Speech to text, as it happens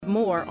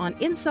more on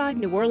Inside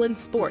New Orleans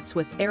Sports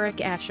with Eric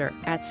Asher.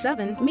 At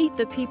 7, meet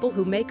the people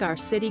who make our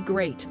city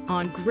great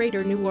on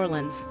Greater New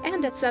Orleans.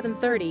 And at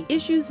 7:30,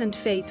 Issues and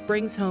Faith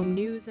brings home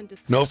news and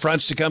discussion. No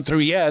fronts to come through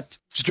yet.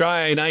 It's a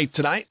dry night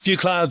tonight. Few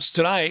clouds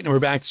tonight, and we're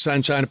back to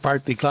sunshine and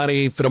partly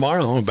cloudy for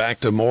tomorrow. And back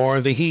to more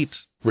of the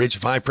heat. Ridge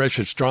of high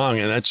pressure strong,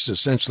 and that's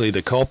essentially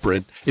the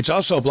culprit. It's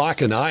also a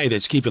block and eye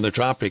that's keeping the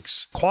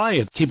tropics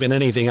quiet, keeping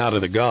anything out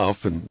of the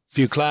Gulf. And a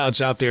few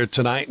clouds out there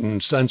tonight,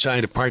 and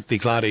sunshine to partly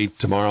cloudy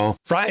tomorrow.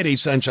 Friday,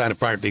 sunshine to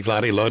partly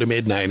cloudy, low to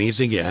mid-90s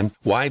again.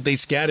 Widely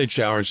scattered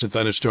showers and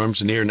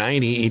thunderstorms near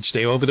 90 each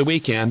day over the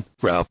weekend.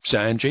 Ralph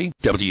Sanji,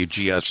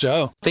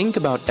 WGSO. Think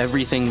about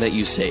everything that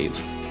you save.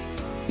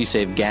 You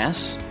save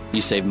gas,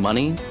 you save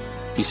money,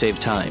 you save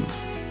time.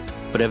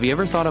 But have you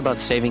ever thought about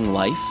saving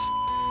life?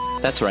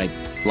 That's right,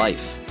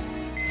 life.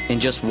 In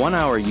just 1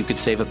 hour, you could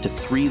save up to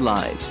 3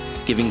 lives,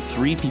 giving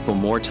 3 people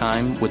more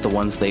time with the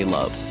ones they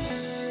love.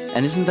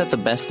 And isn't that the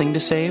best thing to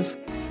save?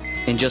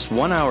 In just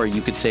 1 hour,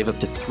 you could save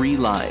up to 3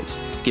 lives,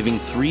 giving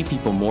 3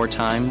 people more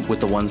time with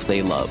the ones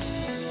they love.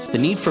 The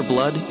need for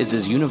blood is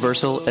as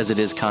universal as it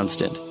is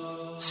constant.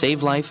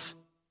 Save life,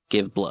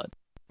 give blood.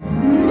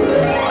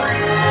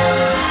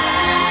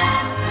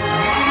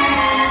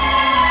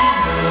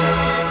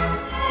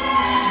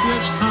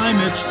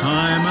 It's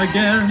time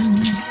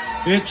again.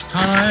 It's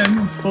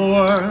time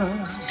for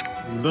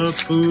the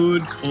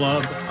food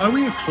club. Are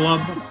we a club?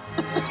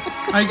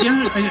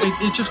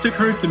 It just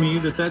occurred to me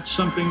that that's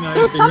something I've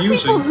been using.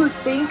 There's some people who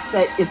think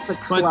that it's a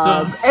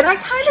club, and I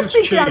kind of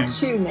think that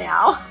too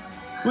now.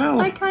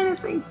 Well, I kind of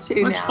think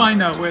too let's now.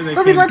 Find out where they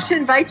But came we'd love from. to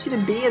invite you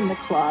to be in the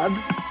club.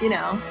 You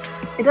know,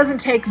 it doesn't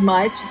take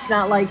much. It's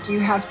not like you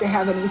have to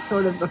have any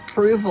sort of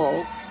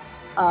approval.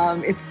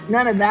 It's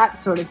none of that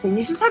sort of thing.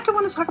 You just have to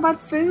want to talk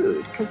about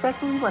food, because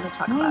that's what we want to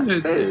talk about,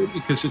 food.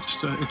 Because it's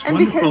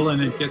wonderful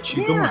and it gets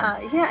you going.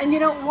 Yeah, and you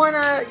don't want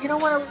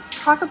to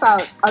talk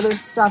about other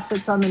stuff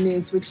that's on the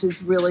news, which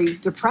is really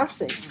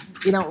depressing.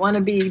 You don't want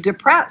to be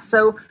depressed.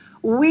 So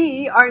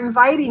we are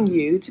inviting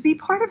you to be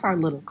part of our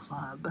little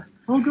club.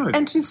 Oh, good.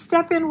 And to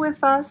step in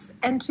with us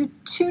and to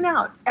tune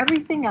out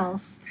everything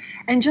else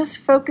and just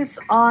focus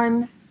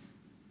on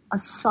a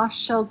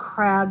soft-shell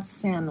crab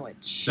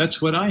sandwich. That's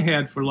what I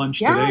had for lunch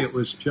today. It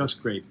was just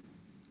great.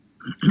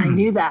 I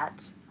knew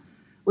that.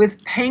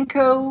 With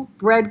panko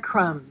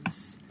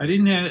breadcrumbs. I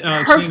didn't see any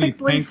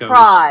perfectly pancos,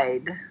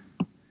 fried.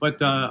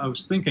 but I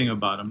was thinking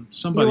about them.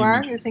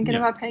 You're thinking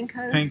about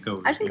pancos?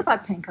 Pancos. I think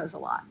about pancos a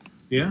lot.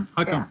 Yeah?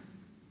 How come?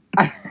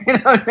 I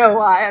don't know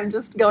why. I'm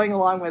just going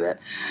along with it.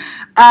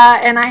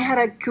 And I had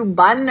a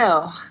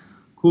cubano.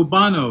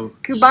 Cubano.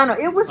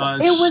 It was not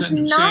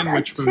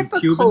a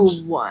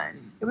typical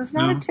one. It was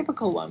not a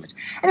typical one.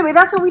 Anyway,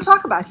 that's what we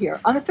talk about here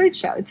on the Food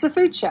Show. It's a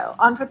food show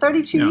on for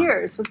 32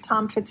 years with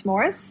Tom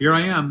Fitzmaurice. Here I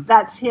am.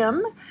 That's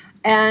him.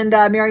 And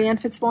Marianne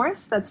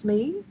Fitzmaurice, that's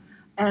me.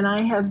 And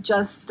I have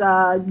just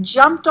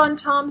jumped on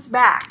Tom's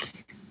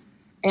back.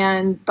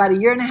 And about a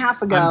year and a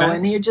half ago,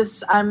 and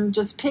I'm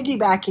just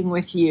piggybacking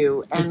with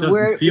you. And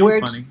we're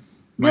funny.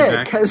 Good,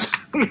 because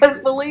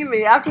believe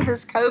me, after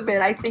this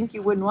COVID, I think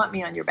you wouldn't want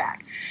me on your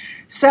back.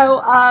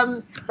 So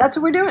that's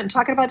what we're doing,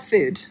 talking about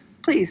food.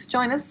 Please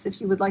join us if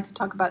you would like to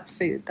talk about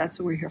food. That's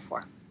what we're here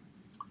for.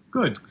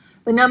 Good.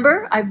 The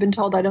number, I've been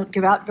told I don't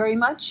give out very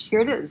much.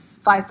 Here it is,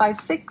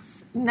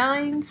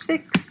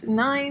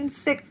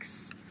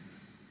 556-9696.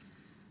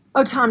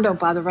 Oh, Tom, don't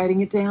bother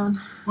writing it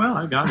down. Well,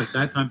 I got it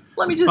that time.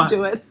 Let me just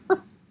do it.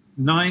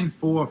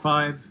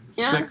 9456.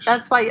 Yeah,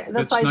 that's why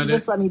you should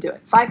just let me do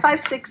it.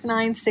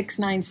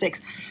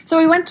 556-9696. So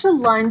we went to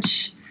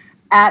lunch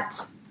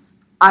at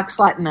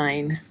Oxlot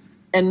 9.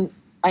 And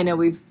I know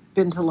we've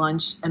been to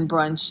lunch and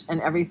brunch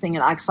and everything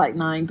at Oxlot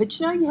 9. But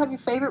you have your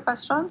favorite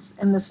restaurants,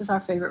 and this is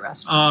our favorite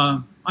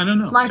restaurant. I don't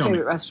know. It's my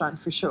favorite restaurant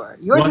for sure.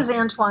 Yours is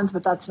Antoine's,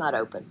 but that's not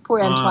open. Poor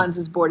Antoine's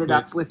is boarded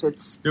up with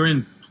its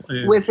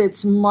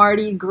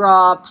Mardi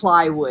Gras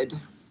plywood.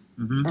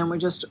 Mm-hmm. And we're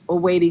just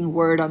awaiting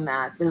word on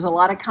that. There's a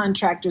lot of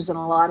contractors and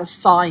a lot of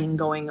sawing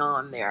going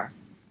on there.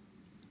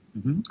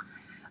 Mm-hmm.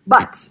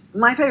 But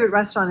my favorite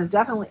restaurant is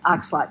definitely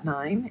Oxlot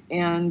 9.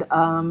 And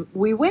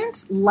we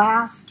went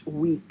last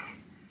week.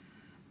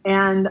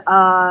 And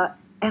I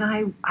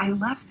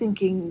left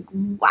thinking,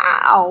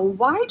 wow,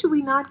 why do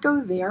we not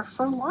go there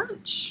for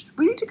lunch?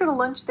 We need to go to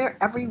lunch there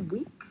every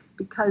week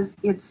because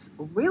it's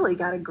really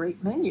got a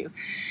great menu.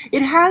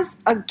 It has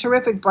a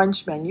terrific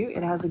brunch menu.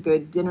 It has a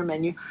good dinner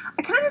menu.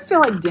 I kind of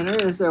feel like dinner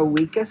is their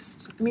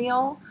weakest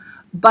meal,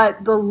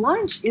 but the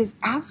lunch is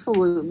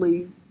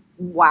absolutely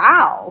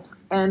wow.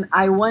 And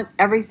I want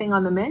everything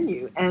on the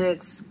menu. And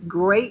it's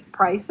great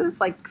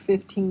prices, like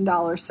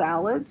 $15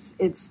 salads.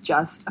 It's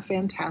just a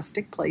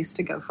fantastic place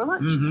to go for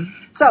lunch. Mm-hmm.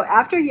 So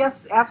after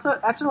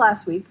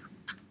last week,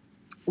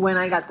 when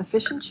I got the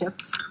fish and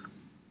chips,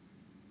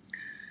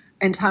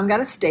 and Tom got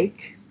a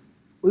steak,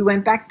 we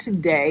went back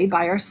today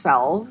by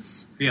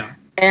ourselves. Yeah.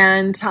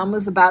 And Tom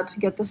was about to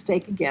get the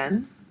steak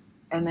again.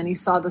 And then he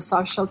saw the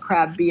soft-shell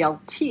crab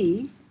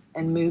BLT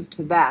and moved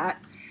to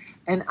that.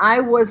 And I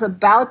was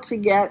about to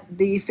get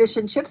the fish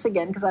and chips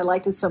again because I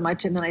liked it so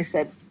much. And then I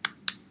said,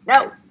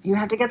 no, you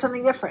have to get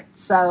something different.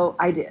 So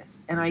I did.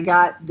 And I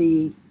got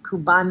the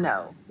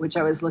Cubano, which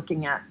I was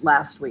looking at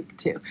last week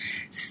too.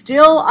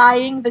 Still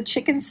eyeing the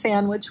chicken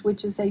sandwich,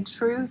 which is a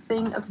true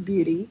thing of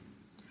beauty.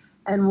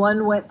 And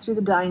one went through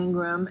the dining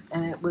room,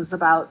 and it was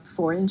about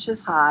 4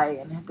 inches high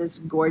and had this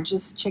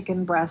gorgeous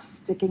chicken breast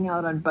sticking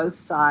out on both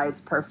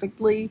sides,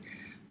 perfectly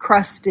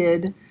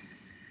crusted.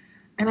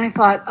 And I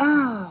thought,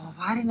 oh,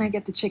 why didn't I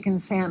get the chicken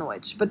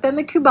sandwich? But then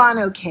the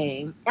Cubano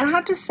came, and I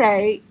have to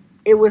say,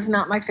 it was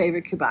not my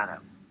favorite Cubano.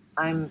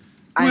 I'm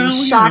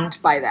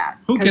shocked by that,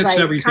 because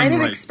I kind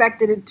of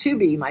expected it to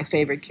be my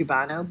favorite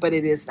Cubano, but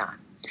it is not.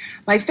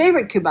 My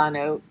favorite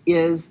Cubano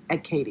is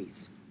at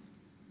Katie's.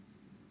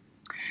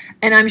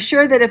 And I'm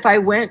sure that if I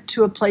went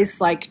to a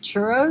place like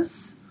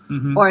Churros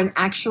or an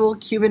actual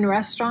Cuban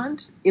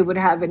restaurant, it would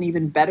have an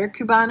even better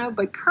Cubano.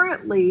 But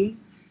currently,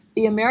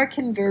 the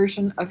American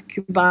version of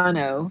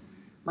Cubano,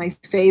 my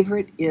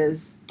favorite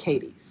is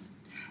Katie's.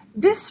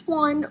 This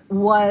one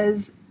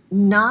was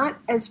not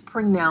as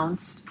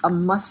pronounced a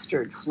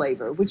mustard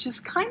flavor, which is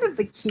kind of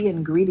the key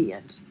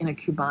ingredient in a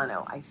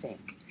Cubano, I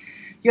think.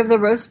 You have the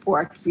roast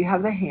pork, you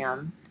have the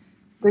ham,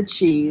 the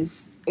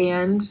cheese,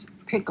 and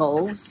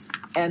pickles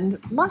and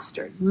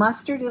mustard.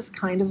 Mustard is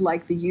kind of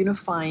like the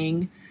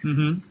unifying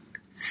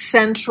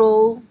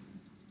central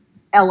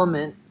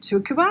element to a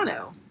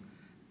Cubano.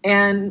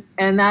 And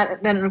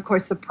that, then of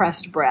course the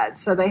pressed bread.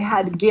 So they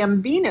had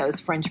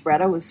Gambino's French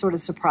bread. I was sort of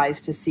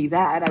surprised to see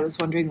that. I was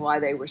wondering why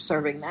they were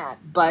serving that,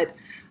 but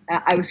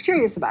I was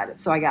curious about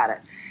it, so I got it.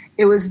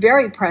 It was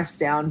very pressed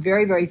down,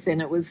 very, very thin.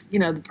 It was,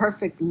 the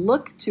perfect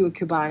look to a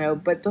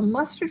Cubano, but the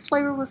mustard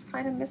flavor was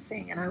kind of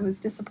missing, and I was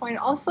disappointed.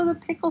 Also, the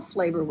pickle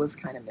flavor was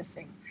kind of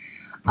missing.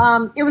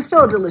 It was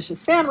still a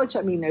delicious sandwich.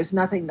 I mean, there's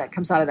nothing that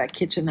comes out of that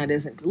kitchen that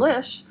isn't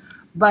delish,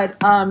 but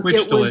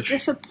it was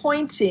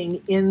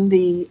disappointing in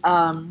the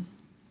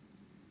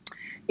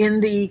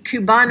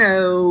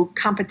Cubano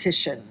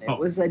competition. It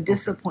was a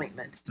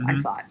disappointment, I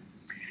thought.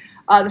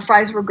 The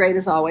fries were great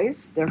as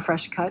always. They're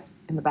fresh cut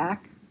in the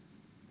back.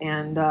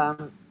 And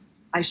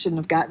I shouldn't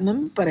have gotten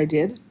them, but I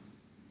did.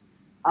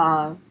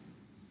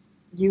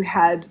 You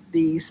had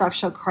the soft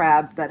shell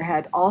crab that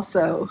had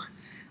also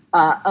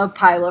a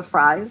pile of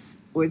fries,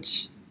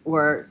 which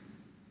were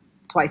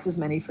twice as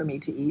many for me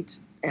to eat,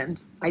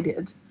 and I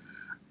did.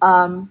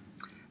 And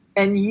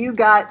you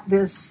got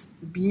this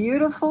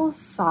beautiful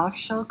soft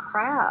shell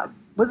crab.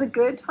 Was it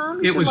good,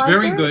 Tom? It was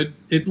very good.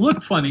 It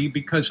looked funny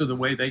because of the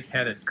way they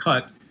had it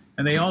cut,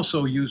 and they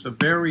also used a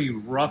very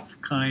rough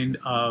kind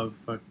of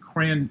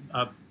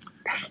panko.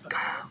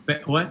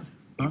 What?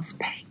 Huh? It's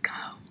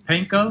panko.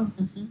 Panko?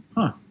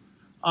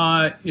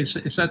 Huh. Is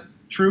that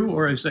true,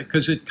 or is that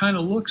because it kind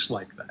of looks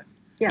like that?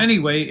 Yeah.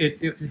 Anyway,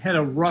 it had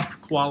a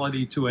rough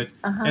quality to it,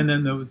 and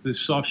then the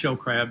soft shell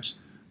crabs,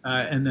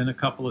 and then a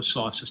couple of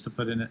sauces to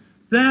put in it.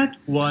 That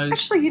was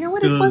actually, you know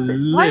what? It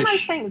wasn't. Why am I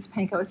saying it's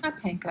panko? It's not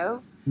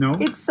panko. No,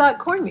 it's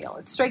cornmeal.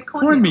 It's straight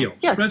cornmeal. Cornmeal.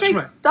 Yeah, that's straight.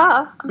 Right.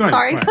 Duh. I'm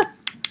sorry. Right.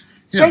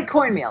 Straight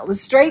cornmeal. It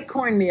was straight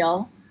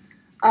cornmeal,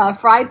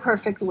 fried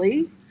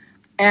perfectly,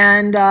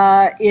 and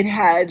it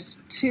had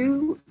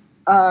 2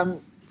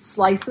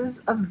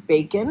 slices of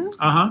bacon.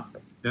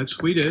 Yes,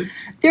 we did.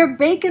 Their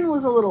bacon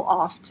was a little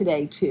off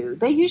today too.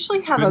 They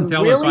usually have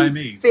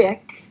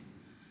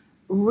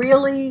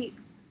really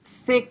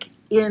thick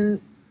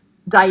in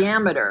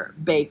diameter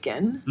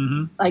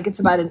bacon. Like it's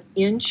about 1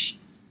 inch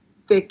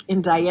thick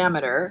in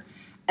diameter,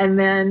 and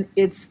then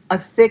it's a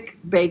thick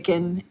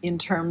bacon in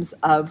terms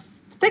of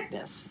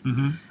thickness.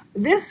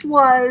 This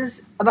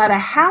was about a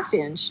 1/2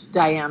 inch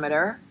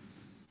diameter,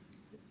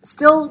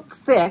 still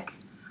thick,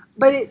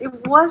 but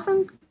it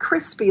wasn't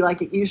crispy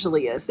like it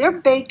usually is. Their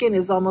bacon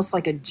is almost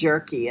like a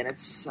jerky, and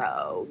it's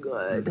so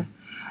good.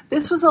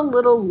 This was a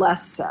little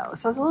less so.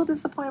 So I was a little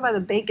disappointed by the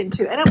bacon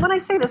too. And when I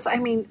say this, I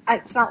mean,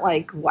 it's not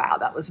like, wow,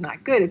 that was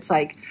not good. It's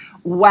like,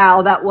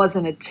 wow, that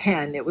wasn't a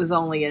 10. It was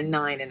only a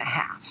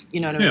 9.5.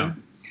 You know what I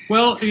mean?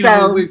 Well,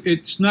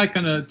 it's not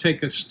going to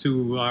take us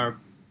to our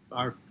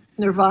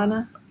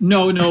Nirvana?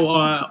 No,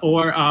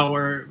 or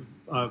our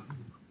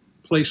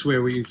place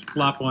where we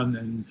flop on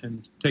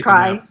and take a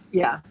nap.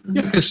 Yeah.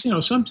 Yeah, because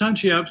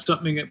sometimes you have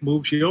something that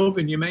moves you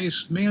over, and you may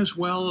as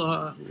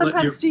well.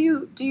 Sometimes do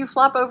you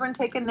flop over and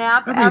take a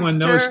nap? Everyone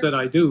knows that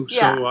I do.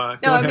 Yeah. So no,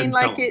 go ahead I mean and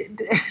like it.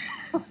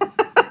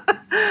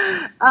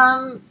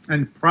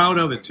 And proud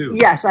of it too.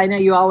 Yes, I know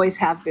you always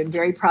have been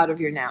very proud of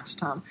your naps,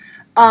 Tom.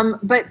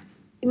 But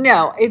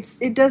no,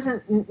 it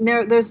doesn't.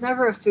 There's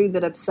never a food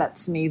that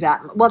upsets me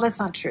that. Well, that's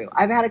not true.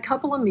 I've had a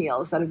couple of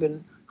meals that have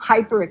been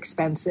hyper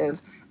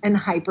expensive and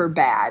hyper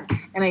bad,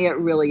 and I get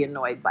really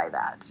annoyed by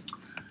that.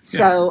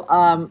 So,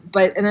 and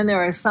then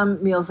there are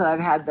some meals that I've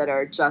had that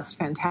are just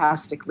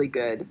fantastically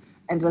good,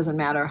 and it doesn't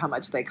matter how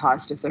much they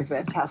cost if they're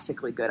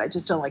fantastically good. I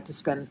just don't like to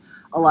spend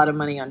a lot of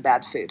money on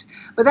bad food.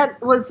 But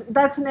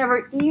that's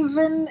never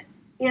even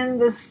in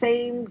the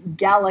same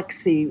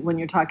galaxy when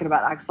you're talking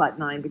about Oxalate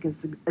 9,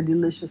 because it's a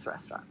delicious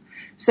restaurant.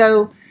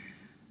 So,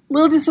 a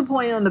little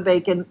disappointed on the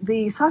bacon.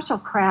 The soft shell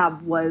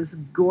crab was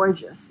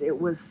gorgeous. It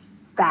was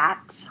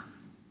fat.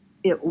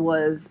 It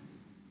was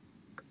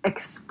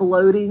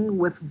exploding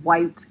with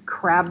white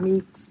crab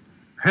meat.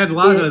 Had a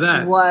lot of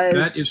that.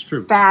 That is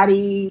true.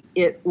 Fatty.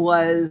 It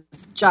was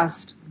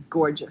just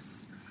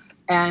gorgeous.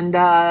 And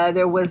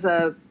there was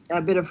a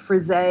bit of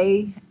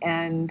frisee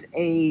and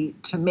a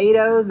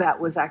tomato that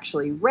was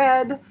actually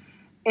red.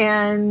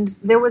 And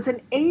there was an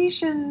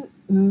Asian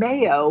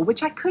mayo,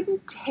 which I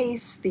couldn't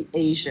taste the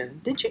Asian.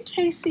 Did you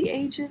taste the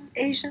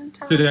Asian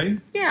Tom? Today?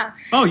 Yeah.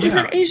 Oh, yeah. It was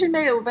an Asian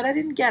mayo, but I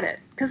didn't get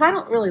it because I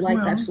don't really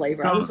like that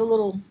flavor. I was a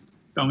little...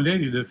 Don't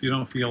eat it if you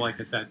don't feel like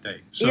it that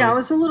day. So. Yeah, I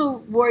was a little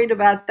worried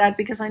about that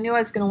because I knew I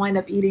was going to wind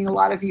up eating a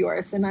lot of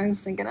yours, and I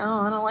was thinking,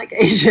 I don't like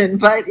Asian,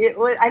 but I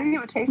didn't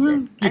even taste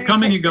it. You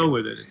come and you go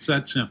with it. It's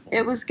that simple.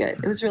 It was good.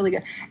 It was really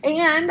good.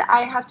 And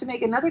I have to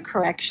make another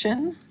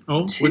correction.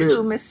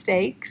 Two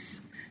mistakes.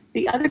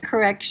 The other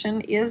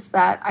correction is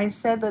that I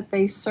said that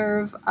they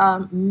serve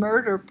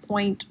Murder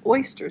Point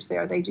oysters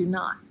there. They do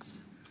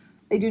not.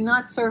 They do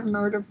not serve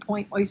Murder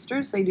Point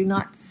oysters. They do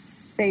not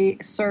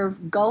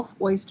serve Gulf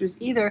oysters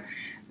either.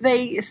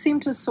 They seem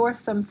to source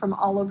them from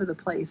all over the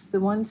place. The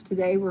ones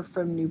today were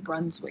from New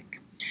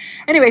Brunswick.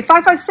 Anyway,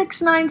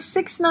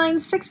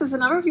 5569696 is the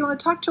number. If you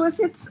want to talk to us,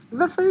 it's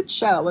The Food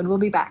Show, and we'll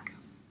be back.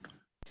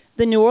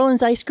 The New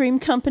Orleans Ice Cream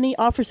Company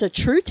offers a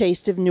true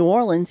taste of New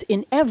Orleans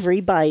in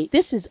every bite.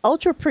 This is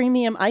ultra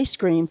premium ice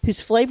cream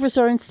whose flavors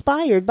are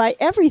inspired by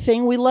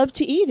everything we love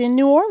to eat in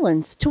New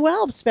Orleans.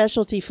 12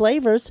 specialty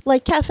flavors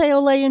like cafe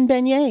au lait and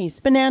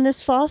beignets,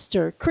 bananas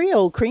Foster,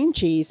 Creole cream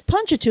cheese,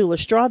 Ponchatoula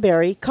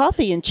strawberry,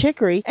 coffee and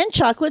chicory, and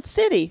chocolate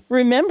city.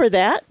 Remember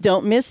that?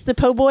 Don't miss the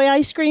Po' Boy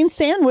ice cream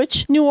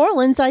sandwich, New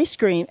Orleans ice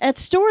cream, at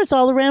stores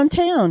all around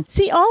town.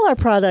 See all our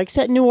products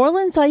at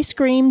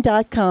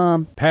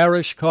neworleansicecream.com.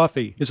 Parish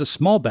Coffee is a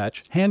small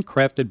batch,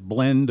 handcrafted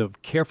blend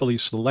of carefully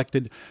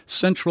selected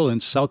Central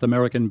and South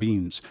American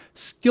beans,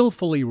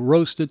 skillfully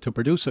roasted to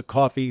produce a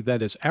coffee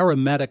that is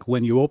aromatic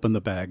when you open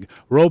the bag,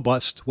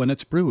 robust when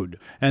it's brewed,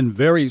 and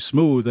very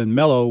smooth and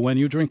mellow when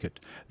you drink it.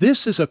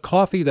 This is a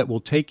coffee that will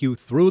take you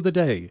through the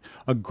day,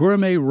 a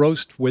gourmet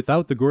roast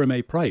without the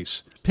gourmet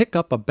price. Pick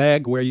up a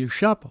bag where you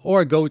shop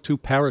or go to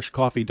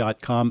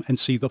parishcoffee.com and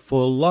see the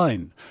full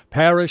line.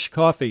 Parish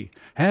Coffee.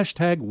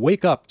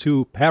 #Wake up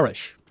to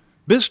Parish.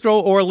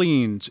 Bistro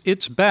Orleans,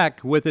 it's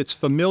back with its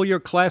familiar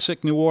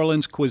classic New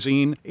Orleans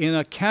cuisine in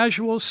a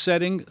casual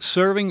setting,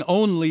 serving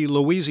only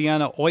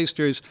Louisiana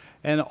oysters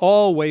and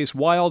always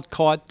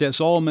wild-caught Des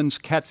Allemands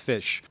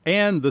catfish.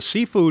 And the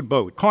seafood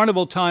boat.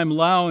 Carnival Time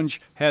Lounge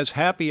has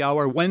happy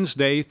hour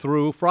Wednesday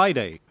through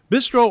Friday.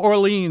 Bistro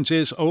Orleans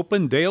is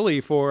open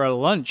daily for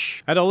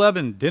lunch at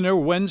 11, dinner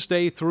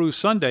Wednesday through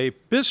Sunday.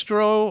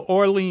 Bistro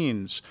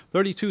Orleans,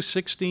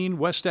 3216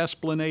 West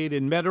Esplanade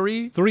in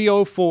Metairie,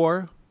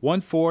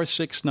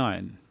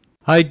 304-1469.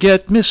 I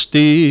get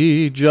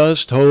misty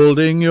just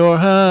holding your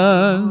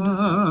hand.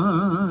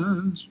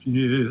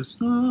 Your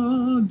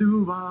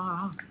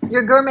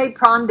gourmet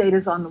prom date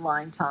is on the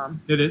line,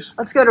 Tom. It is.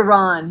 Let's go to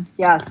Ron.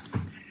 Yes.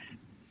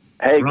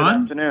 Hey,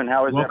 Ron, good afternoon.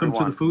 How is welcome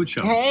everyone? to the food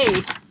show.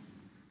 Hey.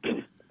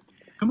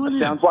 Come on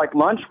in. Sounds like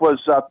lunch was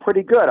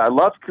pretty good. I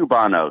love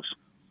Cubanos.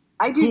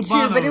 I do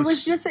too, but it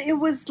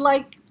was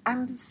like,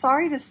 I'm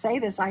sorry to say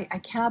this. I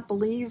cannot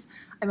believe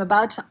I'm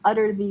about to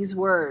utter these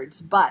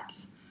words,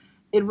 but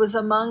it was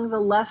among the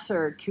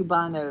lesser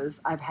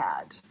Cubanos I've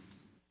had.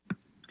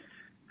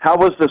 How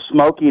was the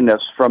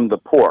smokiness from the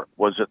pork?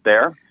 Was it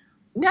there?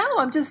 No,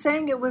 I'm just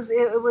saying it was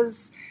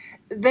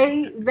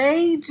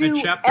they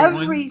do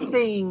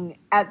everything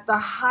at the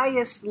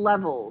highest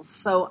levels.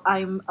 So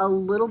I'm a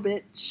little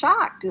bit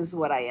shocked is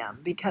what I am,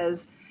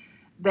 because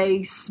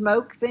they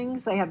smoke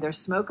things. They have their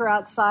smoker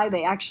outside.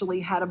 They actually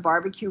had a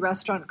barbecue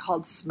restaurant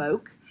called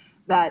Smoke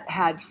that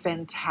had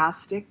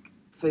fantastic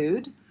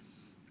food.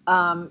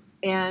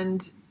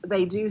 And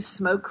they do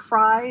smoke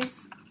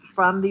fries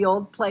from the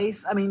old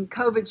place. I mean,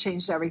 COVID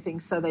changed everything,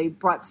 so they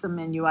brought some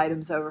menu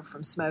items over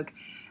from Smoke,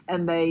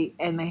 and they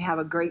have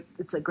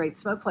it's a great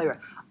smoke flavor.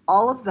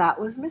 All of that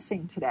was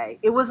missing today.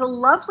 It was a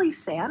lovely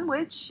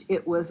sandwich.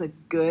 It was a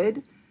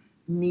good,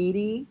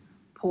 meaty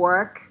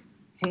pork,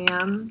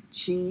 ham,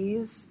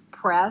 cheese,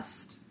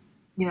 pressed,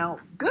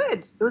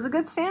 good. It was a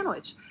good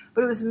sandwich,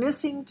 but it was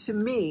missing to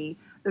me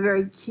the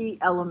very key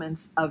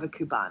elements of a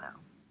Cubano.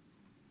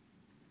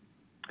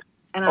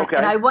 And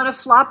I want to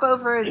flop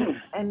over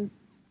and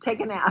take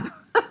a nap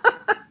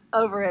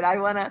over it.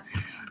 I'm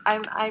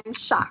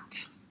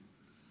shocked.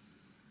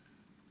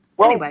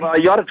 Well, anyway.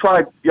 You ought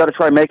to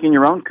try making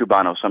your own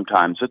Cubano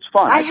sometimes. It's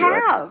fun. I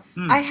have.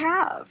 Well,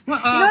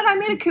 you know what? I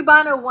made a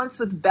Cubano once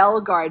with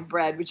Bellegarde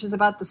bread, which is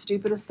about the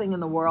stupidest thing in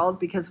the world,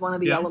 because one of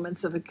the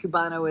elements of a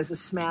Cubano is a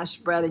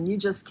smashed bread, and you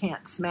just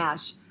can't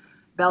smash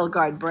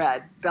Bellegarde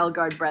bread.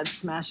 Bellegarde bread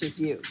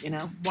smashes you,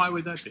 Why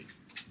would that be?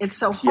 It's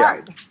so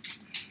hard. Yeah.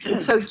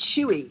 It's so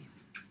chewy.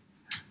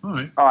 All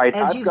right.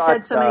 As you've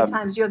said so many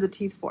times, you have the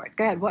teeth for it.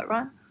 Go ahead. What,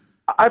 Ron?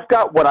 I've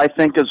got what I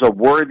think is a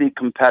worthy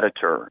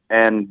competitor,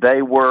 and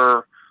they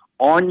were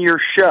on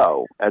your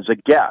show as a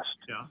guest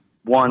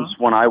once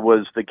when I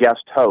was the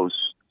guest host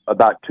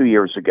about 2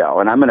 years ago.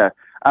 And I'm gonna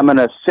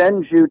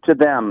send you to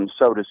them,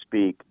 so to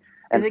speak,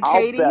 And is it I'll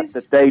Katie's? bet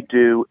that they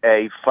do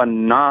a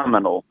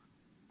phenomenal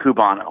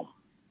Cubano.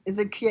 Is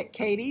it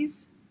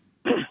Katie's?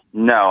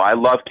 No, I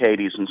love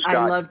Katie's, and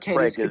I love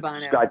Katie's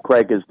Cubano. Scott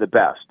Craig is the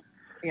best.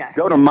 Yeah.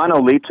 Go to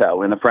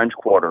Manolito in the French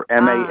Quarter,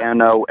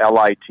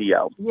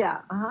 Manolito.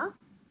 Yeah.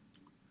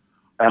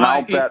 And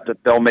I'll bet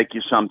that they'll make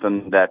you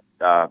something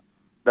that'll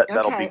be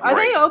great. Are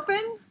they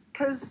open?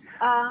 Because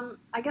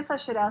I guess I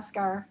should ask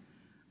our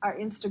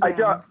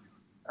Instagram.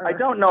 I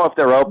don't know if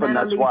they're open.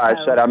 Manolito. That's why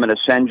I said I'm going to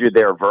send you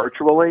there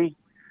virtually.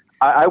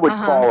 I would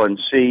call and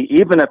see,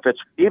 even if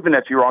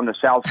you're on the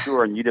South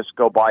Shore and you just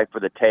go by for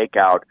the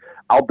takeout,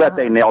 I'll bet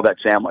they nail that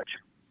sandwich.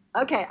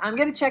 Okay, I'm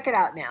going to check it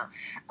out now.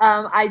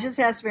 I just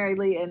asked Mary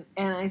Lee, and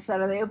I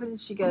said, are they open? And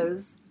she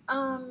goes,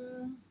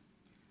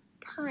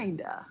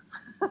 kinda.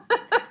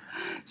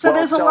 So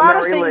there's a lot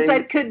of things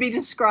that could be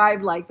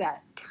described like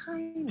that.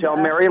 Kinda. Tell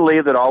Mary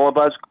Lee that all of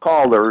us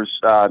callers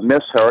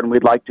miss her, and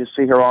we'd like to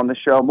see her on the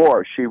show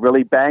more. She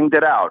really banged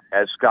it out,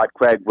 as Scott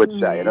Craig would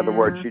say. In other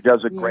words, she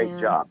does a great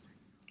job.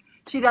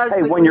 She does.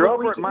 Hey, when you're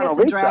over at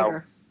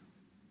Manolito,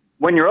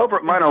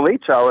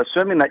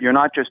 assuming that you're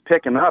not just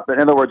picking up, in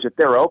other words, if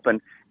they're open,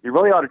 you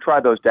really ought to try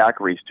those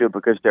daiquiris too,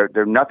 because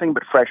they're nothing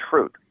but fresh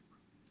fruit.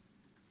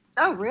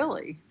 Oh,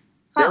 really?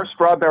 Huh. Their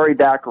strawberry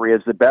daiquiri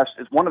is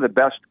one of the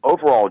best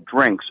overall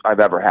drinks I've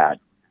ever had.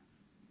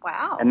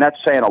 Wow. And that's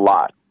saying a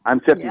lot. I'm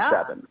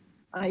 57.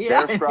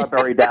 Yeah. Their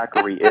strawberry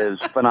daiquiri is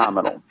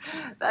phenomenal.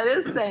 That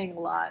is saying a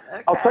lot.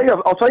 Okay.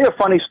 I'll tell you a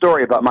funny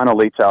story about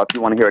Manolito if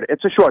you want to hear it.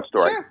 It's a short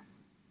story. Sure.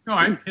 All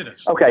right, hit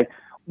us. Okay.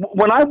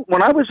 When I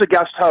was a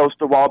guest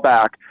host a while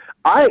back,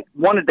 I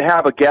wanted to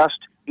have a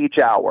guest each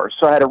hour.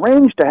 So I had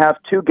arranged to have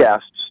 2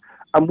 guests.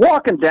 I'm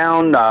walking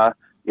down,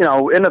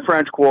 in the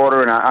French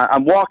Quarter, and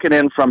I'm walking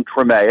in from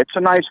Treme. It's a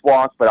nice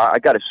walk, but I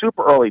got a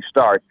super early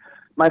start.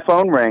 My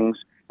phone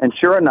rings, and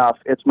sure enough,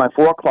 it's my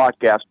 4 o'clock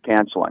guest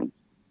canceling.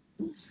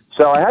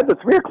 So I had the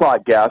 3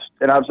 o'clock guest,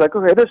 and I was like,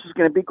 okay, this is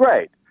going to be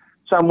great.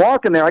 So I'm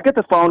walking there. I get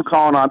the phone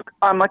call, and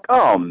I'm like,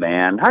 oh,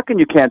 man, how can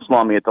you cancel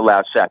on me at the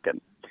last second?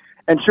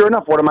 And sure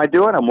enough, what am I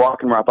doing? I'm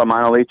walking right by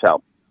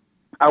Manolito.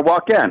 I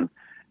walk in.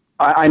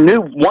 I knew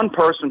one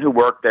person who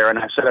worked there, and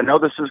I said, I know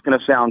this is going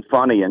to sound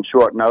funny and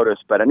short notice,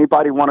 but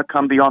anybody want to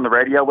come be on the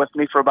radio with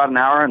me for about an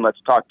hour and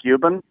let's talk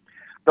Cuban?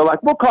 They're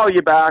like, we'll call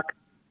you back.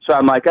 So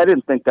I'm like, I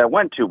didn't think that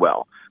went too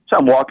well. So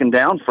I'm walking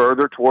down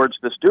further towards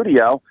the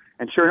studio,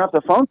 and sure enough,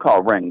 the phone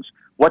call rings.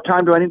 What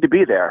time do I need to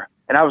be there?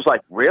 And I was like,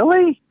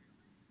 really?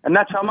 And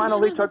that's how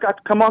Manolito got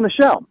to come on the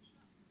show.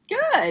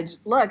 Good.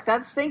 Look,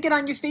 that's thinking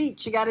on your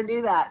feet. You got to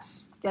do that.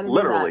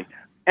 Literally.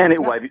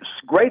 Anyway,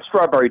 great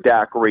strawberry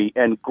daiquiri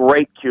and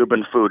great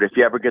Cuban food if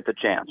you ever get the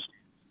chance.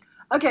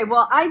 Okay,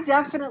 well, I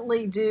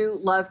definitely do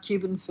love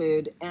Cuban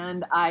food,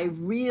 and I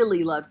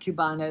really love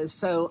Cubanos.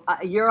 So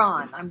you're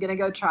on. I'm going to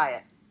go try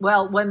it.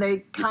 Well, when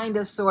they kind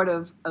of sort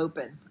of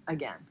open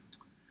again.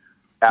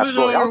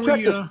 Absolutely.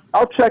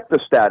 I'll check the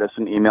status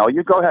and email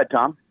you. Go ahead,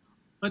 Tom.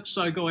 Let's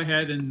go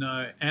ahead and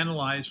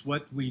analyze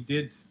what we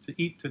did to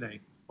eat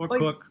today, or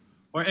cook,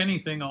 or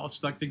anything all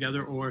stuck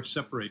together or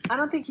separated. I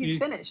don't think he's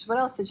finished. What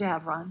else did you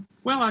have, Ron?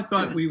 Well, I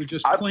thought we would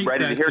just plink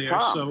that there,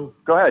 so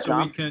go ahead, so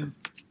Tom. we can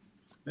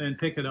and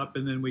pick it up,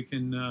 and then we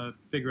can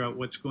figure out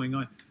what's going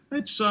on.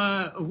 It's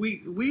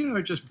we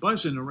are just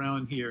buzzing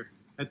around here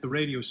at the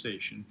radio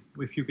station,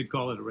 if you could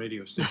call it a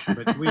radio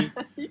station. But we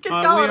you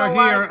can call it a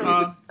lot of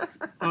things.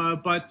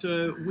 But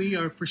we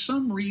are, for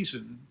some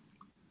reason,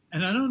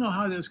 and I don't know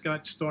how this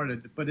got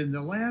started, but in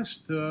the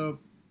last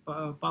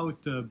about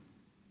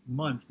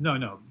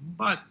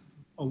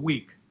a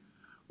week,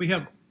 we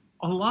have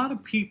a lot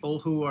of people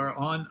who are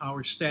on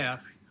our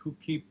staff who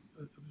keep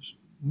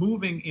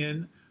moving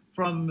in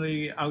from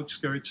the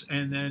outskirts,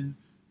 and then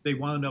they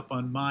wound up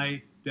on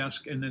my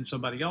desk and then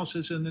somebody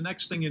else's, and the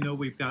next thing you know,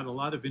 we've got a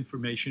lot of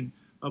information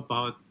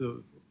about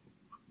the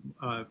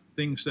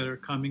things that are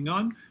coming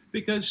on,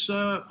 because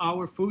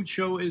our food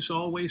show is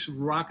always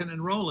rocking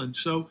and rolling.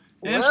 So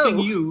asking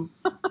you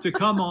to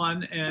come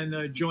on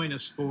and join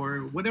us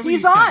for whatever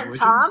he's you can.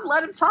 He's on, Tom.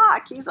 Let him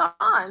talk. He's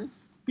on.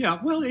 Yeah,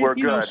 well, we're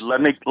good.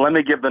 Let me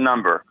give the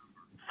number.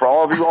 For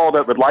all of you all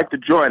that would like to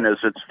join us,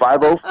 it's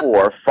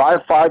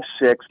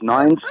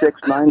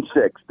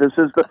 504-556-9696. This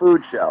is the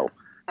food show.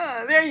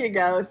 Oh, there you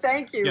go.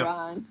 Thank you,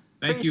 Ron.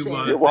 Thank you.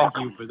 Appreciate it. Thank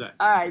you for that.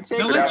 All right, take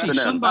now, care. let's see.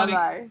 Somebody,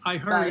 Bye-bye. I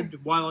heard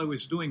while I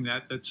was doing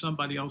that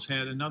somebody else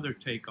had another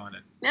take on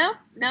it. No,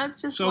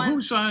 it's just so one.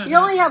 Who's on? You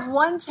only have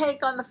one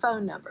take on the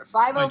phone number,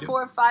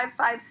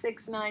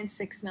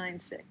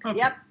 504-556-9696. Okay.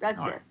 Yep,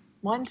 that's it.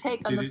 One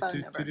take on the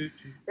phone number.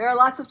 There are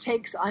lots of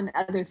takes on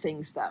other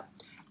things, though.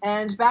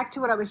 And back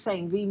to what I was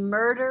saying, the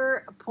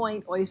Murder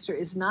Point oyster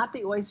is not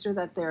the oyster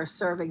that they're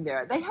serving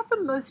there. They have the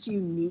most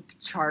unique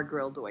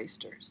char-grilled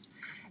oysters.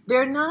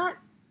 They're not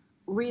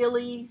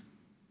really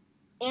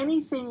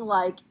anything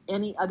like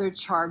any other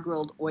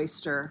char-grilled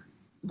oyster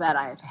that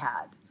I've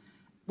had.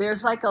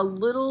 There's like a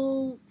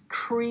little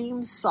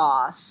cream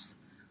sauce,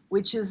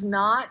 which is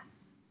not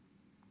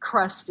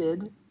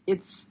crusted.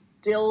 It's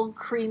still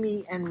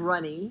creamy and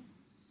runny.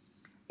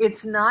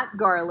 It's not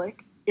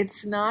garlic.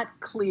 It's not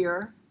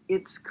clear.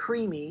 It's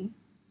creamy.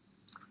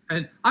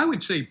 And I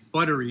would say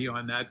buttery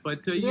on that,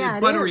 but yeah,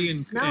 buttery it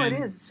is. No, it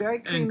is. It's very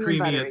creamy and creamy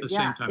buttery. at the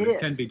same time. It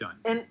can be done.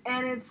 And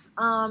it's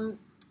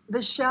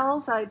the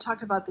shells. I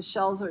talked about the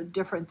shells are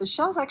different. The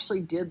shells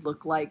actually did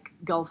look like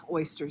Gulf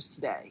oysters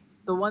today.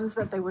 The ones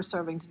that they were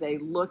serving today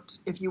looked.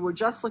 If you were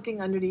just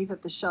looking underneath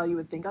at the shell, you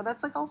would think, "Oh,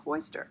 that's a Gulf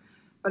oyster,"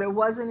 but it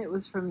wasn't. It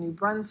was from New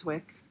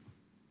Brunswick,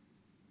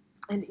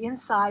 and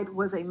inside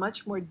was a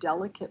much more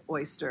delicate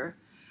oyster.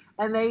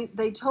 And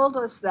they told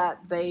us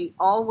that they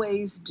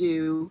always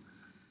do.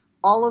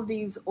 All of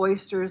these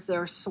oysters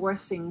they're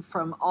sourcing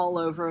from all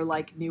over,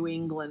 like New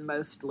England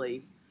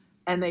mostly,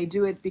 and they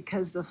do it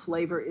because the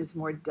flavor is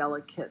more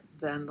delicate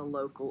than the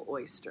local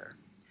oyster.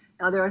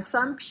 Now, there are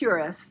some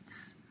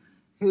purists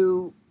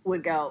who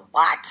would go,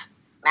 "What?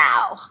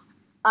 No."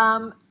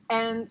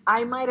 And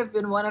I might have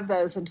been one of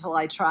those until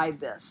I tried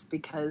this,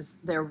 because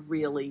they're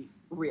really,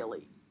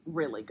 really,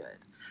 really good.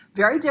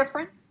 Very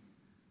different,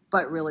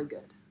 but really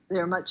good.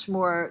 They're much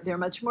more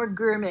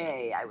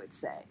gourmet, I would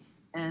say.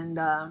 And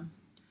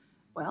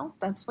well,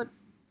 that's what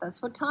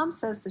Tom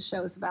says the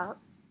show is about.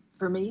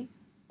 For me,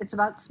 it's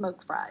about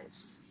smoked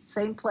fries.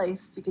 Same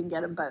place, you can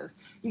get them both.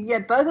 You can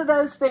get both of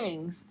those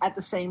things at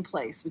the same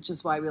place, which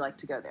is why we like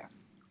to go there.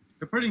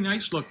 They're pretty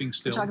nice looking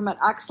still. We're talking about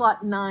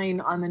Oxlot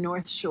 9 on the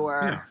North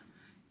Shore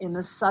in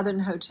the Southern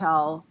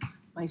Hotel,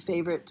 my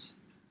favorite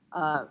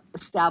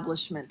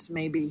establishment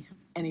maybe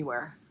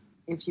anywhere.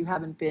 If you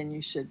haven't been, you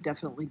should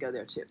definitely go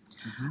there too.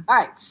 Mm-hmm. All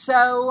right,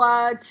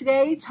 so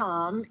today,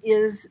 Tom,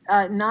 is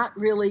not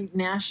really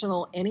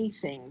National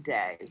Anything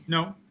Day.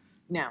 No,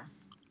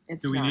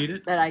 it's Do we not, need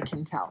it? that I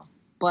can tell.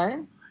 What?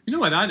 You know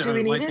what I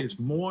don't like it? is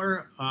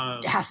more.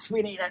 Yes,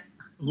 we need it.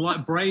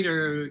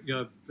 Brighter,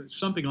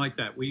 something like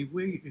that.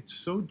 It's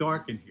so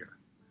dark in here.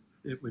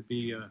 It would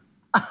be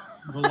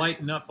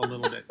lighten up a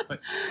little bit.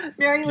 But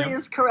Mary Lee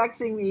is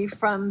correcting me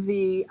from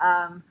the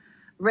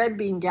Red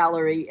Bean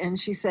Gallery, and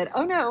she said,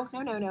 "Oh no,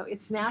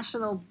 it's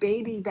National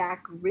Baby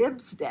Back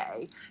Ribs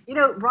Day." You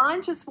know,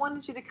 Ron just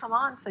wanted you to come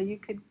on, so you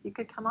could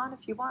come on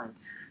if you want.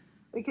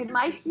 We could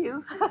mic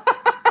you.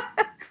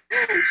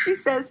 She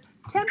says,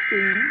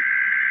 tempting.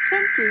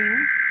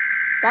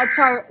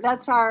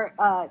 That's our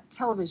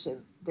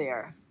television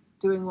there,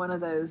 doing one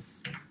of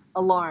those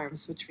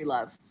alarms, which we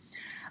love.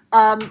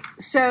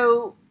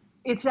 So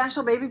it's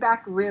National Baby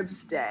Back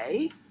Ribs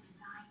Day.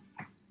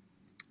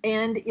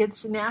 And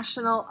it's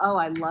National,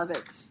 I love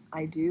it.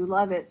 I do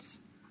love it.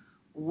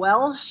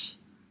 Welsh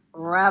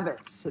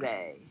Rabbit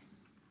Day.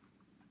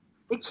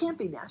 It can't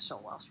be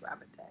National Welsh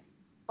Rabbit Day.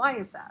 Why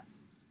is that?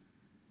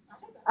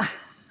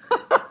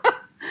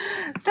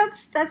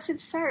 That's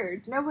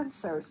absurd. No one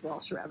serves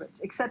Welsh rabbits,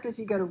 except if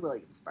you go to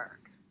Williamsburg.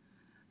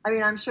 I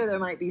mean, I'm sure there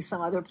might be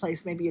some other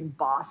place, maybe in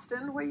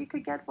Boston, where you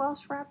could get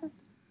Welsh rabbit.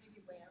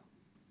 Maybe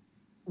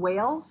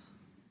Wales.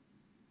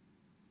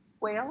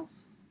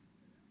 Wales?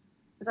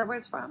 Is that where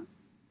it's from?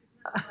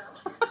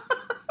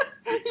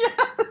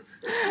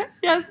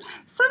 Yes.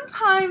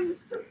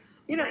 Sometimes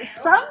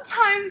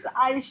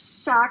I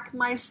shock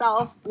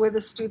myself with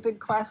a stupid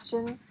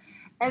question.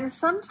 And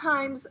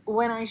sometimes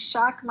when I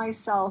shock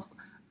myself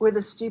with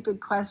a stupid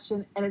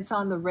question and it's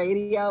on the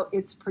radio,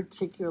 it's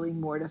particularly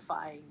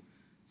mortifying.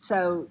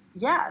 So,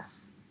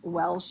 yes,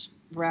 Welsh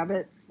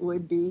rabbit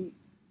would be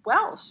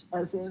Welsh,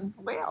 as in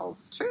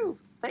Wales. True.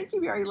 Thank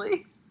you, Mary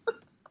Lee.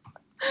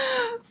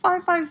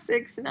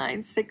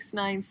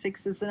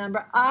 556-9696 is the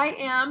number. I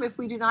am, if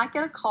we do not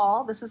get a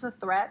call, this is a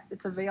threat.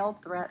 It's a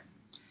veiled threat.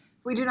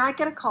 If we do not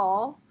get a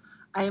call,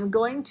 I am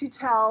going to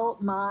tell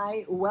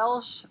my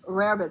Welsh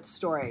rabbit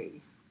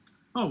story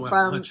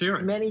from let's hear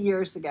it. Many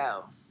years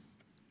ago.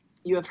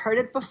 You have heard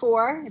it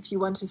before. If you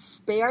want to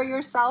spare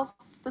yourself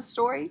the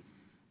story,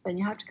 then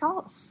you have to call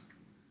us,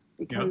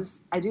 because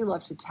I do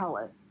love to tell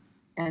it,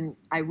 and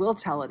I will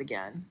tell it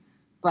again.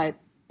 But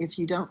if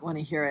you don't want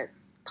to hear it,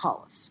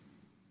 call us.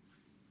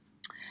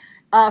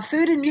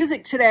 Food and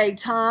music today,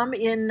 Tom.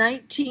 In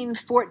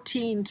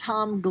 1914,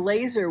 Tom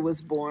Glazer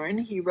was born.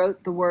 He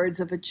wrote the words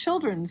of a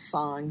children's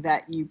song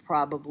that you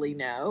probably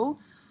know.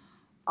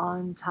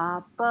 On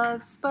top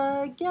of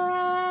spaghetti.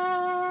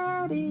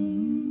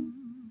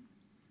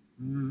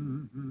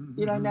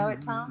 You don't know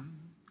it, Tom?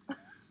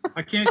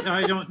 I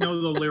don't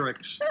know the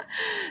lyrics.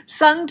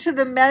 Sung to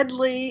the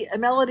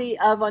melody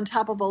of On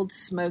Top of Old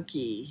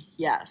Smoky.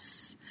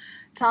 Yes.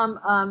 Tom,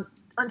 On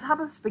Top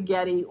of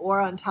Spaghetti or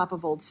On Top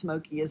of Old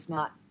Smoky is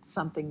not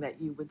something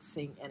that you would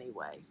sing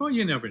anyway. Well,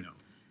 you never know.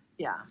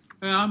 Yeah.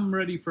 I'm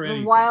ready for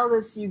anything. The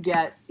wildest you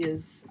get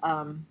is,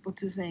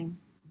 what's his name?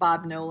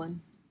 Bob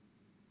Nolan.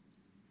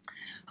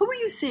 Who were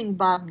you seeing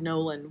Bob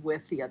Nolan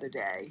with the other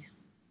day?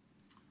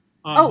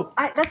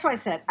 That's why I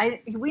said,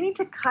 we need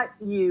to cut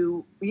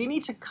you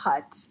need to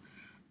cut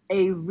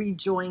a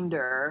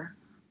rejoinder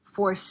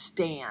for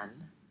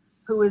Stan,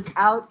 who is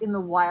out in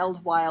the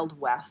wild, wild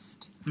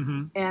west.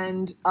 Mm-hmm.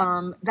 And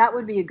that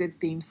would be a good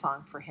theme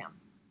song for him.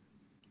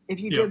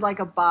 If you did like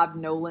a Bob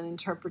Nolan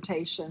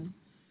interpretation,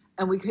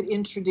 and we could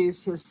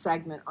introduce his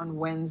segment on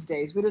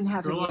Wednesdays. We didn't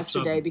have him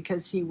yesterday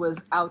because he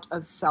was out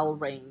of cell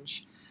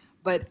range.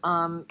 But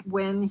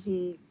when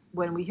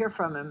we hear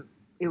from him,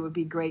 it would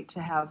be great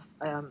to have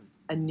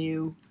a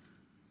new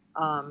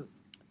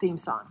theme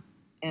song,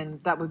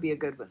 and that would be a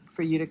good one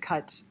for you to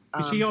cut.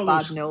 You see all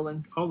Bob those,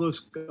 Nolan. All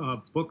those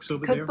books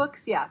over there?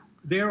 Cookbooks, yeah.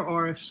 There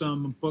are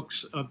some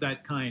books of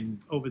that kind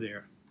over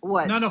there.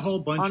 What? Not a whole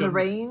bunch on of the them.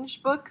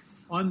 range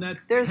books. On that,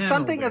 there's panel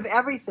something there. of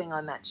everything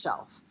on that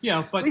shelf.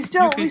 Yeah, but we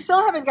still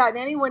haven't gotten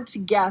anyone to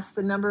guess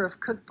the number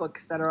of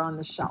cookbooks that are on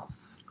the shelf.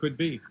 Could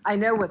be. I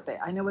know what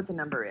the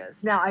number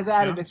is. Now I've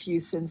added a few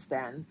since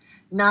then,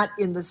 not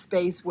in the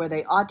space where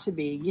they ought to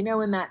be. You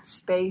know, in that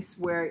space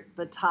where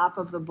the top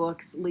of the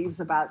books leaves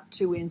about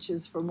 2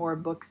 inches for more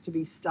books to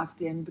be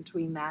stuffed in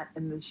between that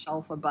and the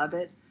shelf above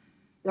it.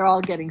 They're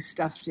all getting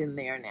stuffed in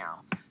there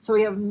now. So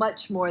we have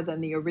much more than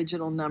the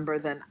original number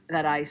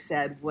that I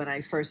said when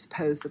I first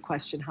posed the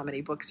question, how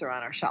many books are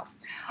on our shelf.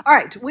 All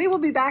right, we will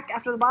be back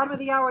after the bottom of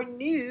the hour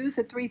news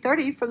at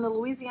 3:30 from the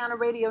Louisiana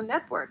Radio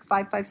Network,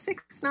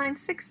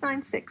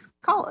 556-9696.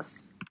 Call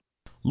us.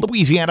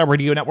 Louisiana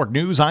Radio Network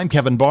News, I'm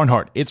Kevin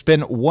Barnhart. It's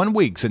been 1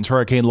 week since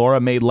Hurricane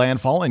Laura made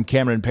landfall in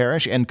Cameron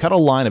Parish and cut a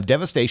line of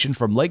devastation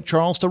from Lake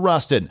Charles to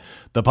Ruston.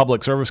 The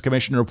Public Service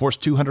Commission reports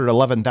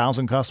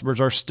 211,000 customers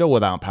are still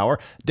without power,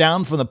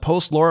 down from the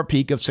post-Laura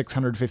peak of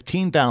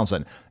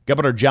 615,000.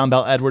 Governor John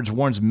Bell Edwards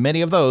warns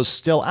many of those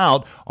still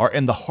out are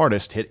in the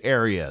hardest hit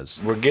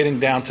areas. We're getting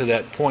down to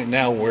that point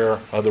now where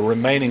the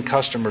remaining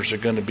customers are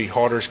going to be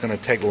harder. It's going to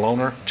take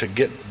longer to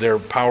get their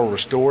power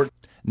restored.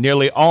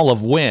 Nearly all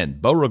of Wynne,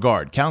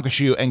 Beauregard,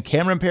 Calcasieu, and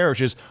Cameron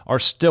parishes are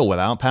still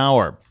without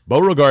power.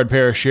 Beauregard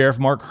Parish Sheriff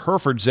Mark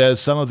Herford says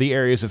some of the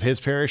areas of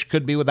his parish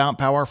could be without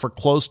power for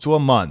close to a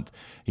month.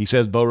 He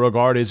says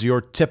Beauregard is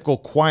your typical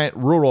quiet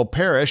rural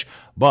parish,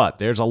 but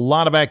there's a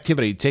lot of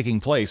activity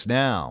taking place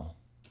now.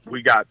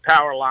 We got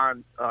power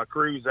line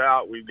crews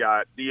out. We've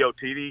got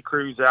DOTD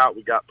crews out.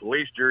 We got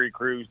police jury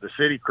crews. The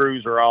city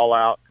crews are all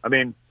out. I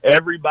mean,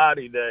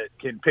 everybody that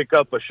can pick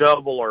up a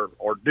shovel or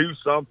do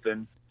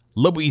something.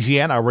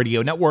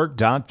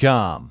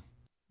 LouisianaRadioNetwork.com.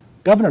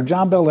 Governor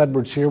John Bell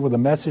Edwards here with a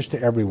message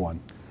to everyone.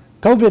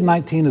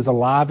 COVID-19 is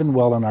alive and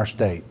well in our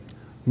state.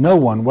 No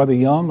one, whether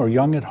young or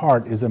young at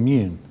heart, is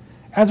immune.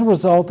 As a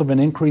result of an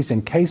increase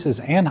in cases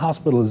and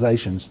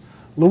hospitalizations,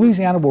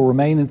 Louisiana will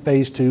remain in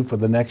phase 2 for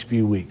the next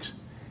few weeks.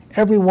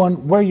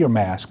 Everyone, wear your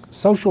mask,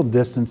 social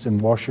distance,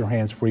 and wash your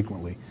hands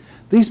frequently.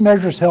 These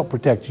measures help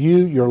protect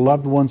you, your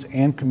loved ones,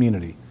 and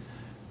community.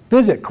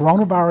 Visit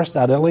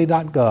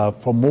coronavirus.la.gov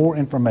for more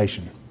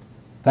information.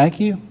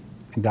 Thank you,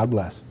 and God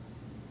bless.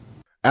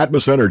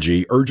 Atmos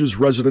Energy urges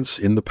residents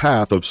in the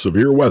path of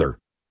severe weather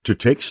to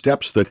take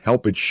steps that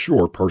help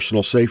ensure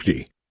personal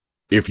safety.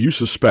 If you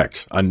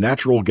suspect a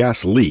natural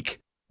gas leak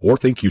or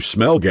think you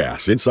smell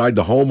gas inside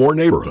the home or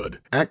neighborhood,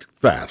 act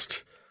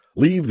fast.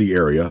 Leave the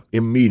area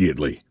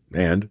immediately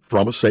and,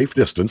 from a safe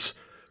distance,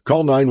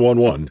 call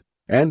 911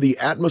 and the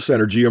Atmos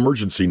Energy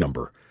emergency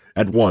number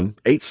at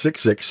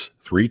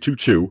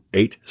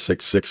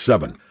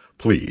 1-866-322-8667.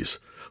 Please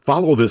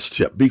follow this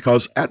tip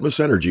because Atmos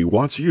Energy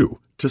wants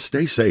you to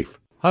stay safe.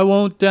 I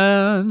won't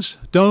dance,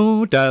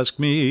 don't ask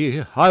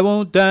me. I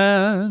won't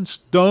dance,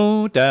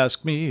 don't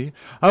ask me.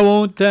 I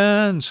won't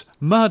dance,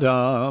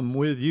 madame,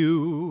 with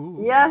you.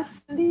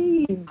 Yes,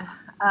 indeed.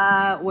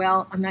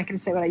 Well, I'm not going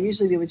to say what I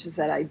usually do, which is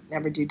that I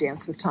never do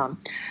dance with Tom.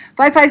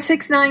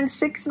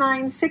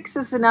 556-9696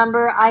 is the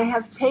number. I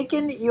have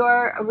taken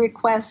your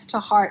request to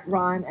heart,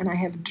 Ron, and I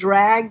have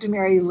dragged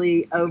Mary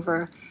Lee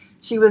over.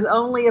 She was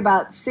only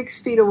about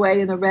 6 feet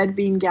away in the Red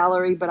Bean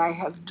Gallery, but I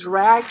have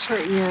dragged her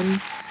in,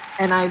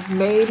 and I've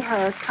made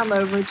her come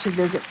over to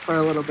visit for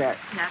a little bit.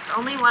 Yes,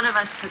 only one of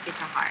us took it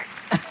to heart.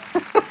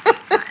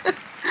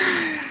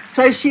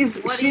 So she's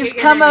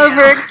come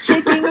over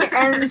kicking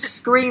and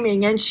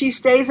screaming, and she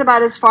stays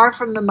about as far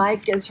from the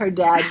mic as her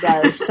dad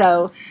does.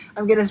 So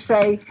I'm going to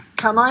say,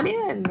 come on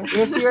in.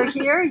 If you're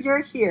here,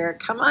 you're here.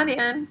 Come on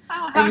in.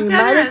 Oh, and you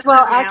might as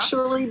well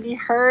actually be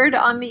heard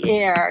on the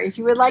air. If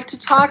you would like to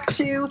talk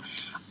to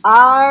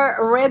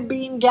our Red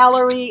Bean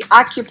Gallery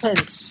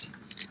occupant,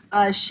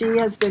 she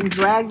has been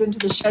dragged into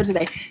the show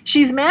today.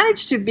 She's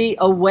managed to be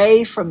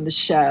away from the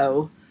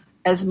show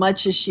as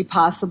much as she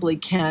possibly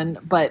can,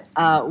 but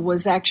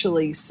was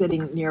actually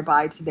sitting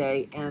nearby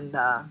today, and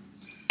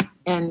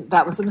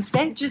that was a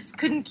mistake. Just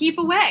couldn't keep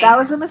away. That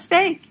was a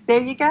mistake.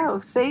 There you go.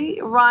 See,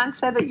 Ron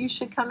said that you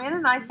should come in,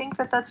 and I think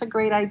that that's a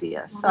great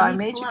idea. Well, so I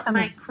made you come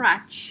in. My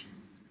crutch.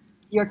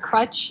 Your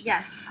crutch?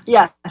 Yes.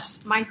 Yes.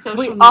 My social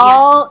we media.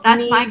 All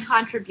that's need, my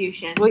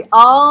contribution. We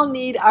all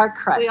need our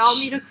crutch. We all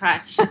need a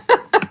crutch.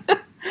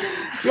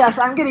 Yes,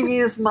 I'm going to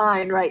use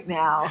mine right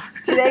now.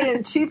 Today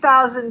in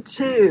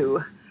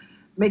 2002,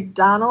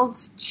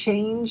 McDonald's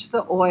changed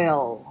the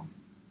oil.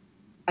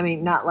 I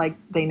mean, not like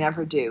they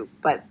never do,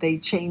 but they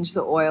changed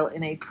the oil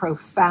in a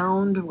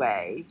profound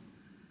way.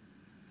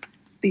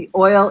 The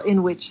oil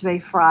in which they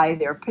fry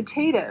their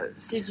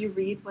potatoes. Did you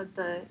read what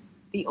the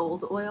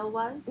old oil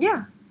was?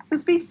 Yeah, it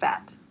was beef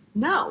fat.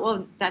 No,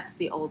 well, that's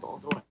the old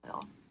oil.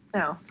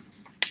 No.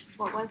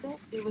 What was it?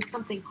 It was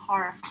something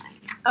horrifying.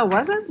 Oh,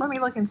 was it? Let me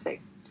look and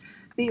see.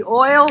 The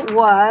oil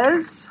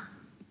was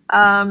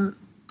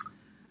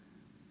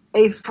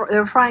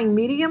They're frying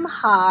medium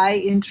high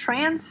in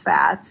trans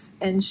fats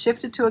and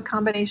shifted to a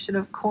combination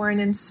of corn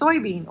and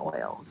soybean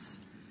oils.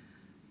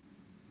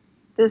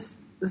 This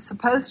was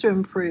supposed to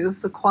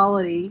improve the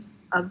quality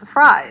of the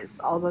fries,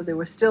 although they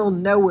were still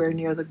nowhere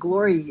near the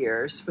glory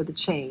years for the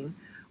chain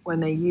when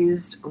they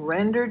used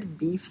rendered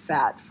beef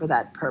fat for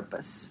that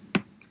purpose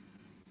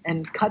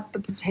and cut the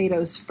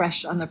potatoes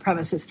fresh on the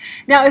premises.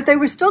 Now, if they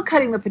were still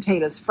cutting the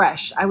potatoes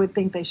fresh, I would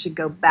think they should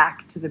go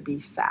back to the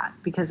beef fat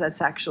because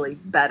that's actually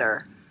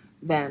better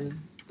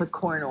than the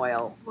corn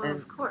oil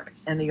of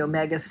course. And the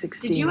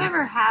omega-16. Did you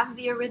ever have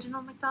the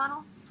original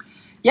McDonald's?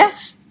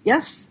 Yes.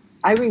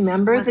 I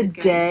remember the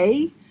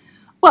day.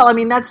 Well, I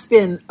mean, that's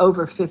been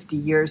over 50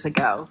 years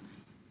ago.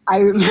 I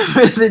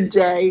remember the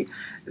day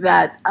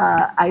that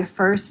I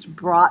first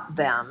brought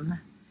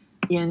them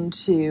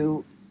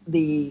into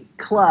the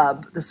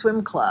club, the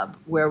swim club,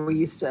 where we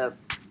used to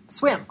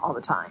swim all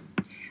the time.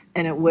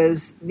 And it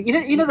was,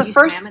 you know the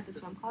first. Swam at the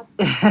swim club?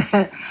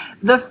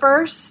 The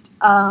first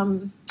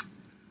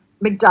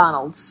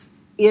McDonald's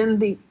in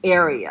the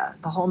area,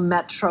 the whole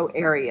metro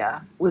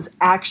area, was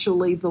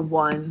actually the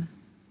one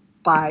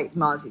by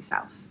Mozzie's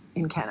house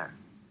in Kenner,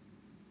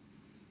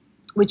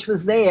 which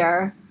was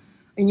there.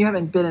 And you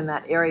haven't been in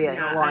that area in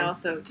a long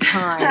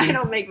time. I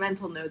don't make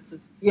mental notes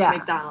of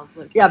McDonald's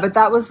location. Yeah, but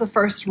that was the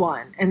first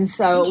one. And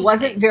so it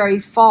wasn't very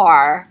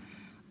far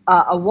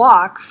a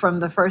walk from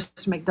the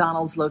first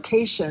McDonald's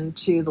location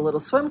to the little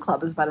swim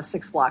club. It was about a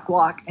 6-block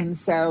walk. And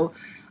so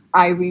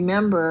I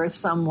remember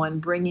someone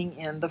bringing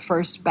in the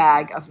first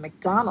bag of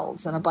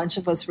McDonald's, and a bunch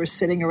of us were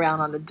sitting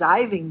around on the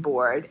diving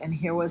board, and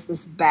here was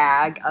this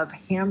bag of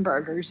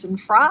hamburgers and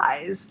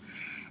fries.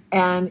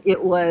 And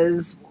it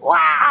was,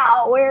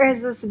 wow, where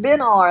has this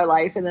been all our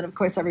life? And then, of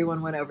course,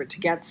 everyone went over to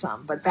get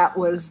some. But that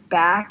was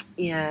back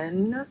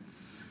in,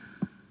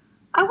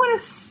 I want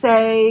to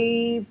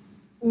say,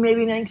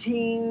 maybe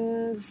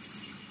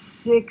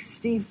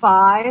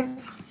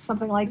 1965,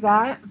 something like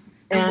that.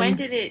 And when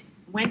did it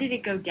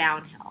go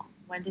downhill?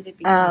 When did it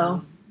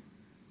become?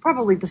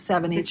 Probably the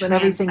 70s when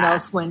everything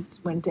else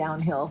went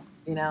downhill,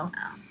 you know.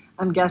 Oh.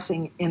 I'm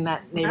guessing in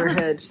that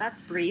neighborhood.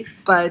 That's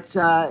brief. But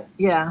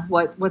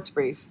what's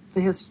brief? The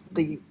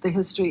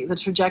history, the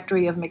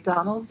trajectory of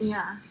McDonald's.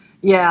 Yeah.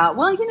 Yeah.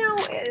 Well,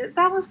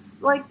 that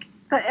was like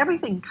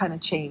everything kind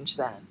of changed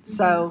then. Mm-hmm.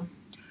 So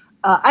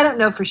I don't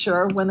know for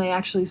sure when they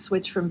actually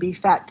switched from beef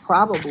fat.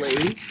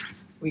 Probably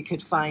we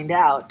could find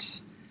out.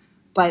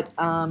 But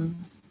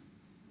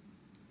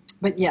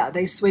yeah,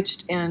 they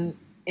switched and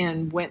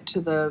went to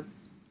the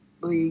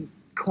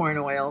corn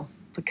oil,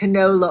 the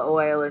canola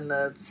oil, and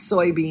the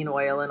soybean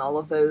oil, and all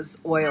of those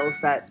oils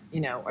that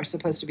are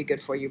supposed to be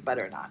good for you, but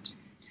are not.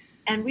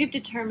 And we've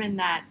determined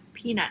that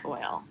peanut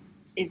oil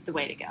is the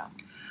way to go.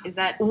 Is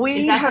that the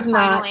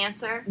final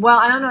answer? Well,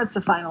 I don't know. It's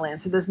a final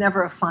answer. There's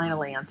never a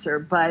final answer,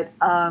 but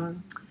a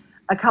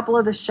couple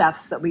of the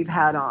chefs that we've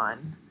had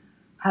on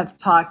have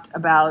talked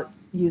about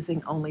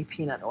using only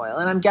peanut oil,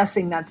 and I'm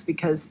guessing that's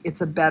because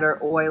it's a better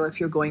oil if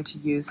you're going to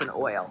use an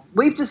oil.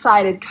 We've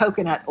decided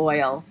coconut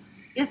oil.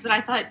 Yes, but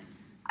I thought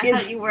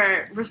you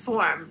were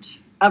reformed.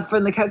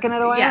 From the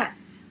coconut oil?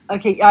 Yes.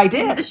 Okay, I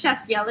did. Didn't the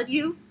chefs yell at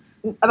you?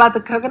 About the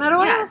coconut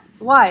oil?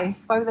 Yes. Why?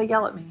 Why would they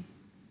yell at me?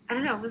 I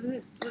don't know.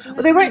 Wasn't well,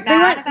 they weren't.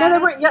 No,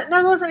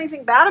 there wasn't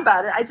anything bad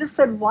about it. I just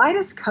said, why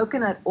does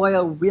coconut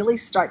oil really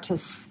start to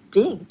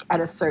stink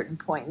at a certain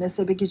point? And they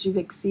said, because you've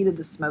exceeded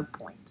the smoke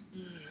point.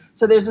 Mm.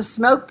 So there's a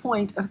smoke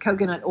point of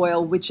coconut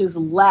oil which is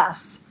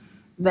less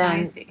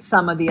than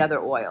some of the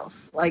other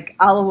oils. Like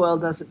olive oil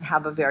doesn't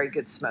have a very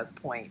good smoke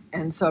point.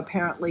 And so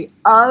apparently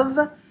of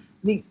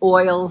the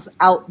oils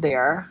out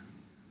there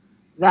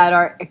that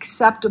are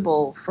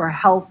acceptable for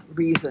health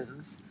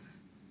reasons,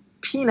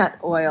 peanut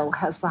oil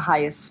has the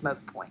highest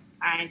smoke point.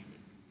 I see.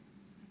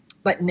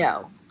 But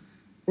no,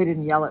 they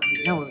didn't yell at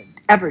me. No one would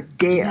ever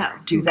dare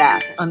do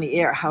that on the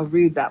air. How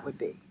rude that would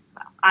be.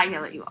 Well, I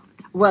yell at you all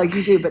the time. Well,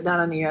 you do, but not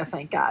on the air,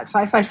 thank God.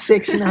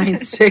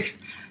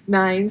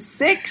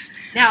 556-9696.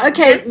 Now,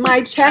 okay,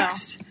 my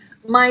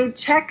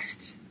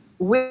text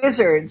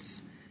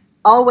wizards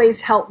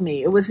always helped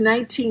me. It was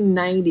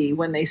 1990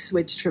 when they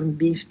switched from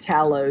beef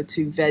tallow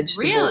to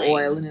vegetable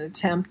oil in an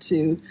attempt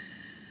to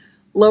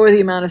lower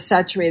the amount of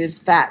saturated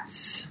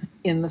fats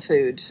in the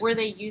food. Were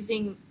they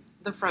using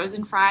the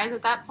frozen fries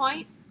at that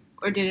point?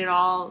 Or did it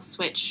all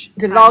switch?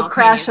 Did it all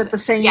crash at the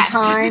same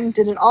time?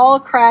 Did it all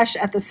crash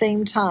at the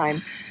same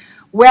time?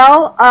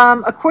 Well,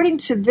 according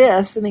to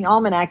this, in the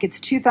almanac, it's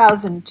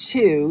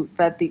 2002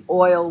 that the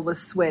oil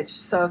was switched.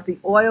 So if the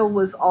oil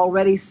was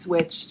already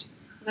switched,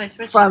 they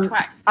switched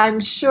twice.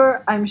 I'm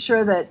sure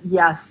that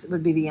yes,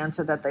 would be the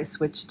answer, that they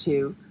switched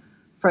to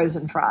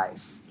frozen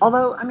fries.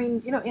 Although, I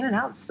mean,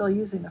 In-N-Out's still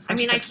using the fresh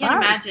I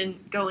can't fries. imagine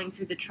going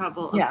through the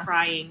trouble of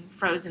frying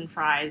frozen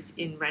fries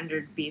in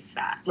rendered beef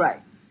fat. Right.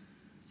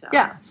 So.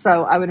 Yeah,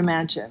 so I would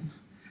imagine.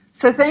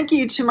 So thank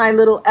you to my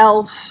little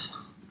elf.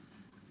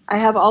 I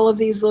have all of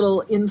these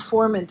little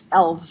informant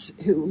elves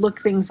who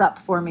look things up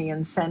for me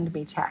and send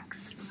me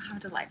texts. How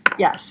delightful.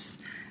 Yes.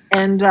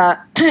 And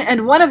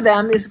one of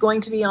them is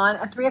going to be on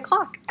at 3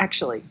 o'clock,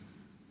 actually.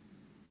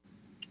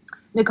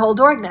 Nicole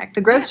Dorgneck,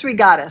 the grocery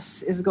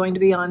goddess, is going to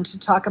be on to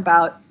talk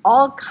about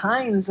all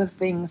kinds of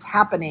things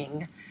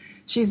happening.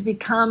 She's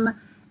become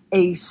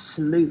a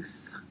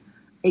sleuth,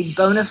 a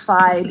bona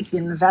fide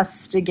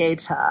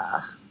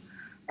investigator.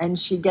 And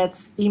she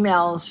gets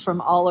emails from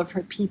all of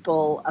her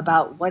people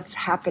about what's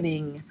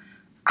happening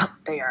out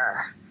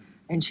there.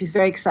 And she's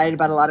very excited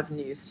about a lot of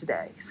news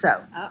today.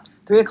 So,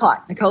 3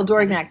 o'clock, Nicole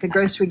Dorgneck, the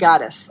grocery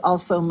goddess,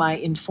 also my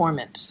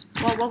informant.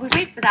 Well, while we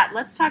wait for that,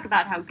 let's talk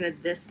about how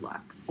good this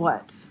looks.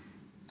 What?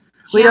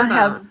 We don't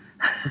have...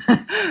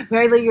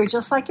 Mary Lou, you're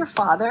just like your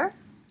father.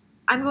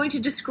 I'm going to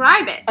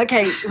describe it.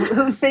 Okay,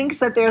 who thinks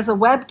that there's a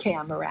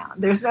webcam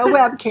around? There's no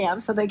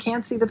webcam, so they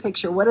can't see the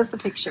picture. What is the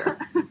picture?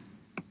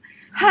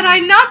 Had I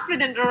not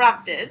been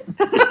interrupted,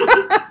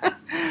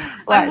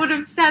 I would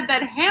have said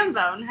that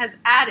Hambone has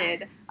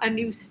added a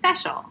new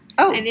special.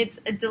 Oh. And it's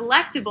a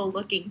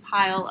delectable-looking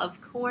pile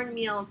of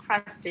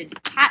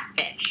cornmeal-crusted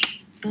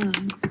catfish.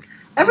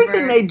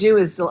 Everything they do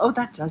is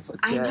that does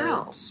look good. I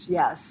know.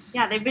 Yes.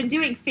 Yeah, they've been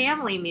doing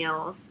family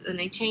meals, and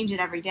they change it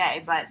every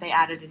day, but they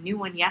added a new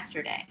one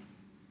yesterday.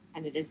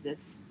 And it is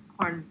this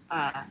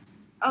cornbread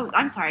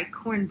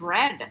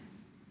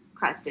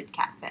crusted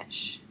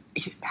catfish.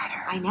 Even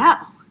better. I know.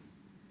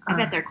 I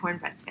bet their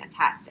cornbread's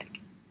fantastic.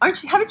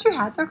 Haven't you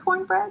had their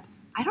cornbread?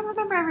 I don't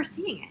remember ever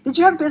seeing it. Did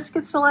you have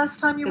biscuits the last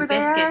time you were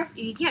there? Biscuits.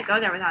 You can't go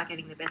there without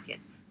getting the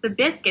biscuits. The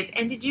biscuits,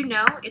 and did you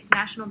know it's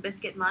National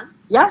Biscuit Month?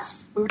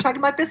 Yes, we were talking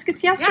about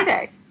biscuits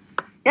yesterday.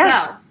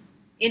 Yes. So,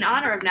 in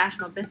honor of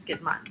National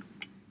Biscuit Month,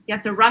 you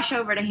have to rush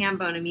over to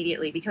Hambone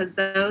immediately because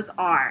those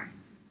are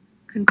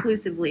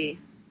conclusively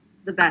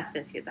the best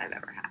biscuits I've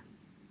ever had.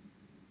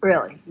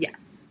 Really?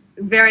 Yes.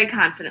 Very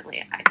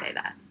confidently, I say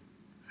that.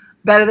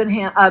 Better than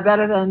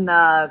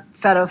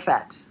Fetto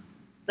Fett.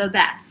 The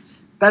best.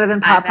 Better than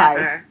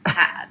Popeyes. I've ever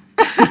had.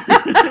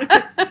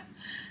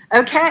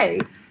 Okay.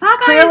 Popeyes.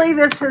 Clearly,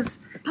 this is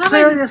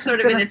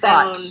sort of in its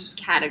own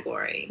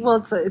category. Well,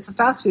 it's a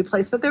fast food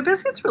place, but their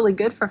biscuits really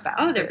good for fast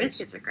food. Oh, their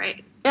biscuits are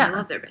great. Yeah. I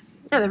love their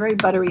biscuits. Yeah, they're very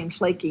buttery and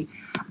flaky.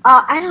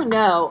 I don't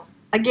know.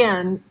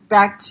 Again,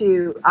 back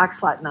to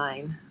Oxlot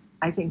 9.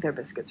 I think their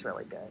biscuit's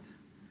really good.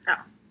 Oh,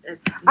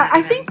 it's.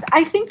 I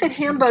think that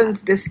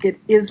Hambone's biscuit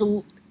is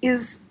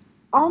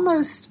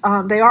almost.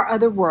 They are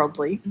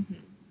otherworldly. Mm-hmm.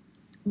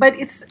 But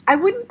I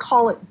wouldn't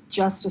call it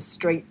just a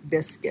straight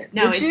biscuit.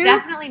 No, it's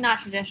definitely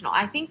not traditional.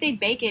 I think they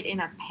bake it in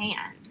a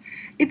pan.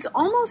 It's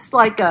almost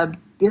like a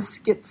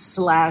biscuit /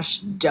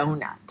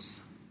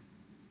 donut.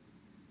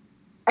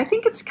 I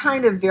think it's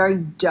kind of very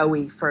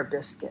doughy for a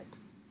biscuit.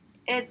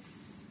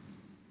 That's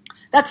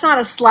not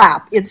a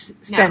slap. It's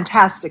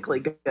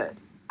fantastically good.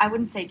 I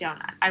wouldn't say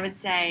donut. I would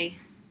say...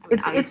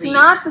 It's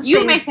not the same.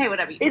 You may say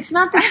whatever you want. It's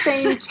not the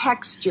same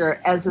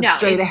texture as a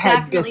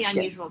straight-ahead biscuit. No, it's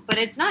definitely unusual. But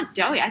it's not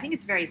doughy. I think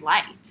it's very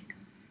light.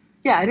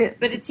 Yeah, it is.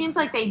 But it seems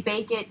like they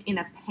bake it in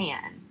a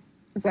pan.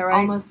 Is that right?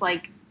 Almost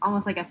like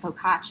a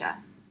focaccia.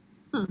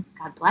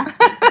 God bless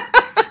me.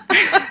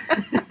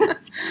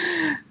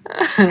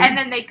 And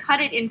then they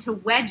cut it into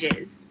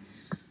wedges,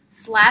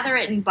 slather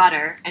it in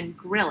butter, and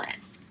grill it.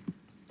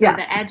 So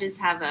the edges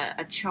have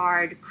a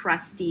charred,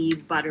 crusty,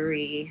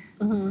 buttery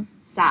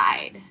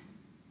side.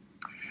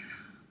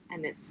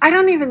 And I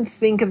don't even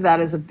think of that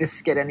as a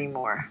biscuit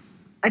anymore.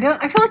 I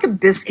feel like a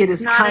biscuit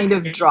is kind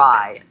of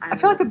dry. I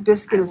feel like a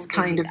biscuit is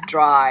kind of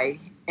dry,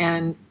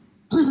 and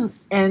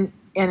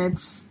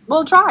it's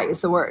dry is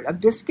the word. A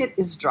biscuit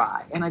is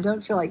dry, and I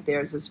don't feel like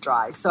theirs is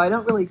dry. So I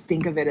don't really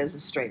think of it as a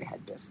straight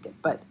ahead biscuit,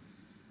 but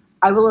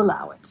I will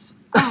allow it.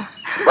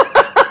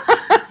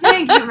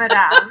 Thank you,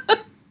 Madame.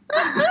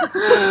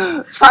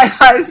 5,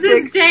 5, 6.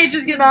 This day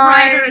just gets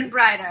brighter and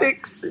brighter.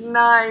 6,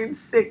 9,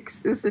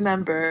 6 is the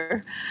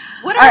number.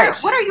 What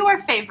are your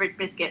favorite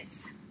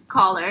biscuits,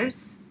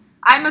 callers?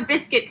 I'm a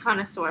biscuit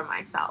connoisseur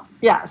myself.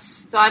 Yes.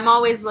 So I'm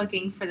always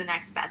looking for the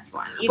next best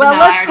one. Well,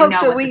 let's hope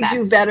that we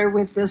do better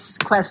with this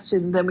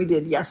question than we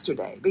did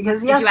yesterday.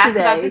 Because did you ask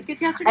about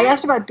biscuits yesterday? I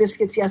asked about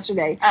biscuits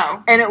yesterday.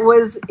 Oh. And it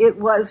was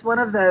one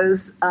of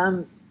those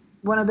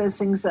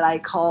things that I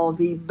call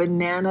the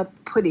banana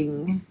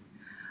pudding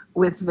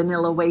with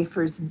vanilla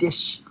wafers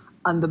dish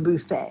on the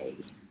buffet,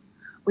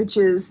 which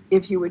is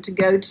if you were to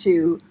go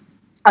to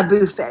a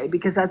buffet,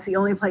 because that's the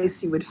only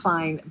place you would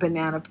find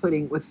banana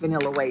pudding with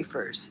vanilla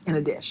wafers in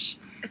a dish.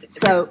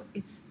 So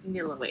it's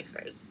Nilla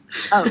wafers.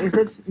 Oh, is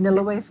it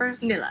Nilla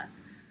wafers? Nilla.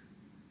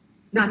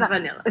 Not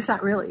vanilla. It's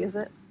not really, is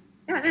it?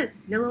 Yeah, it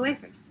is. Nilla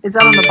wafers. Is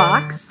that on the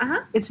box?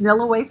 Uh-huh. It's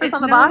Nilla wafers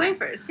on the Nilla box?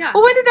 Wafers, yeah.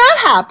 Well, when did that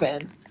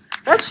happen?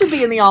 That should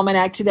be in the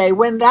almanac today.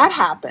 When that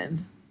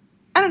happened.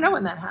 I don't know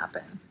when that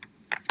happened.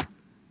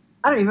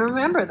 I don't even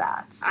remember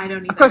that. I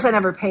don't either. Of course, I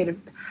never paid it.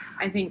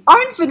 I think...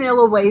 Aren't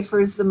vanilla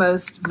wafers the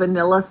most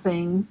vanilla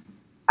thing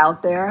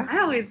out there?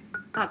 I always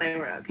thought they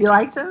were okay. You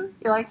liked them?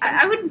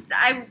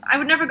 I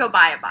would never go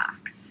buy a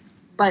box.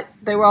 But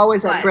they were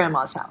always at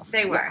Grandma's house.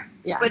 They were.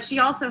 Yeah. But she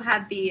also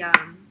had the...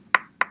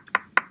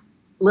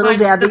 Little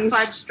Debbie's. The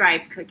fudge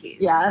stripe cookies.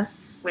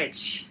 Yes.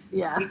 Which...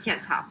 Yeah. We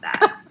can't top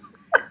that.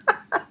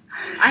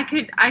 I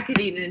could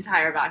eat an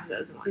entire box of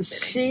those in one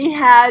sitting. She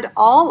had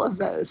all of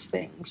those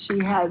things. She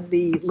had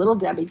the Little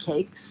Debbie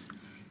cakes.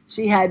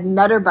 She had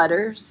Nutter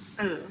Butters.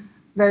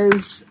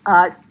 Those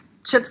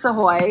Chips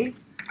Ahoy.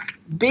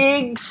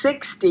 Big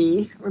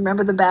 60.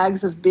 Remember the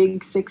bags of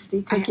Big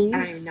 60 cookies? I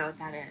don't even know what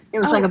that is. It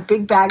was like a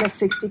big bag of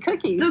 60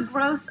 cookies. The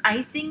gross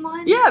icing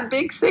ones? Yeah,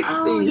 Big 60s.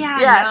 Oh,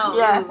 yeah.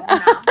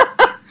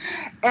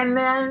 And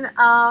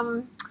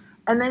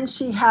then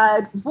she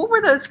had, what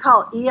were those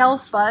called? EL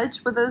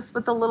fudge? Were those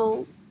with the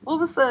little, what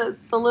was the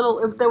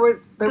little, there were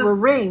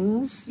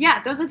rings.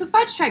 Yeah, those are the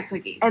fudge stripe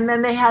cookies. And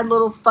then they had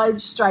little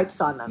fudge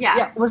stripes on them.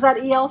 Yeah. Was that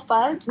EL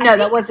fudge? No,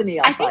 that wasn't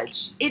EL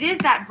fudge. It is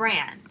that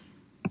brand.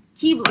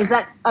 Keebler. Is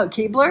that,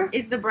 Keebler?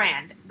 Is the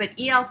brand. But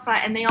EL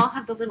fudge, and they all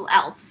have the little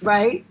elf.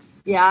 Right,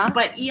 yeah.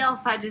 But EL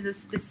fudge is a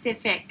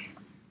specific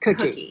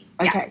cookie.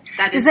 Okay.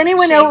 Yes, does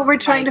anyone know what we're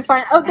trying to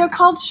find? Oh, they're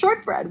called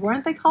shortbread.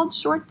 Weren't they called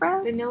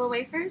shortbread? The Nilla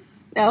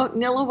wafers? No,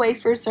 Nilla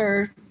wafers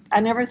are, I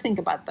never think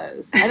about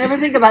those. I never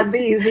think about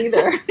these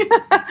either.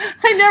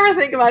 I never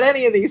think about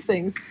any of these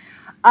things.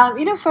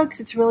 Folks,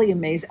 it's really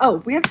amazing.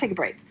 Oh, we have to take a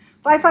break.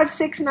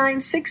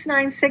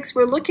 5569696.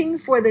 We're looking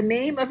for the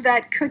name of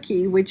that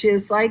cookie, which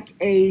is like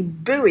a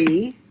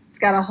buoy. It's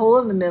got a hole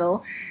in the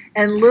middle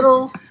and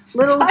little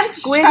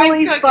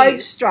squiggly fudge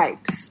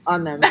stripes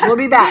on them. We'll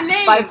be back.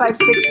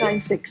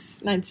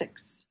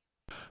 5569696.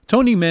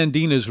 Tony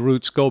Mandina's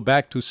roots go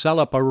back to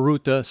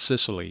Salaparuta,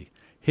 Sicily.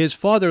 His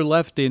father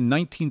left in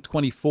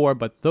 1924,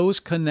 but those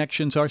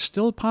connections are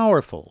still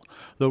powerful.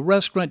 The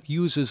restaurant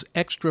uses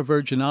extra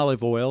virgin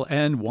olive oil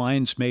and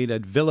wines made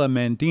at Villa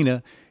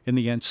Mandina in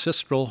the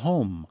ancestral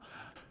home.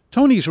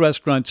 Tony's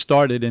restaurant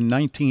started in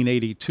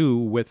 1982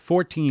 with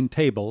 14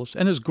 tables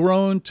and has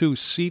grown to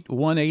seat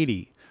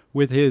 180,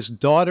 with his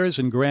daughters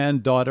and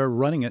granddaughter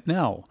running it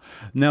now.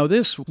 Now,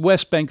 this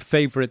West Bank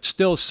favorite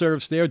still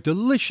serves their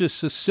delicious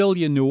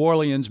Sicilian New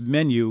Orleans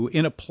menu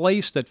in a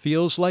place that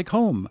feels like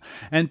home,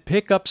 and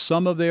pick up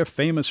some of their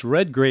famous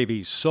red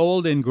gravies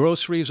sold in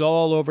groceries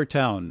all over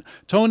town.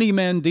 Tony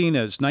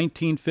Mandina's,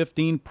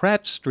 1915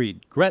 Pratt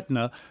Street,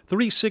 Gretna,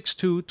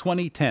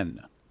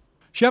 362-2010.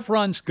 Chef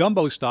Ron's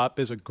Gumbo Stop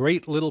is a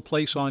great little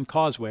place on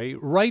Causeway,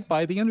 right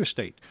by the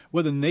interstate.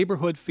 With a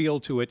neighborhood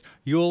feel to it,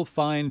 you'll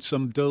find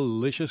some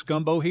delicious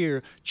gumbo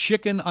here.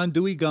 Chicken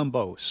andouille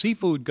gumbo,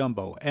 seafood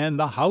gumbo, and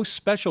the house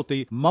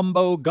specialty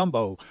mumbo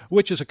gumbo,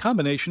 which is a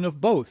combination of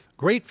both.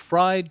 Great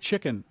fried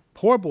chicken,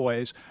 poor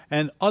boys,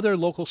 and other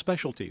local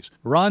specialties.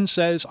 Ron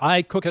says,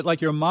 I cook it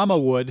like your mama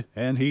would,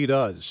 and he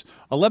does.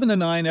 11 to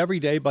 9 every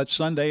day but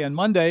Sunday and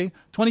Monday,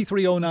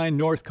 2309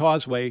 North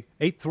Causeway,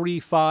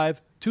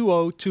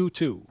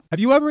 835-2022. Have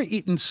you ever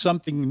eaten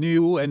something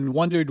new and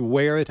wondered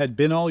where it had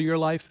been all your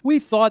life? We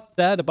thought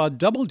that about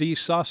Double D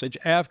sausage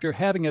after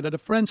having it at a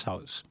friend's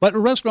house. But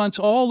restaurants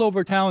all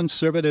over town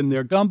serve it in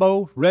their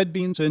gumbo, red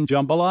beans, and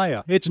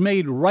jambalaya. It's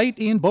made right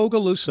in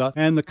Bogalusa,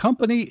 and the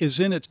company is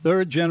in its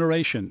third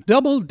generation.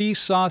 Double D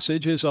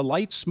sausage is a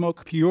light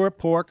smoke, pure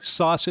pork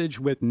sausage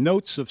with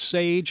notes of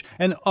sage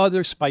and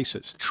other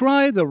spices.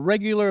 Try the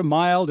regular,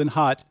 mild, and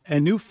hot,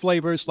 and new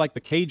flavors like the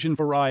Cajun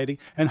variety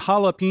and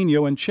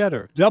jalapeno and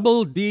cheddar.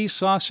 Double D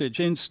sausage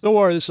in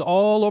stores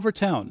all over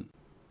town.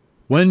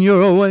 When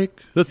you're awake,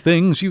 the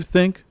things you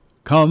think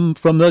come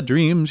from the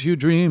dreams you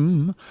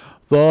dream.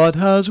 Thought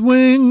has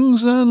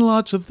wings and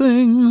lots of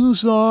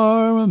things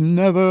are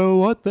never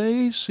what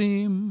they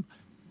seem.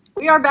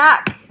 We are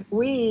back.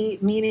 We,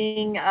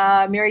 meaning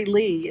Mary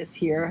Lee, is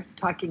here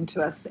talking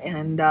to us,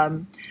 and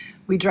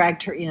we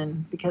dragged her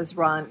in because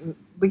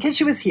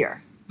she was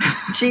here.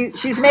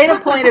 She's made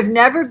a point of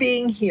never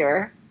being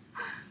here.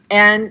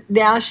 And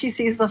now she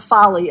sees the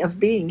folly of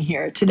being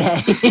here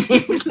today.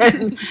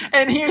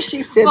 and here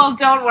she sits. Well,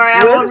 don't worry.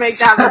 I won't make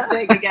that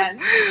mistake again.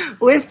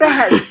 With the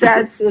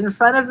headsets in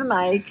front of the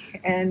mic.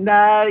 And,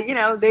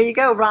 there you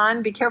go,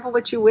 Ron. Be careful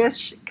what you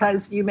wish,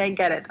 because you may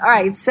get it. All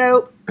right,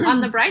 so. On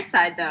the bright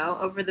side, though,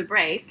 over the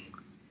break.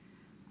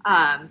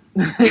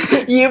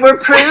 You were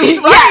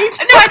proved right.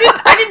 Yeah, no,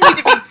 I didn't need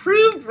to be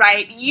proved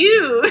right.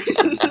 You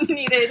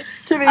needed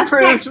to be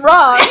proved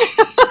wrong.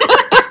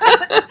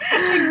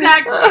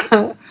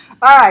 Exactly.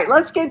 All right,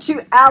 let's get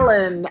to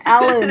Alan.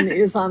 Alan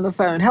is on the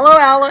phone. Hello,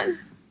 Alan.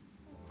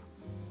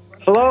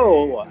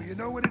 Hello. You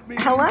know what it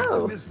means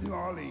Hello. to miss New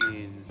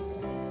Orleans?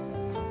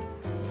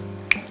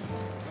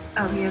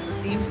 Oh, he has a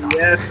theme song.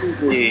 Yes,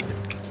 indeed.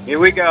 Here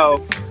we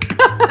go.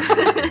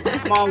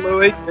 Come on,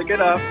 Louis, pick it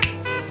up.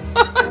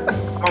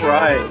 All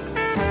right.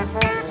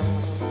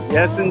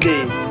 Yes,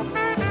 indeed.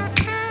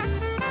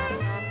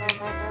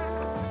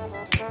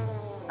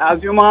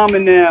 How's your mom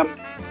and them?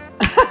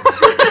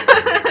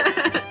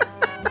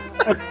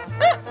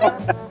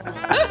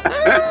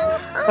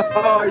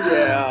 Oh,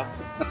 yeah.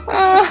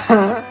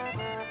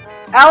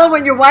 Alan,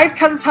 when your wife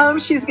comes home,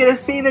 she's going to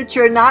see that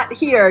you're not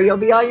here. You'll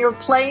be on your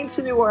plane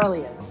to New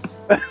Orleans.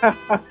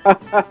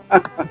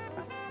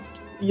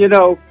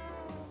 Yeah.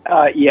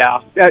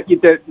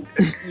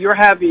 You're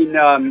having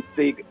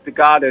the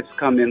goddess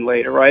come in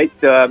later, right?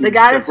 The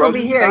goddess will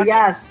be here,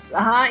 yes.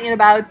 In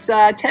about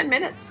 10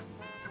 minutes.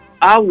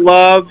 I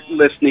love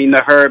listening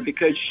to her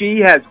because she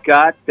has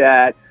got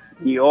that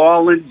New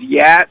Orleans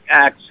Yat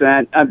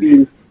accent. I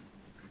mean,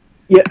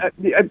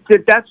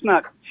 that's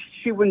not.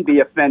 She wouldn't be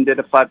offended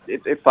if I.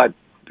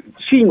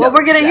 She knows. Well,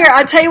 we're gonna hear.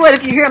 I'll tell you what.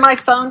 If you hear my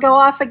phone go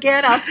off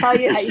again, I'll tell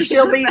you.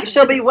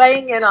 she'll be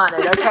weighing in on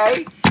it.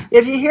 Okay.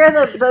 If you hear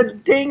the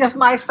ding of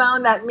my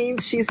phone, that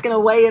means she's going to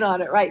weigh in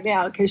on it right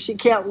now because she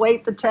can't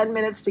wait the 10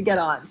 minutes to get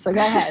on. So go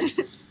ahead.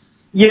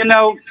 You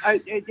know,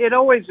 it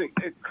always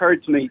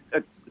occurred to me.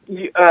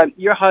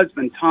 Your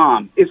husband,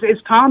 Tom.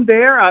 Is Tom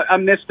there? I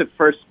missed the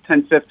first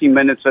 10, 15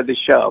 minutes of the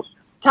show.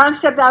 Tom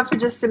stepped out for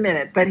just a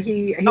minute, but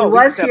he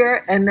was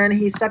here, and then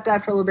he stepped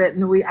out for a little bit,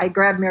 and I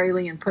grabbed Mary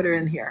Lee and put her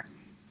in here.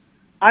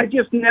 I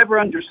just never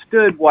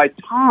understood why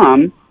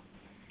Tom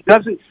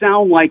doesn't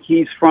sound like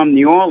he's from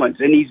New Orleans,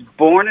 and he's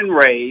born and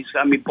raised.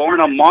 I mean, born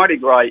on Mardi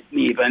Gras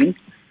even.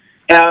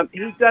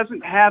 He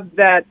doesn't have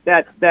that.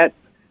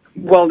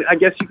 Well, I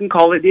guess you can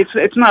call it.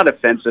 It's not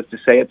offensive to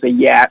say it's a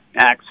Yat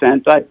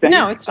accent. I think.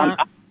 No, it's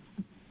not.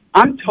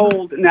 I'm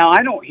told now.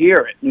 I don't hear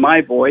it in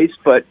my voice,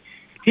 but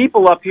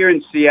people up here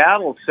in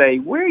Seattle say,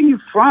 "Where are you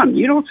from?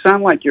 You don't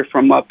sound like you're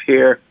from up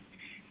here."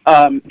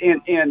 And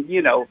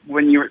you know,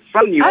 when you're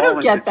from New Orleans, I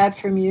don't get that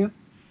from you.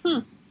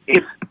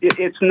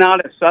 It's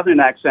not a Southern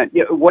accent.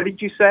 What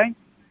did you say?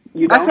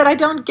 I said I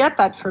don't get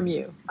that from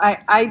you.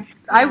 I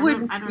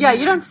wouldn't. Yeah,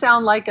 you don't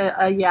sound like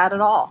a Yat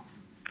at all.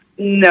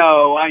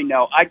 No, I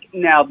know.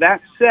 Now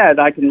that said,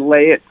 I can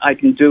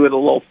do it a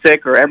little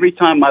thicker. Every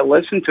time I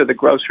listen to the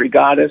Grocery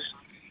Goddess,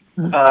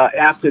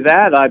 after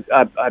that,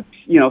 I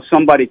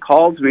somebody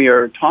calls me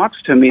or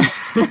talks to me,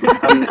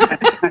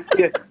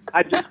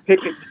 I just pick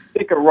it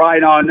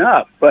right on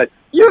up. But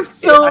you're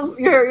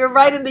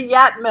right into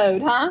Yat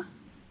mode, huh?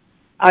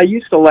 I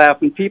used to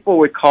laugh when people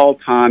would call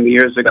Tom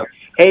years ago.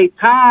 Hey,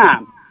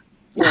 Tom.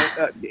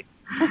 But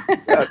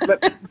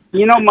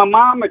my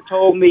mama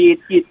told me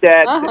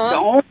that the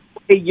only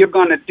way you're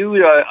going to do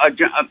a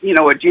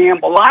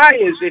jambalaya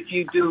is if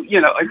you do,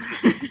 you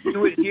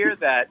would hear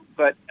that.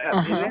 But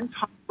and then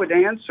Tom would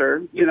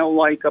answer,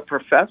 like a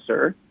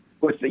professor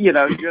with,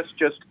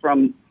 just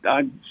from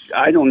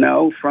I don't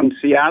know, from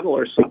Seattle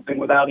or something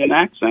without an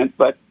accent.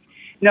 But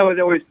no, it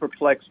always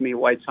perplexed me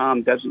why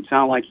Tom doesn't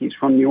sound like he's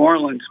from New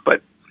Orleans.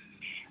 But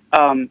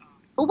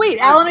well, wait,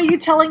 Alan, are you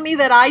telling me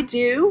that I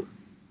do?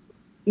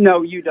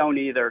 No, you don't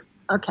either.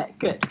 Okay,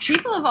 good.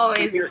 People have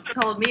always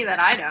told me that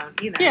I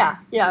don't either. Yeah.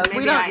 So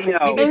we don't.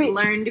 We just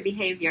learned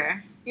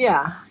behavior.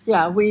 Yeah.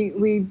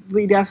 We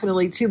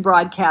definitely two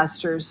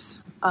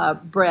broadcasters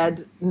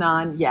bred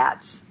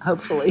non-Yats.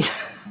 Hopefully.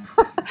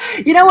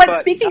 You know what? But,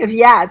 speaking of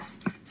Yats,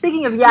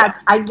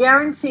 I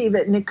guarantee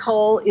that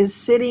Nicole is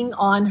sitting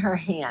on her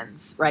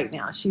hands right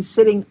now. She's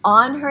sitting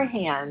on her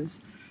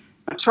hands,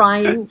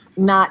 trying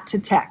not to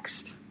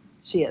text.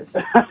 She is.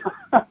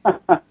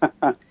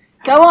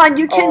 Go on,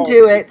 you can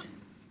do it.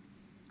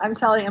 I'm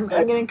telling you, I'm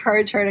going to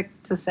encourage her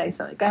to say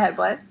something. Go ahead,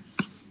 what?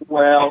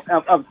 Well,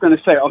 I was going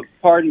to say,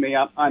 pardon me,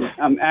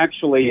 I'm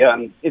actually,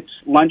 it's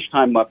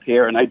lunchtime up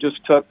here, and I do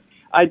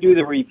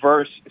the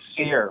reverse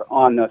sear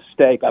on the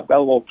steak. I've got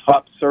a little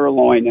top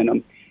sirloin in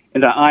an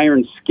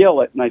iron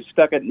skillet, and I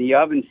stuck it in the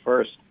oven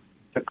first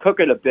to cook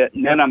it a bit,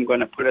 and then I'm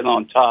going to put it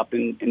on top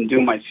and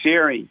do my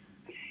searing.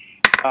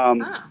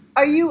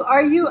 Are you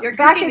You're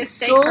back cooking at a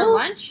steak school? for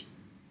lunch?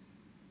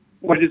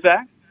 What is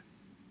that?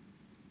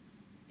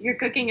 You're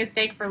cooking a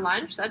steak for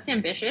lunch? That's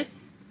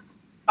ambitious.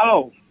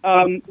 Oh,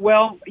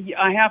 well,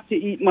 I have to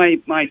eat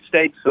my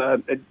steaks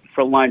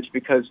for lunch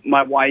because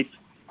my wife,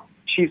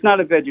 she's not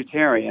a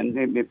vegetarian.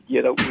 We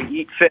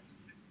eat fish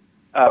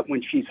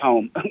when she's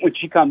home, when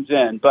she comes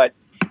in. But,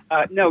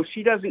 no,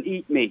 she doesn't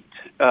eat meat,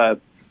 that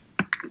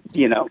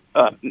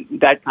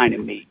kind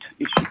of meat.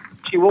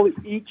 She will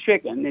eat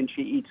chicken and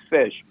she eats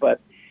fish. But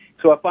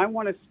so if I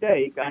want a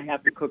steak, I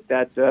have to cook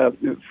that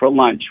for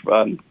lunch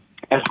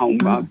at home,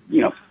 on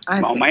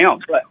my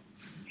own. But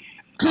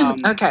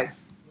okay.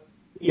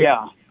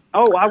 Yeah.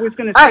 Oh, I was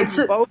going to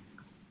say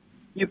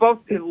you both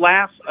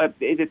laugh.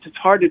 It's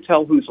hard to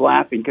tell who's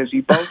laughing because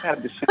you both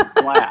have the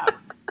same laugh.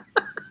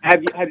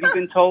 Have you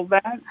been told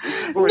that?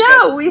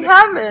 No, we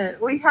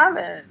haven't. We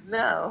haven't.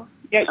 No.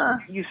 Yeah,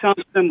 you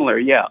sound similar.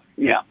 Yeah.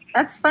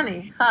 That's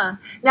funny, huh?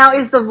 Now,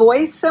 is the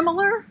voice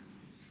similar?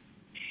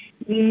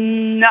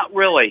 Not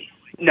really.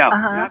 No,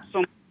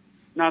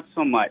 not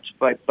so much.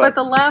 But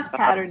the laugh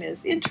pattern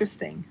is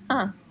interesting,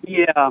 huh?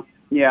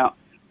 Yeah.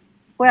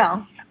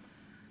 Well,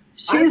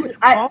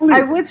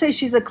 I would say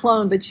she's a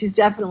clone, but she's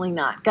definitely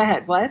not. Go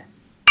ahead. What?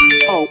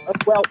 Oh,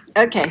 well.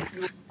 Okay.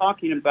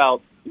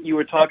 You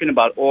were talking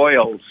about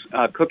oils,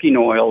 cooking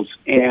oils,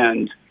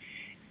 and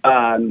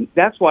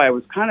that's why I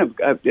was kind of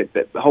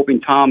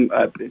hoping Tom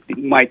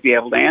might be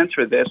able to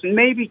answer this, and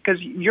maybe because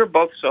you're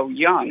both so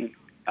young.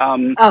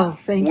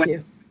 Thank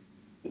you.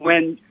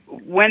 When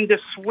the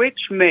switch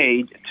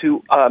made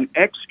to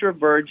extra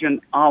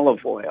virgin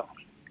olive oil,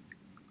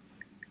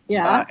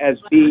 as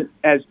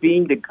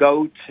being the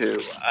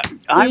go-to,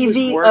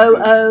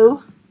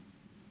 EVOO.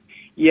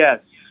 Yes,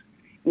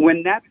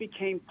 when that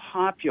became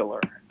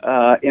popular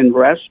in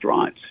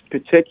restaurants,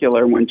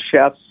 particular when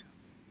chefs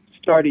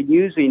started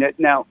using it.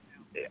 Now,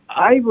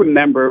 I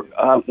remember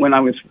when I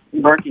was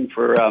working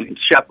for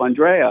Chef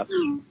Andrea,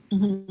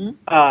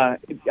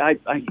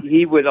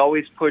 he would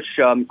always push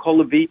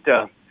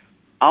Colavita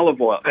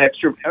olive oil,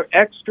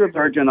 extra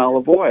virgin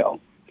olive oil.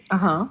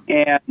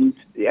 And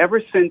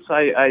ever since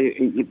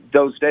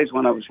those days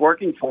when I was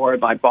working for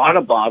him, I bought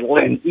a bottle,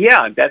 and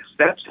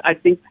I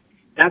think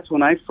that's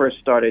when I first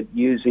started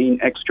using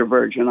extra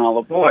virgin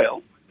olive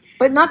oil.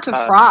 But not to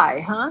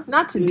fry, huh?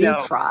 Not to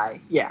deep fry.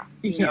 Yeah,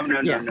 you can't.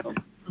 No.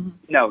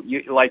 No,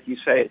 like you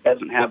say, it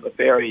doesn't have a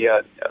very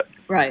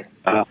right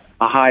a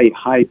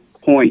high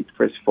point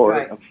for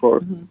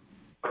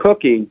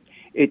cooking.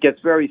 It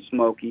gets very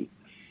smoky.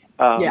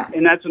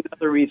 And that's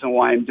another reason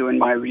why I'm doing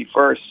my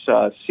reverse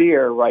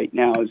sear right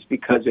now, is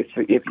because if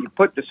you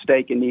put the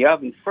steak in the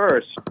oven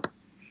first,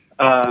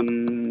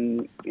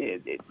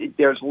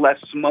 there's less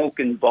smoke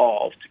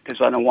involved,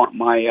 because I don't want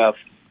my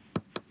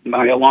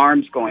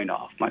alarms going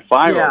off, my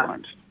fire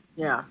alarms.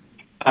 Yeah.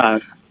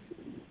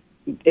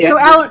 So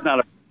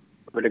Alan,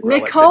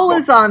 Nicole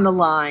is on the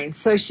line,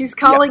 so she's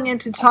calling in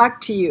to talk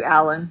to you,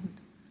 Alan.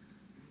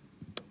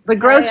 The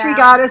grocery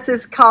goddess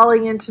is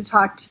calling in to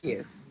talk to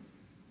you.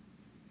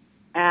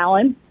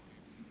 Alan?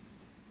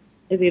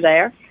 Is he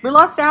there? We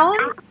lost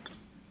Alan?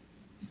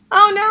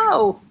 Oh,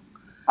 no.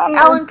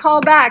 Alan, call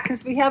back,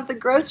 because we have the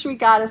grocery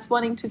goddess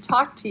wanting to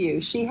talk to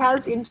you. She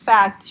has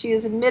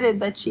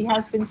admitted that she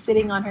has been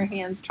sitting on her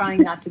hands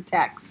trying not to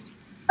text.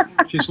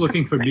 She's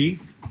looking for me?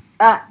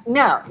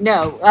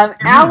 No.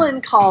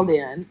 Alan called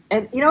in,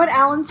 and you know what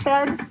Alan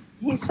said?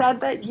 He said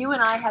that you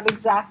and I have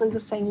exactly the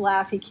same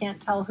laugh. He can't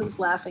tell who's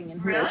laughing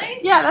and who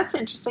isn't. Yeah, that's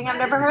interesting. I've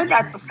never heard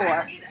that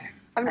before.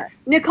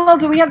 Nicole,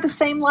 do we have the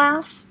same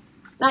laugh?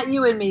 Not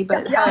you and me,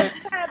 but yeah, we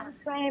have the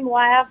same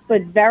laugh,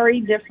 but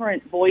very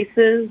different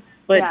voices.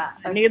 But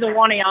neither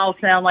one of y'all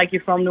sound like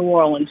you're from New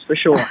Orleans, for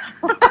sure.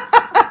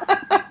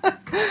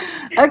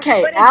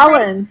 Okay,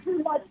 Alan.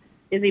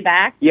 Is he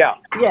back? Yeah.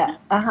 Yeah.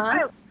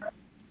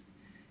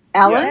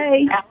 Alan?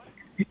 Hey.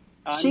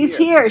 She's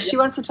here. She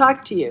wants to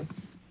talk to you.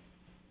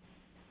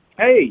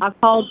 Hey. I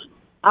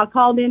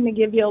called in to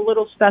give you a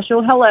little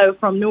special hello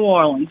from New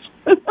Orleans.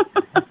 Thank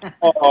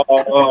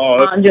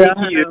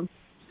you.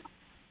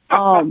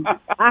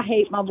 I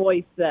hate my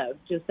voice, though.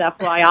 Just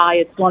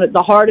FYI, it's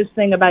the hardest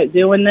thing about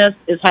doing this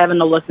is having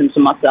to listen to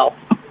myself.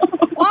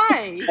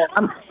 Why?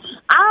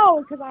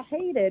 Because I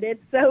hate it.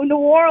 It's so New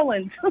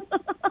Orleans.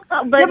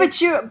 But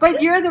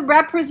you're the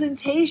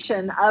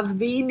representation of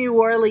the New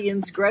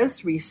Orleans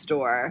grocery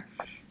store,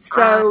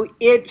 so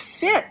it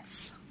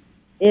fits.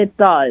 It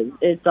does.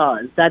 It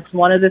does. That's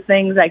one of the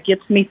things that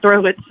gets me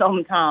through it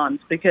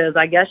sometimes, because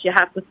I guess you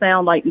have to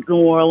sound like New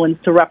Orleans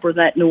to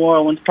represent New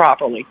Orleans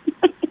properly.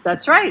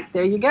 That's right.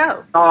 There you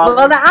go.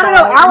 Well, I don't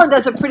know. Alan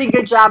does a pretty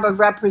good job of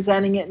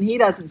representing it, and he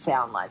doesn't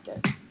sound like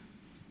it.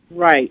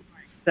 Right.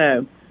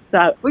 So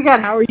we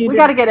got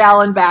to get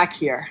Alan back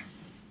here.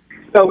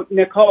 So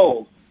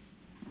Nicole.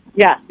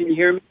 Yeah. Can you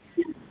hear me?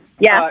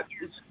 Yeah.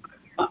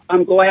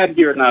 I'm glad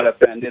you're not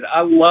offended.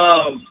 I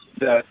love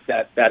that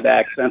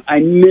accent. I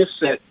miss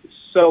it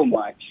so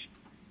much.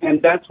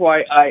 And that's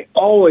why I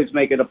always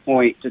make it a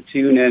point to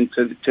tune in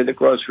to the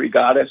Grocery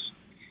Goddess.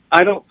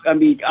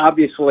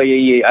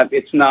 Obviously,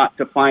 it's not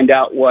to find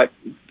out what's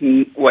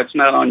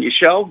not on your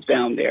shelves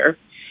down there.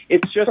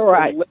 It's just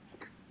right.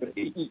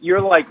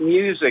 You're like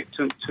music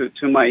to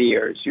my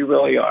ears. You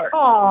really are.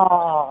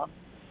 Aww.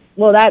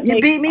 Well, that you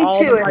makes beat me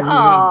to it. Who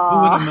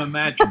would have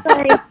imagined?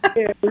 Thank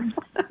you.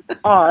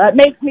 Oh, that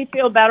makes me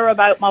feel better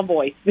about my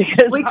voice,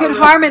 because we could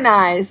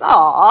harmonize.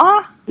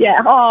 Aww.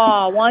 Yeah.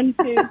 Aw. 1,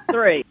 2,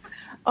 3.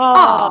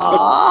 Aww.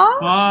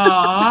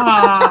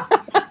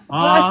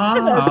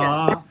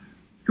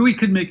 We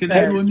could make it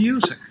into a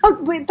music. Oh,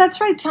 wait,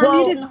 that's right, Tom.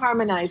 You didn't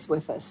harmonize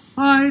with us.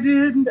 I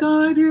didn't,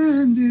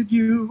 did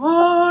you?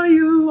 Are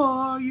you?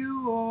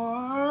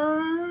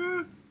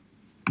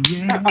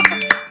 Yeah.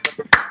 Okay.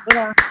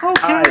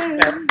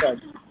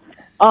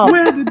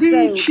 Where the D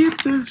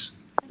chippers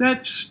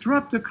that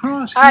struck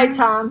across. All right,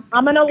 Tom.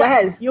 I'm gonna go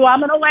ahead. I'm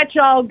gonna let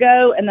y'all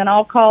go, and then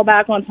I'll call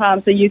back on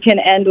time so you can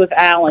end with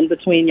Alan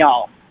between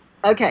y'all.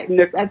 Okay,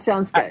 that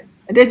sounds good.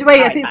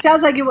 I think it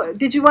sounds like you.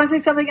 Did you want to say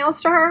something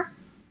else to her?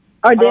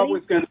 I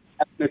was going to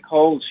ask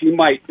Nicole. She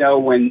might know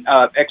when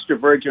extra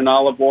virgin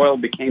olive oil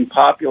became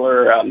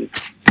popular,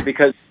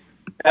 because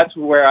that's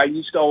where I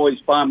used to always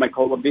buy my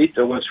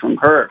Colavita was from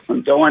her,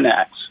 from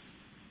Dornax.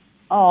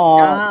 Oh,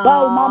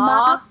 well,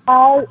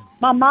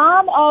 my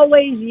mom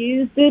always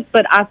used it,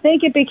 but I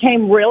think it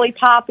became really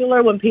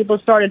popular when people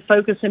started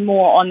focusing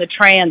more on the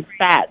trans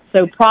fat.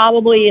 So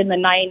probably in the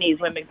 90s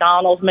when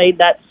McDonald's made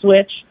that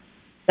switch,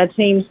 that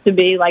seems to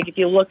be like, if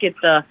you look at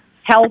the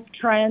health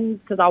trends,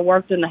 because I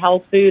worked in the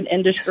health food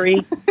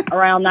industry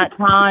around that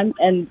time,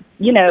 and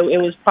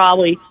it was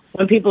probably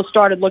when people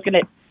started looking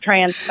at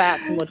trans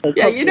fats and what those.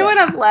 Yeah, you know what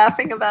I'm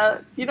laughing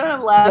about?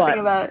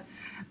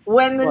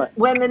 When the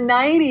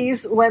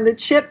 90s, when the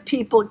chip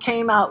people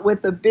came out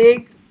with the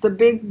big the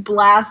big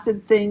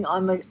blasted thing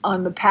on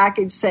the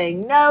package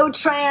saying no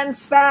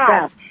trans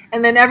fats,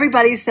 and then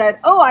everybody said,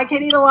 "Oh, I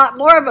can eat a lot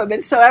more of them,"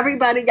 and so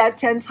everybody got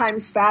 10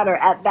 times fatter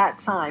at that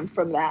time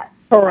from that.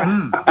 Correct.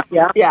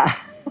 Yeah.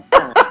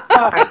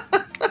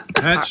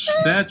 That's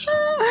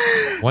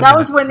that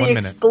was when the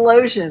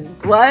explosion.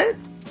 What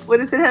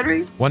is it,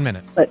 Henry? 1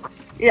 minute.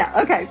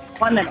 Yeah. Okay.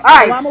 1 minute. All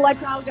right. Well, I'm gonna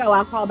let y'all go.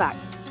 I'll call back.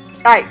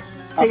 All right.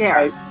 Take care.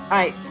 All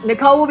right.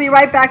 Nicole will be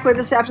right back with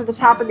us after the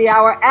top of the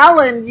hour.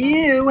 Alan,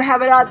 you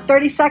have about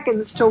 30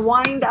 seconds to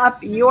wind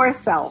up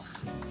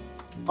yourself.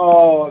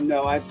 Oh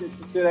no! I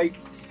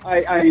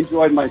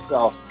enjoyed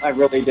myself. I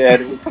really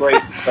did. It was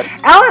great. But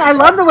Alan, I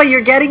love the way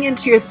you're getting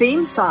into your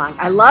theme song.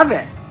 I love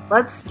it.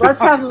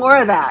 Let's have more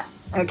of that.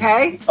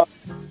 Okay.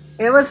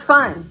 It was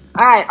fun.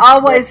 All right.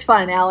 Always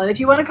fun, Alan. If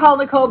you want to call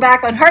Nicole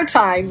back on her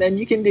time, then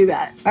you can do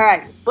that. All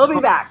right. We'll be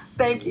back.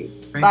 Thank you.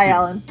 Bye,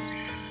 Alan.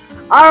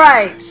 All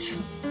right.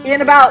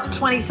 In about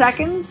 20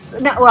 seconds,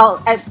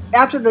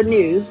 after the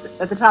news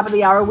at the top of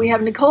the hour, we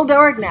have Nicole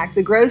Dorignac,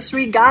 the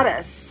grocery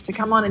goddess, to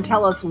come on and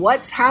tell us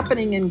what's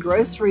happening in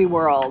grocery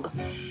world.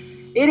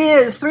 It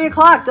is 3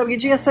 o'clock,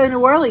 WGSO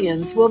New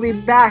Orleans. We'll be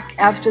back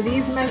after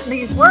these words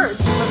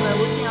from the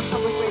Louisiana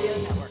Public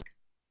Radio Network.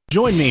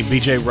 Join me,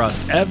 BJ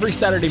Rust, every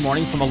Saturday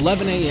morning from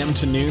 11 a.m.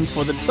 to noon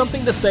for the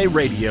Something to Say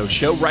radio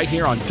show right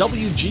here on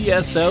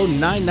WGSO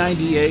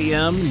 990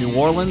 AM, New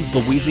Orleans,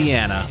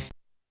 Louisiana.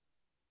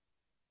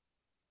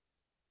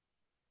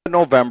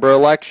 November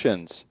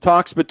elections.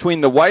 Talks between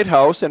the White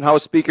House and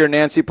House Speaker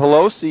Nancy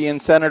Pelosi and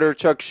Senator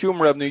Chuck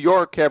Schumer of New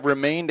York have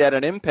remained at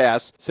an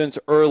impasse since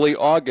early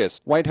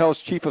August. White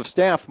House Chief of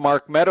Staff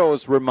Mark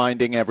Meadows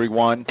reminding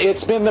everyone,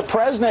 it's been the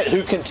president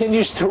who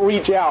continues to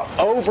reach out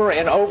over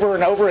and over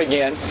and over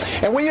again,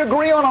 and we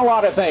agree on a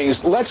lot of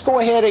things. Let's go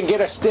ahead and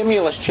get a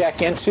stimulus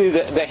check into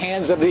the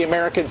hands of the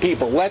American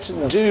people. Let's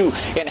do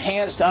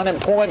enhanced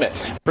unemployment.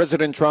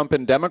 President Trump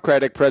and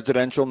Democratic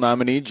presidential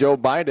nominee Joe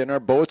Biden are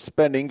both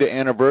spending the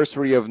anniversary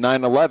of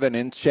 9/11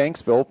 in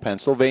Shanksville,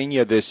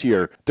 Pennsylvania this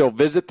year. They'll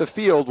visit the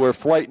field where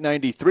Flight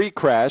 93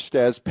 crashed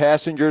as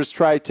passengers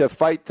tried to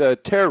fight the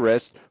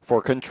terrorists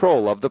for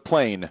control of the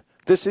plane.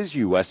 This is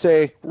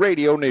USA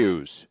Radio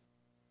News.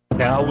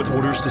 Now with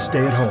orders to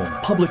stay at home,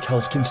 public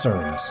health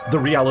concerns, the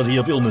reality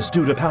of illness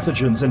due to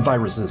pathogens and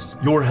viruses.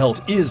 Your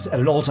health is at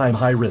an all-time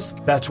high risk.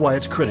 That's why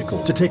it's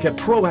critical to take a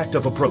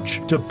proactive approach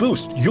to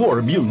boost your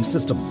immune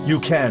system. You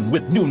can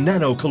with new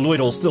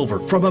nanocolloidal silver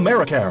from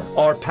Americare,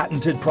 our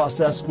patented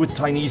process with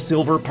tiny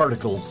silver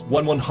particles,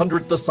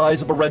 1/100th the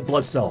size of a red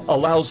blood cell,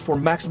 allows for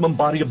maximum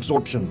body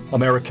absorption.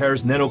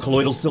 Americare's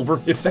nanocolloidal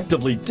silver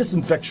effectively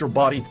disinfects your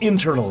body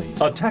internally,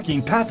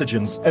 attacking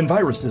pathogens and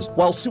viruses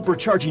while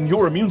supercharging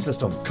your immune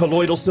system.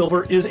 Colloidal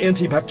silver is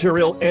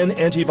antibacterial and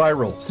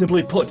antiviral.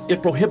 Simply put,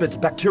 it prohibits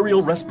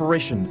bacterial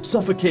respiration,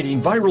 suffocating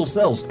viral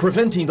cells,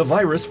 preventing the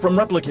virus from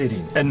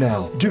replicating. And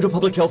now, due to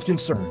public health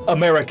concern,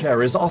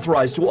 Americare is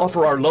authorized to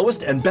offer our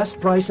lowest and best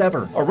price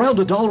ever, around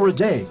 $1 a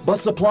day, but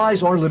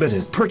supplies are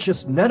limited.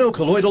 Purchase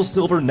nanocolloidal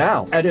silver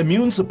now at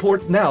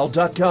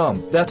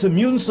immunesupportnow.com. That's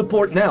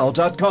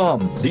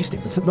immunesupportnow.com. These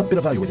statements have not been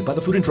evaluated by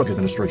the Food and Drug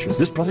Administration.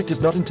 This product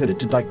is not intended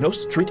to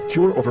diagnose, treat,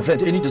 cure, or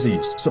prevent any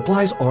disease.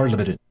 Supplies are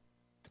limited.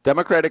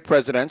 Democratic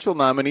presidential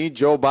nominee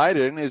Joe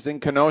Biden is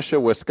in Kenosha,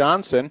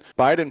 Wisconsin.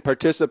 Biden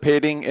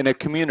participating in a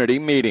community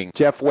meeting.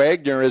 Jeff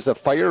Wagner is a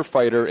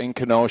firefighter in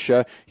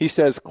Kenosha. He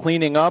says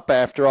cleaning up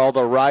after all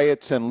the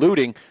riots and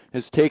looting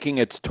is taking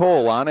its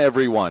toll on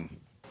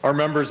everyone. Our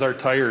members are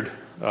tired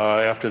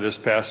after this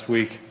past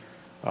week.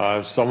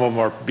 Some of them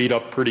are beat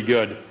up pretty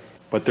good,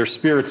 but their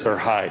spirits are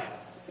high.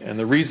 And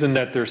the reason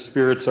that their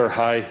spirits are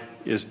high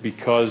is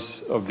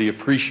because of the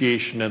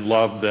appreciation and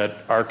love that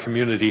our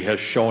community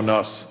has shown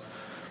us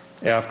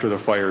after the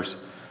fires.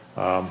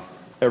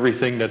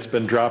 Everything that's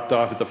been dropped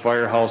off at the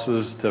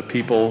firehouses to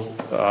people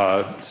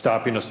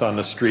stopping us on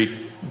the street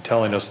and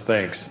telling us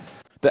thanks.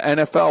 The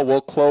NFL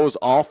will close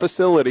all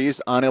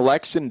facilities on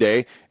Election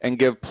Day and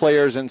give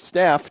players and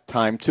staff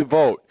time to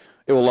vote.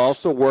 It will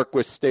also work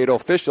with state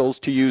officials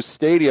to use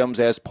stadiums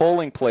as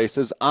polling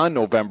places on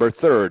November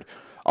 3rd.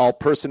 All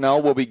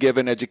personnel will be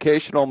given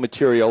educational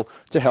material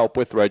to help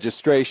with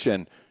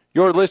registration.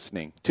 You're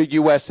listening to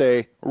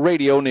USA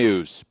Radio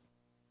News.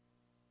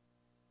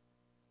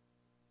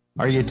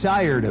 Are you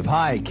tired of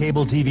high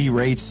cable TV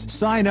rates?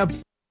 Sign up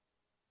for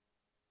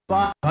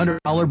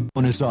 $500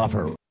 bonus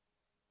offer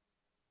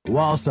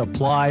while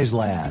supplies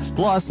last.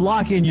 Plus,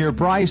 lock in your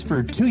price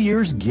for 2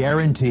 years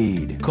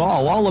guaranteed.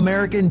 Call All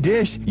American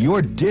Dish,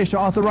 your Dish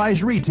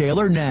authorized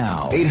retailer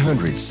now.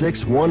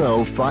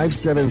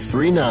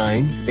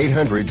 800-610-5739.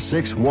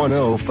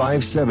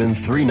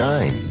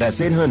 800-610-5739. That's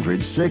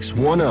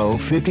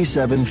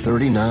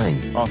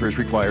 800-610-5739. Offers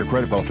require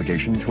credit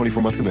qualification,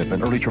 24-month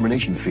commitment, early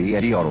termination fee,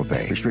 and auto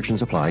pay.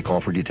 Restrictions apply.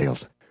 Call for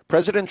details.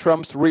 President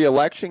Trump's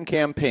re-election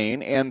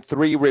campaign and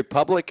 3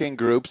 Republican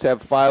groups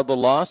have filed a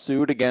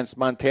lawsuit against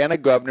Montana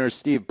Governor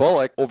Steve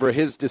Bullock over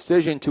his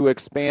decision to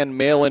expand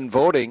mail-in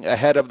voting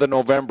ahead of the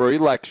November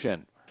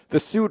election. The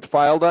suit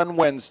filed on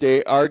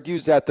Wednesday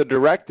argues that the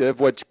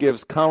directive, which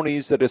gives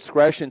counties the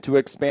discretion to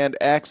expand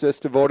access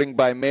to voting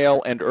by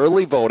mail and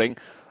early voting,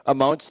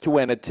 amounts to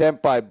an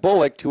attempt by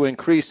Bullock to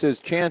increase his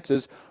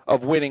chances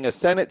of winning a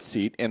Senate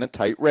seat in a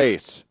tight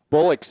race.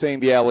 Bullock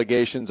saying the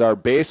allegations are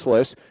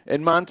baseless.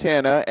 In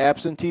Montana,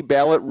 absentee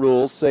ballot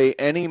rules say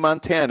any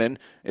Montanan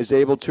is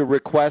able to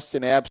request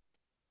an absentee.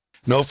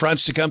 No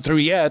fronts to come through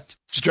yet.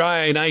 It's a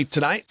dry night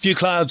tonight. Few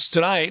clouds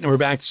tonight, and we're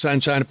back to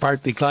sunshine and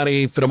partly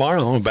cloudy for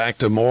tomorrow. Back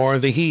to more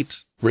of the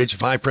heat. Ridge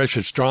of high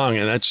pressure strong,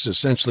 and that's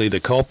essentially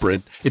the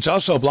culprit. It's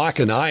also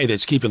blocking high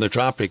that's keeping the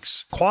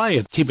tropics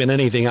quiet, keeping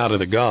anything out of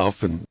the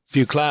Gulf. And a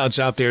few clouds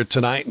out there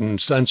tonight and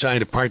sunshine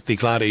to partly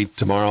cloudy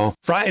tomorrow.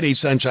 Friday,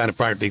 sunshine to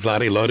partly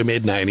cloudy, low to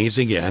mid-90s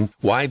again.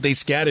 Widely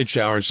scattered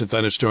showers and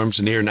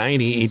thunderstorms near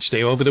 90 each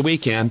day over the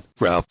weekend.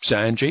 Ralph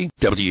Sanji,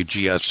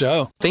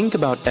 WGSO. Think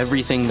about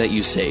everything that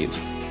you save.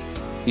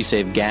 You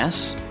save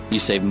gas, you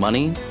save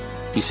money,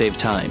 you save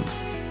time.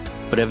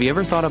 But have you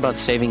ever thought about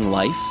saving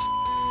life?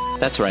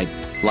 That's right,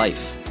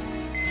 life.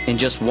 In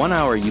just 1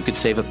 hour, you could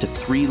save up to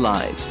 3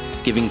 lives,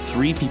 giving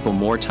 3 people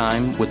more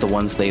time with the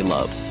ones they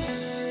love.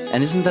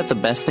 And isn't that the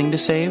best thing to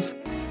save?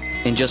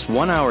 In just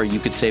 1 hour, you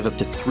could save up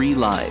to 3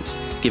 lives,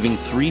 giving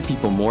 3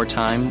 people more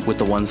time with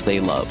the ones they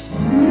love.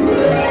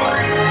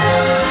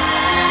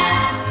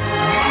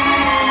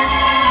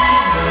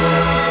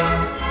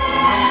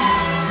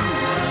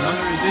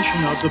 Another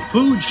edition of The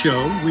Food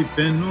Show. We've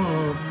been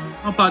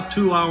about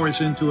 2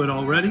 hours into it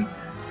already.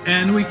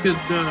 And we could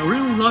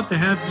really love to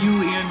have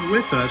you in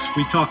with us.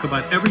 We talk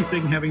about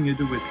everything having to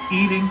do with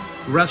eating,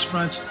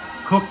 restaurants,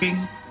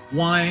 cooking,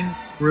 wine,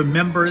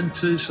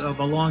 remembrances of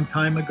a long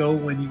time ago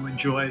when you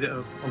enjoyed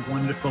a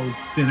wonderful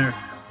dinner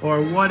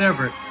or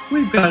whatever.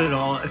 We've got it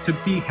all to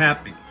be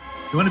happy.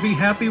 You want to be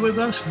happy with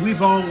us?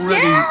 We've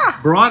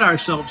already brought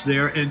ourselves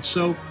there. And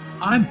so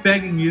I'm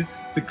begging you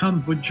to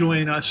come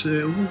join us.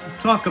 We'll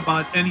talk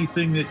about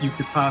anything that you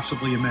could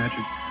possibly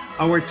imagine.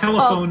 Our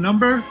telephone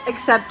number?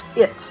 Except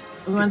it.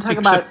 We want to talk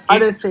about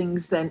other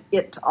things than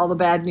all the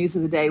bad news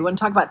of the day. We want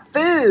to talk about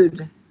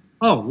food.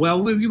 Oh,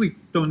 well, we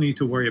don't need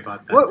to worry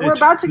about that. We're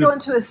about to go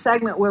into a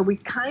segment where we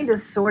kind of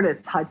sort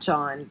of touch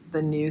on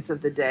the news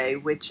of the day,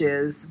 which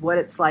is what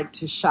it's like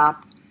to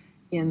shop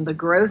in the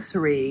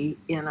grocery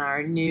in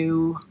our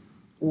new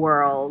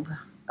world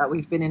that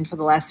we've been in for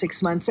the last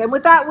 6 months. And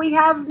with that, we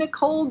have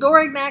Nicole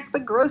Dorignac, the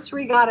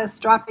grocery goddess,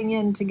 dropping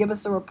in to give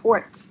us a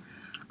report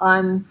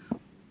on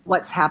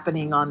what's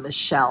happening on the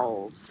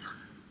shelves.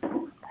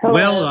 Hello.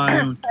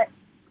 Well,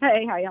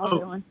 hey, how y'all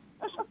doing?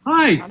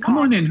 Hi, come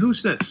on in.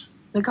 Who's this?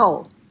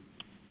 Nicole.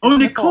 Oh,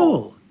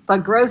 Nicole. The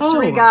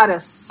grocery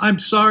goddess. I'm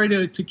sorry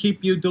to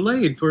keep you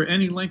delayed for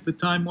any length of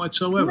time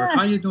whatsoever. Yeah.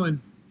 How you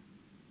doing?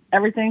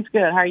 Everything's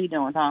good. How are you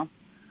doing, Tom?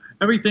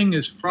 Everything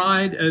is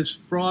fried as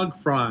frog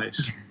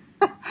fries.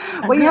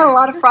 We had a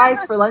lot of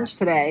fries for lunch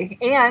today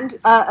and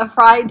a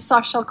fried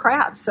soft shell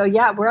crab. So,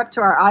 yeah, we're up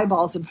to our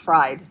eyeballs in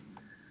fried.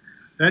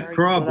 That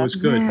crab was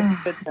good.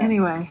 Yeah.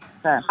 Anyway.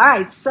 All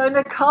right. So,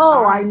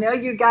 Nicole, I know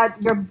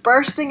you're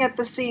bursting at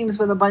the seams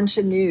with a bunch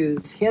of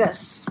news. Hit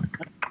us.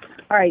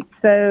 All right.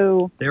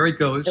 So. There it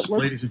goes,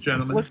 ladies and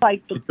gentlemen. Looks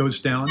like it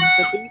goes down.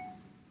 The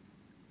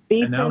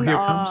beef and now here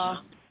comes.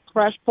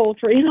 Fresh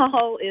poultry and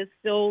all is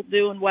still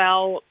doing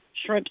well.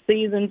 Shrimp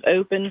season's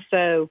open,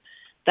 so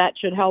that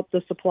should help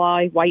the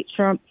supply. White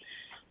shrimp.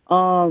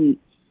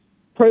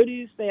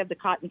 Produce, they have the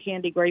cotton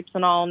candy grapes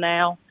and all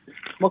now.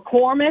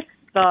 McCormick.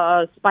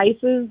 The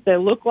spices, they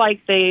look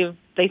like they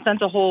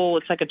sent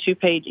it's like a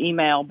 2-page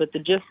email, but the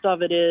gist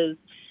of it is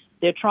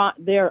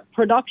their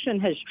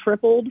production has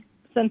tripled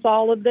since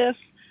all of this.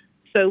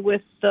 So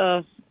with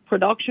the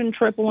production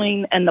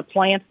tripling and the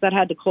plants that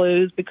had to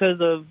close because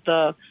of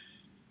the,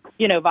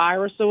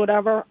 virus or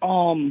whatever,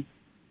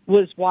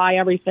 was why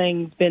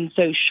everything's been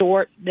so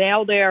short.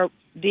 Now they're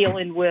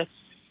dealing with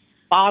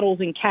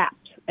bottles and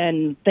caps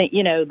and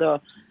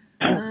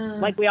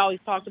like we always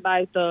talked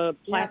about, the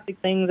plastic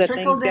things that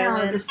trickle things down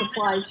go in. the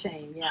supply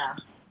chain. Yeah.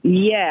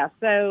 Yeah.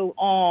 So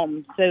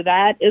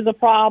that is a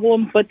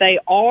problem, but they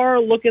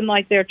are looking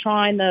like they're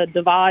trying to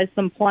devise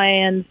some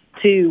plans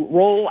to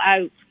roll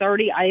out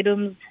 30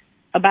 items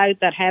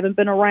that haven't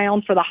been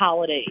around for the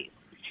holidays.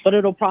 But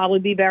it'll probably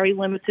be very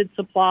limited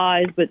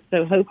supplies. But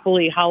so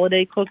hopefully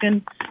holiday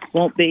cooking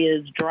won't be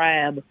as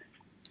drab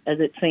as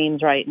it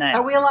seems right now.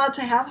 Are we allowed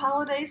to have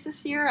holidays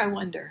this year? I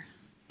wonder.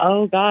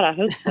 Oh, God, I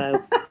hope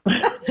so.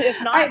 If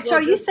not, all right, so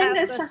are you saying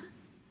that's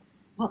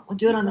we'll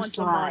do it on the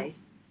slide.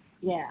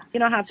 Yeah. You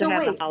don't have to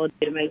have a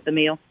holiday to make the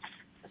meal.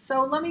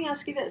 So let me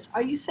ask you this.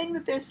 Are you saying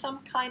that there's some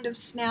kind of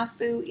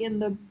snafu in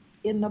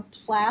the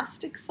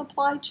plastic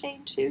supply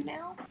chain too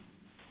now?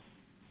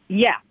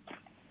 Yeah.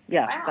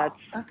 Yeah. Wow. That's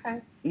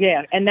okay.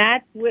 Yeah. And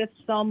that's with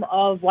some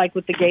of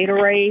with the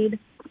Gatorade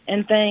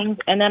and things.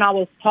 And then I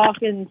was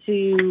talking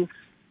to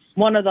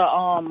one of the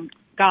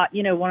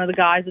one of the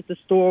guys at the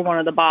store, one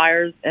of the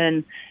buyers,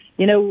 and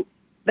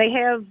they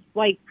have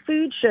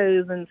food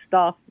shows and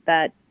stuff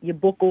that you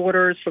book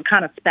orders for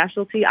kind of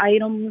specialty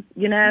items,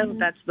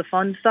 that's the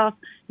fun stuff.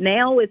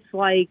 Now it's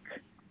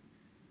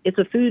it's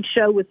a food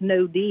show with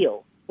no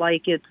deal.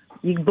 Like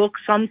you book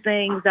some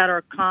things that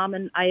are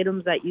common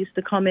items that used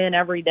to come in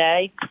every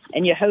day,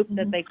 and you hope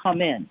that they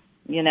come in.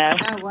 You know.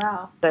 Oh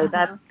wow. So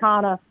that's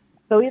kind of.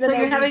 So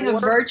you're having a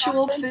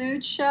virtual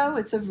food show?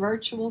 It's a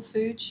virtual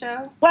food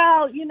show?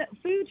 Well,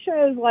 food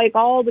shows like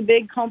all the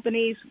big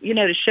companies,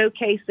 to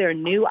showcase their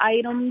new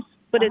items,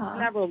 but it's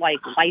never like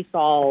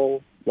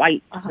Lysol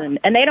wipes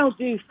and they don't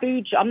do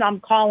food.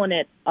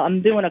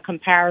 I'm doing a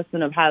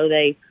comparison of how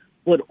they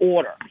would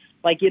order.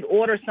 Like you'd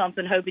order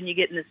something hoping you're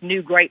getting this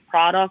new great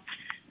product.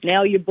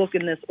 Now you're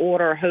booking this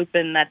order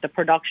hoping that the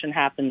production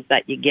happens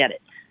that you get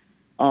it.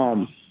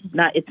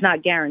 It's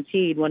not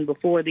guaranteed, when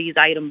before these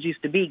items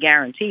used to be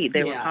guaranteed.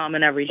 They were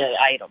common everyday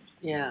items.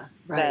 Yeah,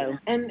 right.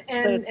 So, and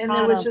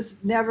there was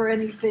just never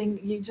anything.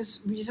 You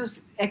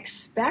just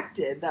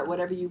expected that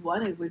whatever you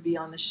wanted would be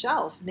on the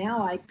shelf.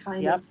 Now I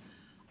kind of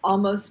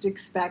almost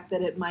expect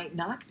that it might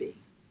not be.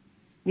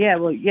 Yeah,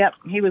 well,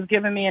 he was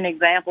giving me an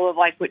example of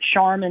like with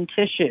Charmin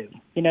tissue.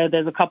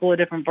 There's a couple of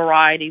different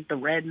varieties, the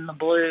red and the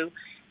blue,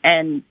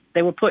 and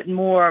they were putting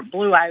more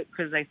blue out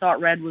because they thought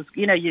red was,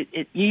 you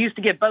used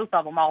to get both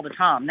of them all the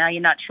time. Now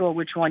you're not sure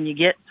which one you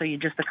get, so you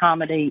just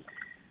accommodate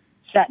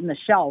setting the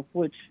shelf,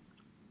 which,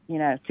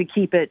 to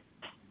keep it,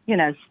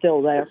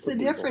 still there.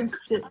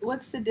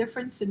 What's the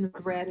difference in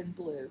red and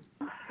blue?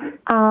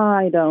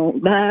 I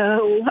don't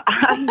know.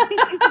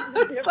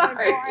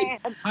 Sorry.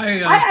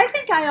 I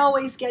think I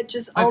always get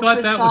just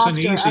ultra soft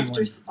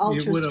or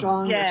ultra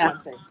strong or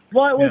something.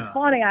 Well, it was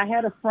funny. I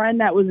had a friend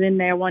that was in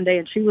there one day,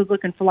 and she was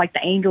looking for like the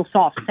Angel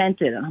Soft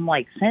scented, and I'm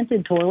like,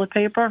 scented toilet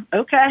paper?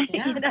 Okay,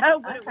 but it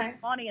was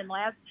funny and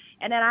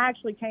And then I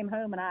actually came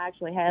home and I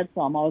actually had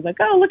some. I was like,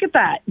 oh, look at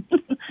that.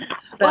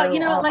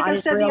 Well, like I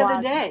said the other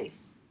day,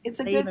 it's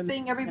a good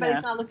thing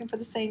everybody's not looking for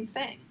the same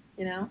thing,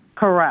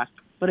 Correct.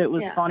 But it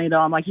was funny, though.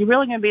 I'm like, you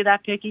really going to be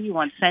that picky? You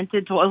want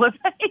scented toilet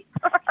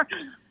paper?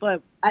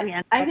 But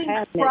I think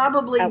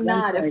probably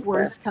not if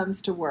worse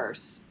comes to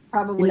worse.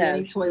 Probably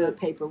any toilet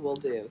paper will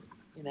do,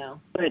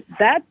 But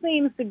that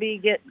seems to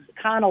be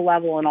kind of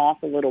leveling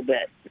off a little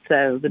bit.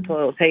 So the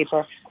toilet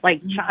paper.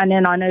 And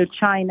then I know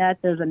Chinette,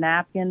 there's a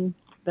napkin.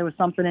 There was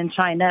something in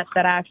Chinette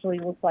that actually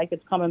looks like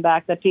it's coming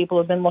back that people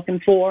have been looking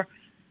for.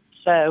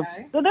 So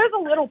there's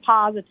a little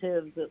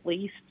positives at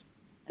least.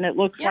 And it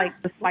looks like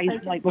the spice,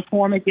 like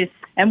McCormick is,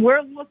 and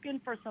we're looking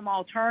for some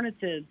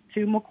alternatives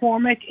to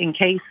McCormick in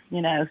case,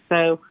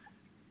 so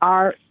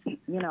our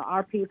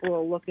people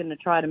are looking to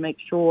try to make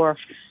sure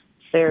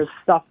there's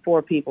stuff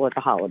for people at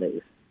the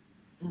holidays.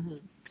 Mm-hmm.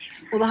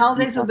 Well, the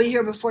holidays will be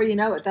here before you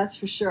know it, that's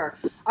for sure.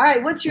 All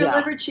right, what's your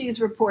liver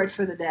cheese report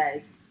for the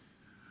day?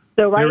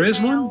 So there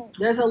is one?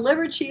 There's a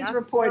liver cheese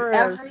report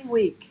every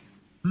week.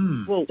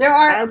 Well, there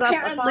are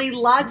apparently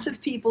lots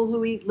of people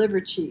who eat liver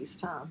cheese,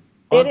 Tom.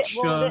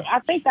 I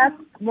think that's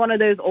one of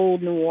those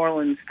old New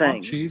Orleans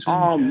things.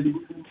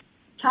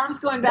 Tom's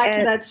going back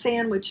to that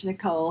sandwich,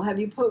 Nicole. Have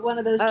you put one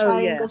of those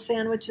triangle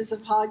sandwiches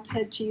of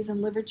hogshead cheese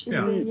and liver cheese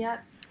in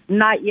yet?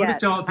 Not yet.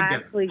 Put it all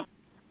together. Actually,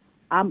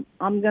 I'm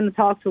going to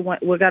talk to.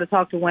 We've got to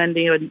talk to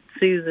Wendy and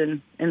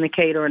Susan in the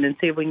catering and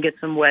see if we can get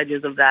some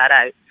wedges of that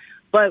out.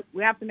 But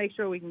we have to make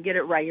sure we can get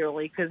it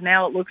regularly because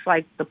now it looks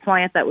like the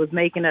plant that was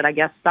making it, I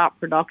guess, stopped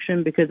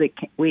production because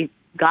we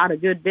got a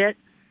good bit.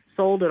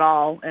 Sold it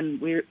all,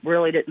 and we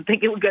really didn't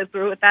think it would go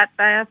through it that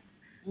fast.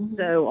 Mm-hmm.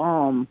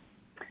 So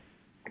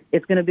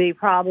it's going to be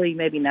probably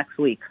maybe next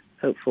week,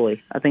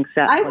 hopefully. I think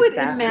so. I would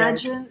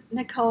imagine,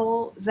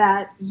 Nicole,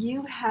 that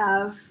you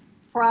have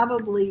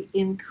probably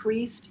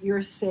increased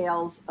your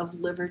sales of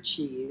liver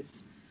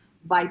cheese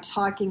by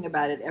talking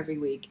about it every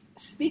week.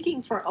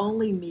 Speaking for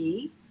only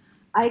me,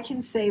 I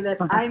can say that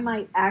I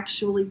might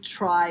actually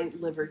try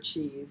liver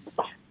cheese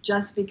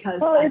just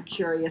because I'm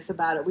curious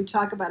about it. We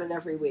talk about it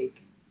every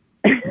week.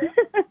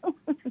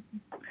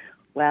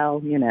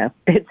 Well,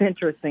 it's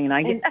interesting.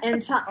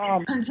 And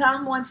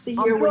Tom wants to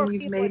hear when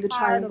you've made the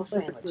triangle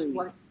sandwich.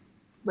 What?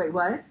 Wait,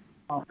 what?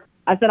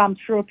 I said I'm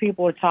sure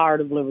people are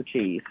tired of liver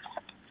cheese.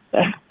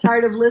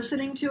 Tired of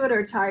listening to it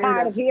or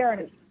tired of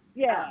hearing it?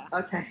 Yeah.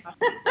 Okay.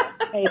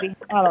 Maybe.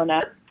 I don't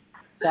know.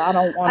 So I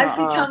don't want to.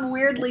 I've become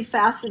weirdly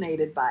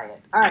fascinated by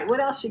it. All right,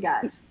 what else you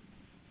got?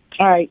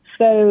 All right,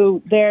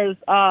 so there's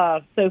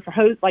for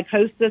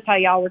Hostess, how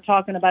y'all were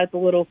talking about the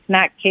little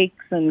snack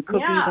cakes and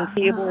cookies and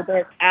table.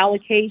 There's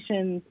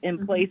allocations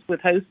in place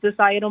with Hostess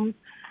items.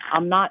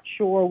 I'm not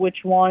sure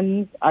which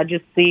ones. I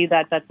just see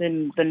that that's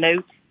in the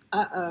notes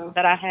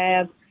that I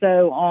have.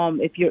 So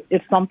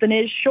if something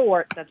is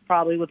short, that's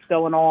probably what's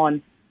going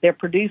on. They're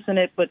producing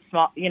it, but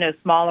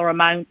smaller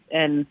amounts,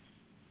 and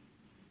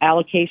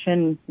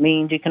allocation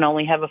means you can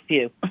only have a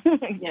few.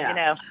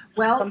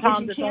 Well,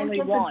 sometimes it's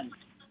only one.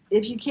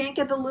 If you can't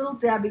get the Little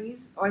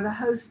Debbie's or the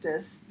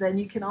Hostess, then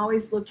you can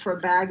always look for a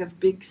bag of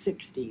Big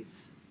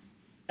 60s.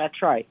 That's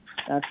right.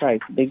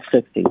 Big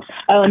 60s.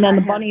 Oh, and then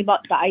the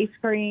ice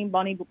cream,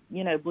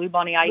 Blue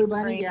Bunny ice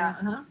cream.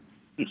 Yeah.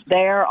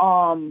 There,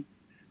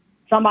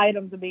 some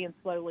items are being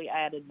slowly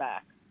added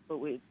back, but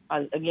we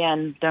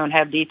again don't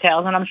have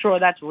details, and I'm sure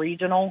that's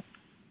regional.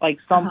 Like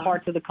some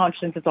parts of the country,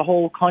 since it's a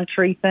whole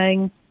country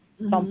thing,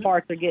 Some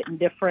parts are getting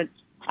different.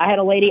 I had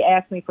a lady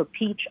ask me for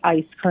peach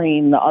ice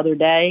cream the other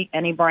day,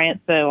 any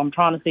brand, so I'm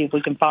trying to see if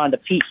we can find a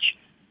peach.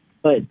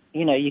 But,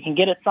 you can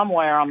get it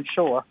somewhere, I'm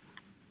sure.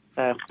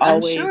 So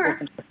always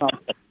looking for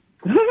something.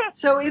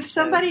 So if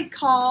somebody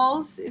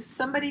calls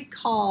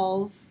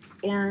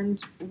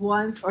and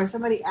wants, or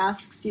somebody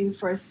asks you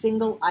for a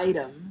single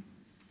item,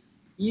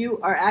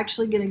 you are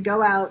actually going to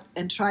go out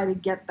and try to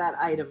get that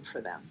item for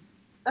them.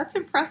 That's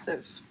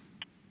impressive.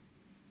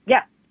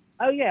 Yeah.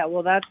 Oh, yeah.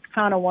 Well, that's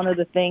kind of one of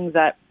the things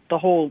that the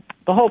whole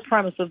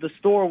premise of the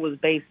store was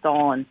based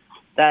on,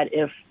 that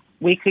if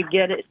we could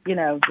get it,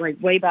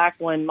 like way back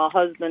when my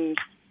husband's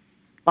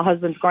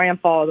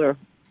grandfather,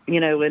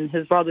 and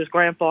his brother's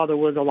grandfather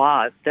was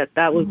alive,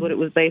 that was what it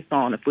was based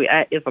on.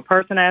 If a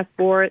person asked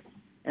for it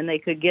and they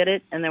could get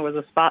it and there was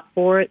a spot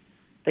for it,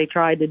 they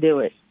tried to do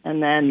it.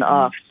 And then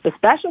the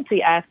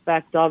specialty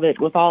aspect of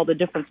it with all the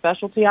different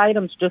specialty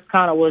items just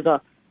kind of was a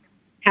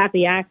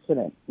happy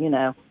accident, In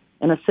a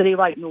city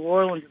like New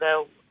Orleans,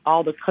 though,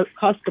 all the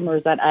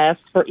customers that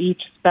asked for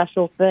each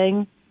special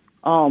thing,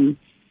 kind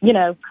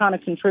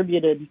of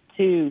contributed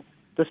to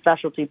the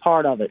specialty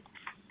part of it.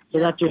 So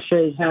that just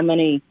shows how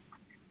many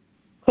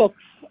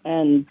cooks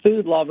and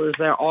food lovers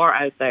there are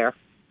out there.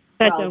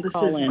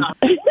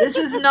 This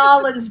is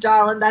Nolan's,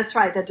 darling. That's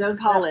right. That don't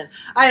call in.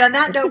 All right. On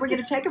that note, we're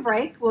going to take a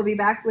break. We'll be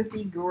back with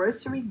the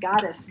grocery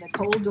goddess,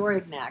 Nicole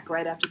Dorignac,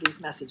 right after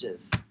these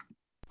messages.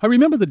 I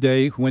remember the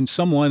day when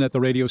someone at the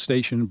radio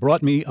station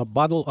brought me a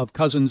bottle of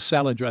Cousins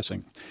salad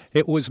dressing.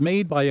 It was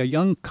made by a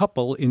young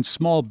couple in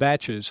small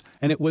batches,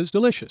 and it was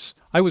delicious.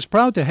 I was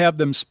proud to have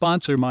them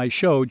sponsor my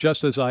show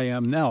just as I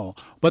am now,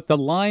 but the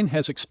line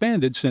has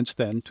expanded since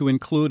then to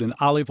include an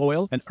olive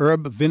oil, an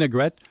herb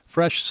vinaigrette,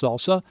 fresh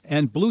salsa,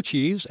 and blue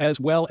cheese, as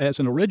well as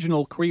an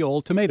original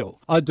Creole tomato.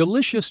 A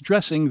delicious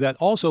dressing that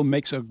also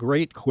makes a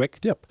great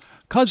quick dip.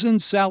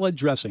 Cousins Salad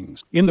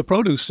Dressings, in the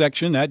produce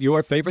section at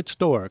your favorite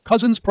store,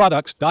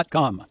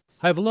 cousinsproducts.com.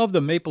 I've loved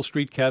the Maple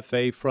Street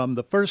Cafe from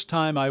the first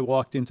time I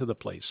walked into the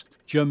place.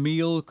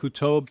 Jamil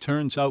Kutob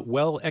turns out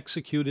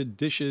well-executed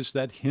dishes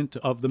that hint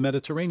of the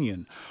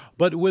Mediterranean,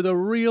 but with a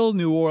real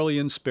New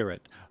Orleans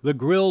spirit. The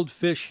grilled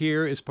fish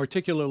here is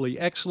particularly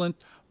excellent,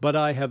 but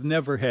I have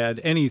never had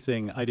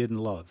anything I didn't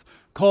love.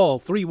 Call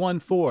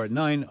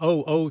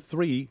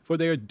 314-9003 for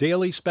their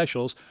daily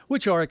specials,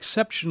 which are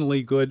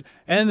exceptionally good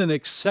and an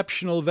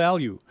exceptional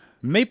value.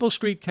 Maple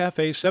Street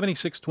Cafe,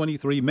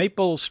 7623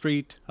 Maple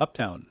Street,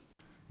 Uptown.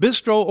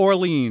 Bistro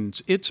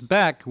Orleans, it's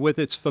back with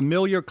its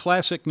familiar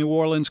classic New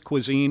Orleans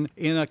cuisine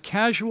in a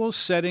casual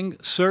setting,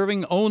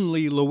 serving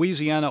only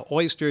Louisiana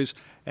oysters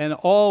and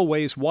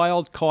always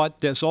wild-caught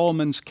Des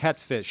Allemands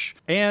catfish.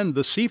 And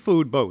the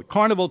Seafood Boat.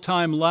 Carnival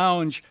Time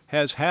Lounge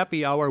has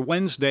happy hour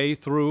Wednesday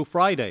through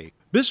Friday.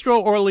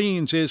 Bistro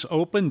Orleans is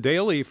open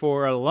daily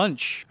for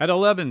lunch at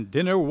 11,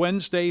 dinner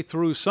Wednesday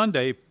through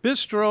Sunday.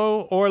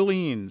 Bistro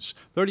Orleans,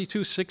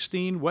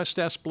 3216 West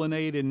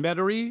Esplanade in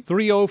Metairie,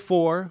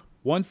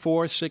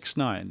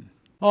 304-1469.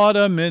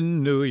 Autumn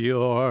in New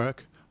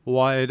York,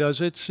 why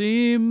does it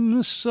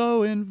seem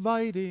so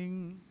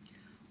inviting?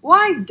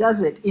 Why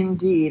does it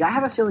indeed? I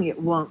have a feeling it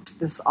won't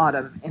this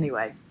autumn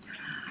anyway.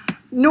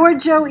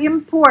 Norjo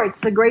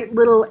Imports, a great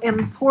little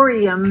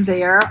emporium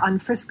there on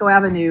Frisco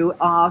Avenue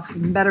off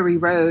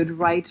Metairie Road,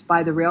 right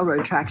by the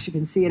railroad tracks. You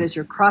can see it as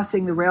you're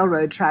crossing the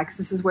railroad tracks.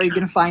 This is where you're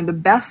going to find the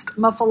best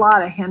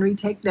muffalata. Henry,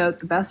 take note,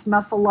 the best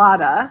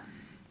muffalata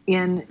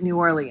in New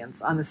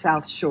Orleans on the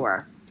South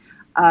Shore.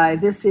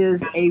 This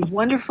is a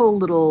wonderful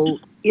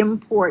little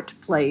import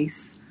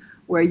place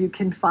where you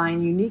can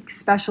find unique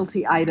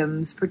specialty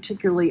items,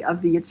 particularly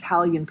of the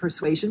Italian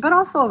persuasion, but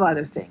also of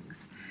other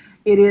things.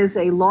 It is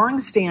a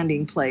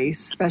long-standing place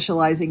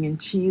specializing in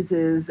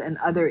cheeses and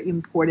other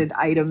imported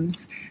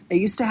items. They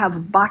used to have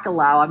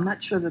bacalao. I'm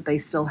not sure that they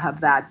still have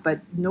that,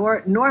 but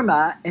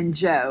Norma and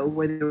Joe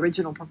were the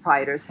original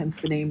proprietors, hence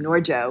the name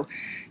Norjo.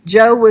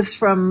 Joe was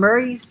from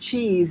Murray's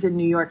Cheese in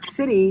New York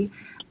City,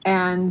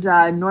 and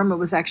Norma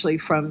was actually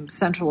from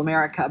Central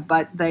America,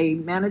 but they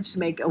managed to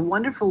make a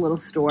wonderful little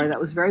store that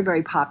was very,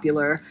 very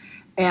popular,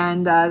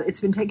 and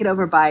it's been taken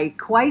over by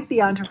quite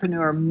the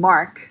entrepreneur,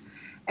 Mark,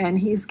 and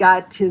he's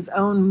got his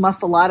own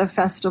Muffalata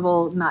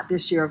Festival, not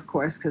this year, of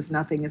course, because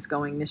nothing is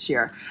going this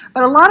year.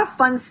 But a lot of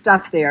fun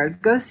stuff there.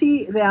 Go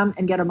see them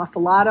and get a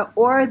Muffalata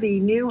or the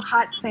new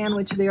hot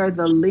sandwich there,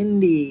 the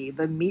Lindy,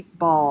 the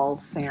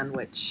meatball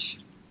sandwich.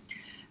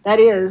 That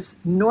is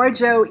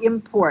Norjo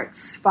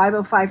Imports,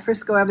 505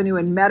 Frisco Avenue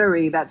in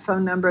Metairie. That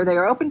phone number, they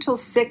are open till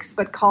 6,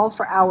 but call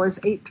for hours,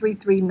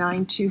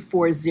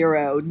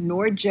 833-9240,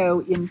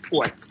 Norjo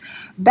Imports.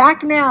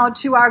 Back now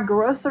to our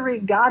grocery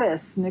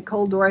goddess,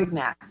 Nicole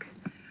Dorignac.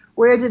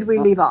 Where did we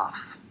leave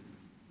off?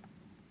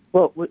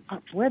 Well,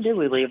 where did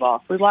we leave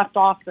off? We left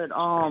off at,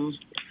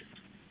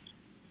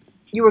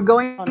 You were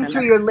going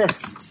through your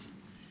list.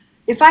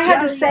 If I had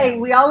to say,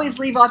 we always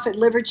leave off at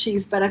liver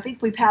cheese, but I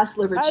think we passed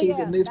liver cheese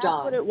and moved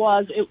on. That's what it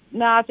was.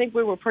 I think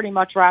we were pretty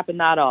much wrapping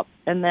that up.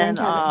 And then,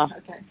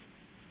 okay.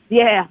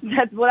 Yeah,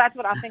 that's what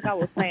I think I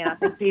was saying. I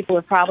think people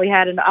have probably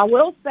had I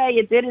will say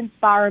it did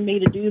inspire me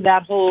to do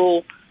that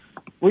whole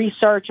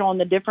research on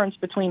the difference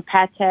between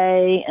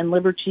pate and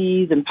liver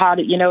cheese and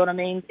potted, you know what I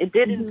mean? It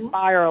did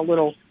inspire a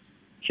little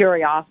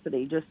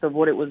curiosity just of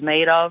what it was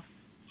made of.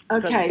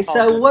 Okay,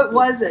 so what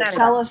was it?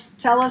 Tell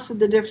us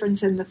the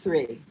difference in the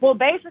three. Well,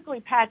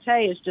 basically,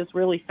 pate is just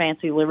really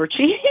fancy liver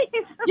cheese.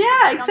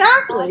 Yeah,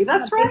 exactly.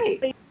 That's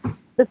right.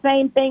 The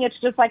same thing. It's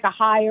just like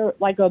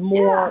a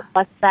more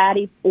less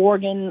fatty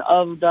organ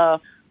of the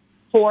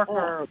pork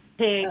or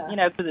pig. You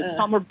know, because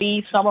some are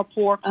beef, some are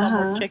pork, some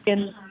are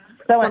chicken.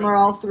 So some are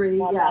all three.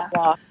 Blah,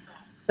 blah.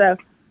 So,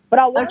 but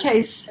I want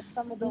to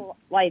some of the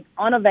like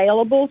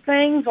unavailable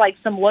things, like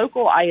some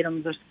local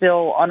items are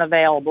still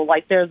unavailable.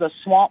 Like there's a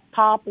Swamp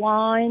Pop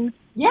line.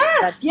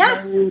 Yes.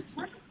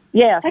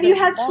 Yeah. Have you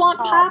had Swamp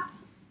Pop?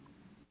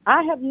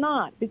 I have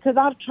not, because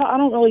I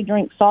don't really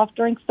drink soft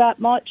drinks that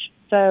much,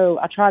 so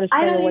I try to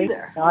stay away. I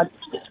don't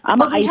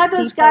either. We had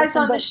those guys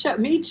on the show.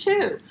 Me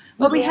too.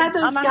 But we had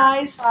those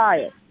guys,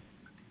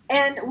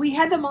 and we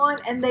had them on,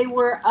 and they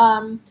were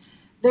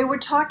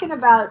talking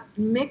about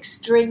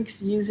mixed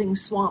drinks using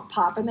Swamp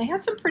Pop, and they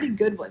had some pretty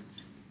good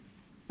ones.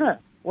 Huh.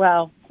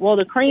 Well,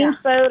 the cream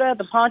soda,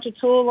 the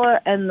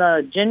Ponchatoula, and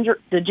the ginger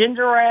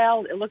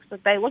ale. It looks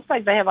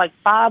like they have like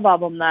 5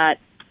 of them that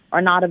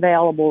are not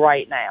available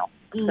right now.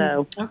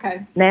 So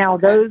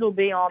those will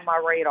be on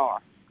my radar,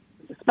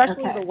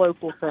 especially the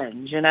local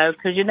things, you know,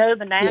 because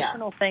the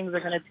national things are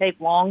going to take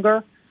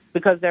longer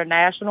because they're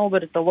national,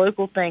 but at the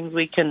local things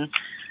we can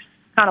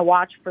kind of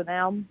watch for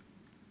them.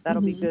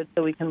 That'll be good,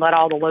 so we can let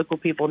all the local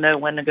people know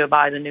when to go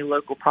buy the new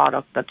local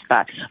product that's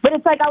back. But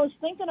it's like I was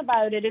thinking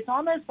about it. It's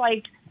almost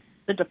like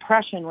the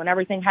Depression when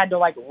everything had to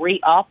like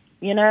re-up,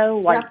 you know,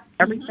 like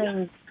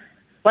everything.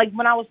 Like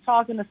when I was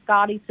talking to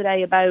Scotty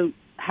today about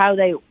how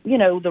they, you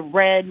know, the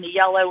red and the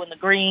yellow and the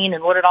green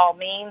and what it all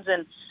means.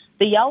 And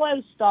the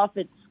yellow stuff,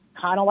 it's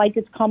kind of like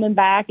it's coming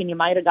back and you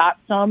might have got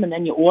some and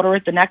then you order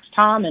it the next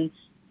time. And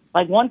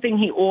like one thing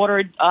he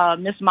ordered,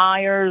 Miss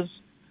Myers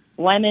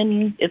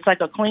lemon, it's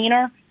like a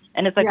cleaner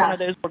and it's like one of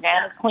those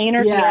organic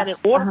cleaners. He had it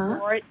ordered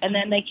for it and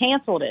then they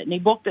canceled it and he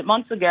booked it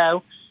months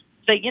ago.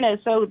 So, you know,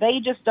 so they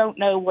just don't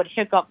know what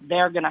hiccup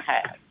they're going to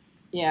have.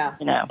 Yeah.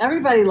 You know,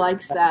 everybody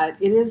likes that.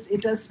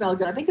 It does smell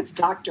good. I think it's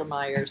Dr.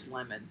 Myers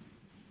lemon.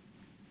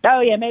 Oh,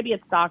 yeah, maybe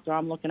it's Doctor.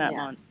 I'm looking at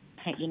my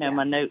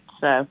notes.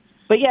 So,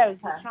 but the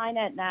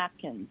Chinette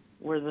napkins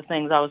were the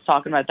things I was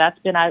talking about. That's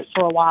been out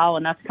for a while,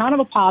 and that's kind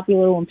of a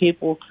popular when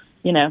people,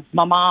 you know,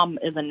 my mom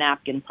is a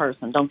napkin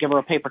person. Don't give her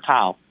a paper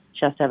towel.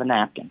 She has to have a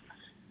napkin.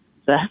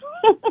 So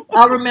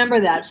I'll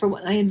remember that for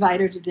when I invite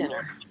her to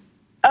dinner.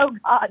 Oh,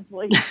 God,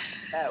 please.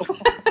 No.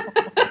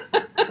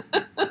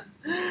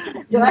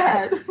 Go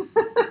ahead.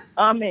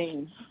 I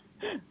mean,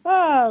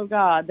 oh,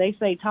 God. They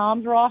say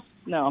Tom's Ross.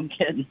 No, I'm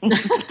kidding.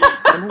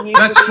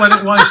 That's what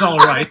it was, all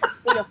right.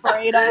 Be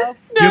afraid of.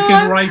 You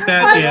can write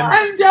that in.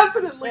 I'm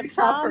definitely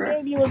tougher. Tom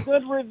gave you a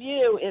good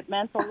review. It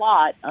meant a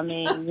lot. I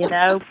mean, you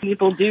know,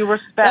 people do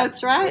respect.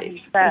 That's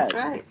right. That's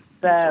right.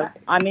 So,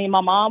 I mean, my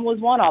mom was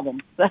one of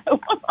them. So,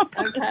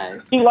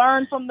 she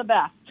learned from the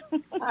best.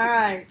 All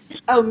right.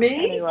 Oh,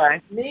 me?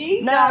 Anyway.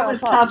 Me? No, I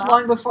was tough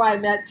long before I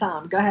met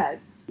Tom. Go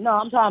ahead. No,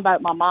 I'm talking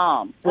about my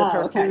mom with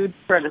her food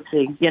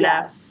courtesy, you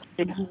know.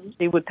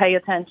 She would pay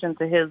attention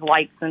to his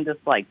likes and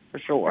dislikes for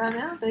sure. I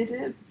know, they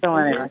did. So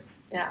anyway.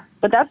 Yeah.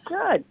 But that's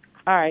good.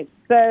 All right.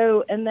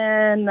 So, and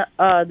then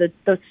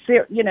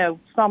you know,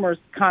 summer's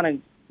kind of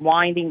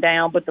winding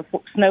down, but the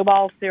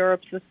Snowball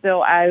syrups are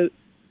still out.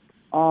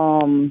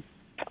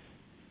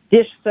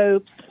 Dish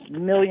soaps,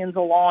 millions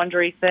of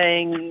laundry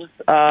things.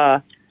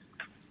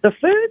 The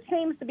food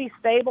seems to be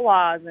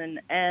stabilizing,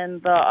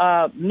 and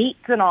the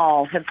meats and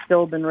all have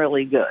still been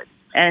really good.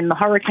 And the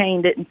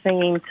hurricane didn't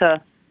seem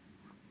to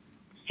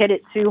hit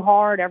it too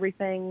hard.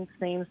 Everything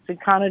seems to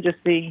kind of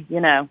just be, you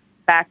know,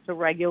 back to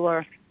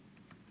regular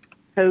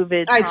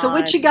COVID. All right, so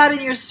what you got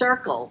in your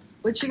circle?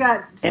 What you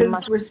got,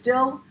 since we're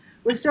still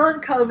in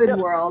COVID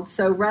world,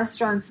 so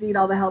restaurants need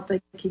all the help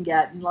they can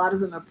get, and a lot of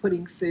them are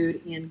putting food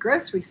in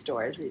grocery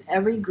stores.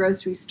 Every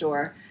grocery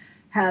store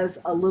has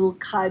a little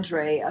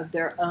cadre of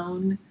their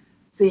own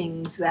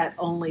things that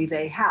only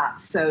they have.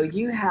 So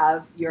you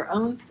have your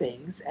own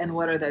things, and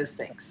what are those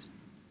things?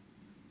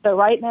 So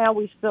right now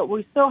we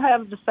still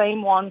have the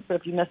same ones. So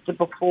if you missed it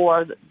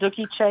before, the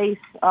Dookie Chase,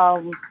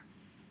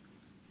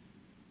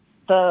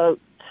 the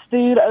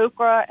stewed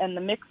okra and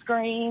the mixed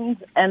greens,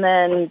 and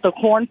then the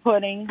corn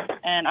pudding.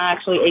 And I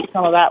actually ate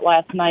some of that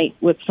last night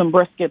with some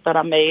brisket that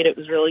I made. It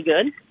was really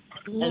good.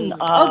 And,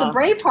 the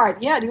Braveheart.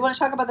 Yeah, do you want to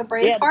talk about the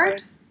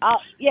Braveheart?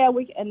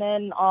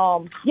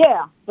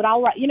 But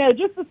I'll write, you know,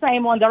 just the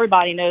same ones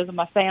everybody knows them.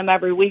 I say them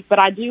every week, but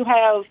I do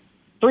have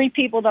 3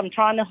 people that I'm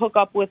trying to hook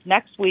up with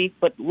next week,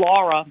 but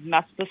Laura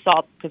messed us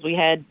up because we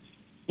had,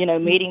 you know,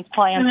 meetings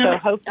planned. So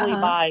hopefully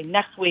by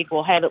next week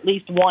we'll have at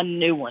least one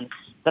new one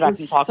that I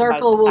can talk about. The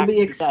circle will be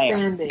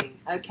expanding.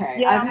 Okay.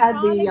 Yeah, I've had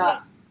the...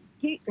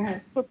 go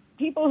ahead. For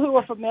people who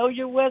are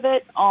familiar with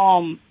it,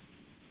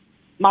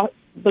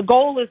 the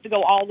goal is to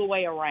go all the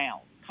way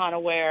around, kind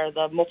of where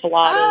the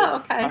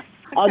muffalata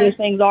other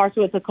things are.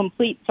 So it's a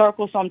complete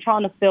circle. So I'm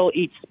trying to fill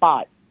each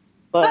spot.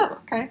 But,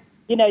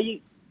 you know,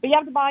 but you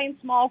have to buy in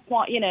small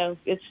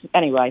it's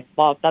anyway.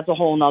 Well, that's a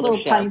whole nother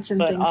little show. pints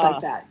and things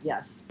like that.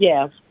 Yes.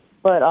 Yeah,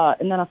 but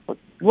and then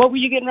what were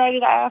you getting ready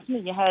to ask me?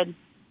 You had.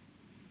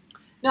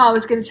 No, I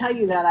was going to tell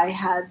you that I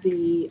had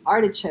the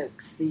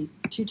artichokes, the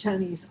Two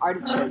Tonys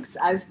artichokes.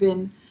 I've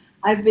been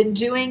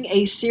doing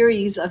a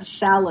series of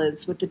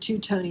salads with the Two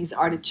Tonys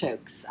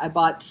artichokes. I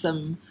bought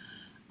some.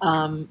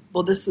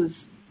 This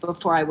was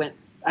before I went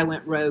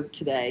rogue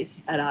today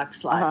at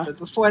Oxlade, but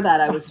before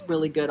that I was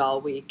really good all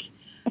week,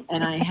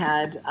 and I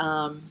had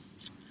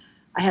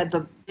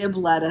the bib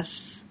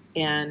lettuce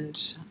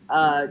and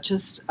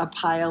just a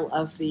pile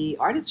of the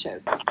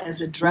artichokes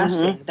as a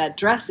dressing. Mm-hmm. That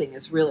dressing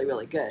is really,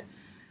 really good.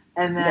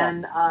 And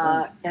then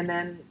and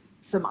then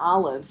some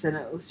olives, and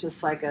it was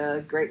just like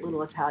a great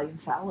little Italian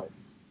salad.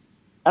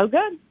 Oh,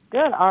 good.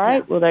 All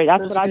right. Yeah, well,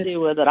 that's what I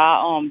do with it.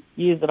 I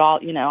use it all.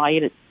 I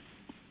eat it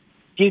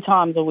a few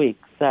times a week.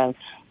 So,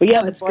 but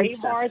yeah, the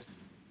Bravehearts.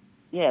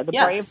 Yeah, the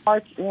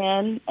Braveheart's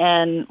in,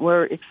 and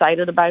we're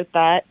excited about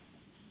that.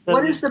 So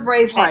what is the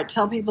Braveheart?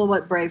 Tell people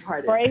what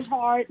Braveheart is.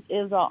 Braveheart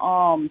is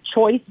a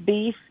choice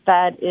beef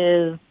that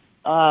is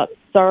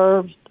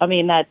served.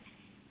 That's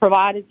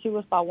provided to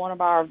us by one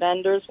of our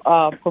vendors,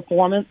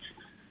 Performance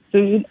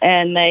Food,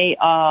 and they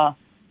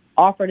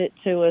offered it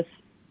to us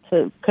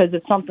because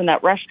it's something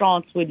that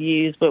restaurants would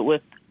use, but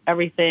with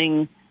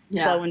everything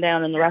slowing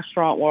down in the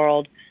restaurant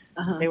world,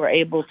 they were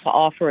able to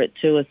offer it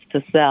to us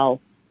to sell.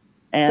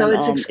 And, so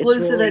it's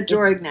exclusive at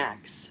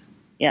Dorignac's.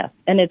 Yes,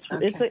 and it's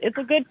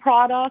a good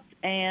product,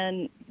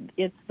 and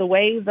it's the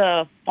way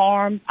the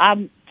farm. I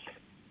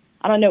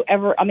know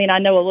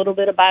a little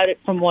bit about it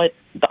from what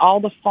all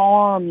the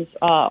farms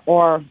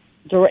or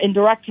in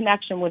direct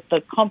connection with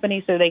the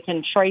company, so they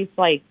can trace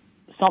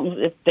something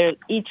if they're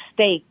each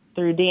state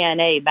through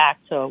DNA back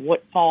to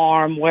what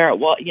farm, where it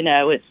was.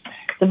 It's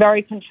a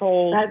very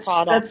controlled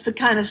product. That's the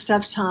kind of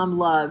stuff Tom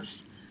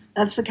loves.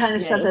 That's the kind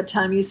of stuff that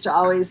Tom used to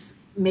always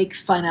make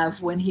fun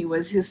of when he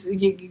was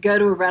you go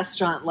to a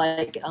restaurant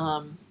like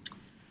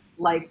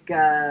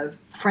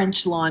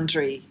French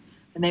Laundry,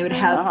 and they would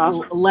have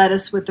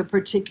lettuce with a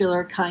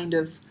particular kind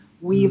of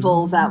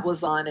weevil that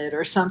was on it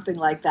or something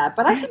like that.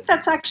 But I think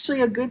that's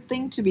actually a good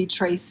thing to be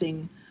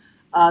tracing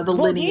the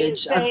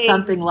lineage of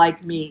something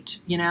like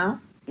meat, Yeah,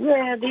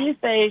 these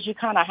days you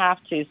kind of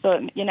have to.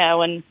 So,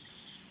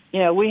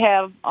 we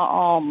have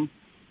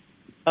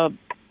a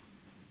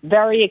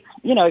very,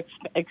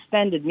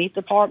 extended meat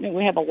department.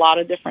 We have a lot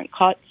of different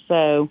cuts,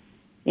 so,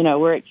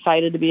 we're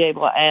excited to be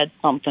able to add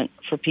something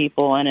for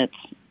people, and it's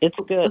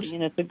good.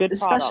 It's a good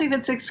especially product. if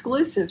it's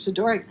exclusive to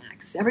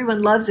Dorignac's.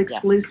 Everyone loves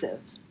exclusive.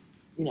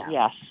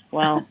 Yes.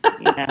 Well,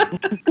 that's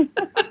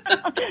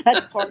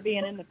part of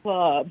being in the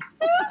club.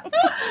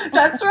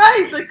 That's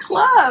right, the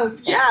club.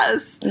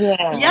 Yes.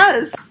 Yeah.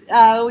 Yes.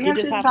 We have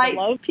to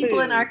invite people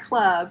in our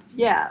club.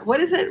 Yeah.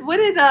 What is it? What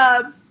did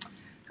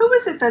who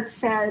was it that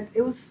said?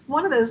 It was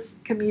one of those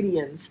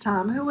comedians,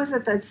 Tom. Who was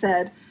it that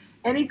said,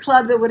 any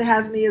club that would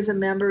have me as a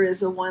member is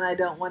the one I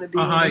don't want to be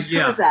in?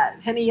 Who was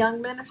that? Henny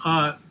Youngman?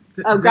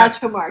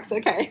 Groucho Marx.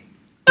 Okay.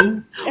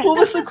 What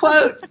was the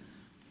quote?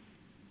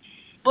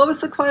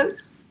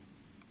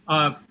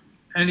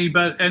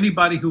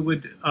 Anybody who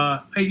would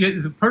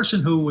the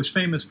person who was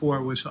famous for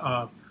it was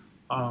Groucho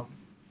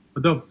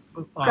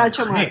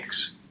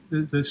Marx.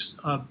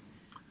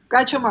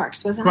 Groucho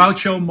Marx, wasn't it?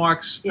 Groucho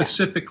Marx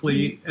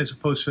specifically, as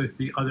opposed to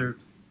the other.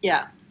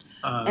 Yeah.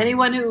 Any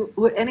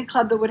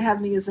club that would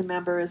have me as a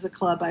member is a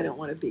club I don't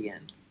want to be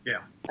in. Yeah.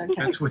 Okay.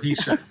 That's what he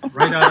said,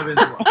 right out of his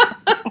mouth.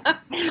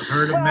 I've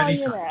heard him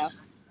many times.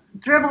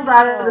 Dribbled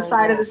out of the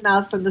side of his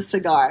mouth from the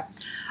cigar.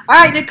 All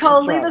right,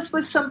 Nicole, leave us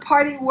with some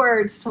parting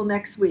words till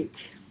next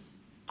week.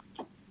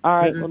 All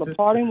right, well, the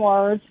parting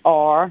words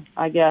are,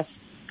 I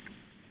guess,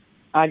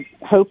 I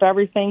hope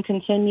everything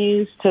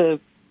continues to,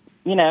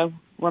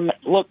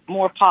 look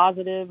more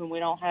positive and we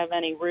don't have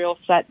any real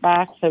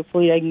setbacks.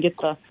 Hopefully they can get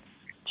the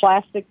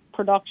plastic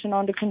production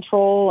under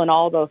control and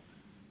all the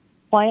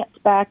plants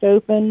back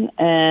open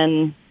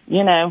and,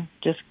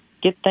 just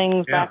get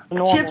things back to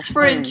normal. Tips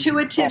for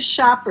intuitive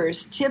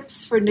shoppers.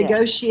 Tips for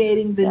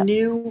negotiating the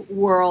new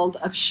world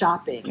of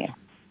shopping. Yeah.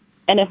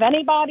 And if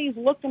anybody's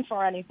looking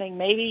for anything,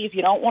 maybe if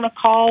you don't want to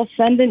call,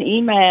 send an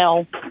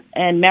email,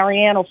 and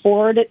Marianne will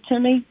forward it to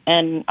me,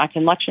 and I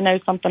can let you know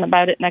something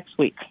about it next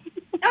week.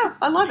 Oh,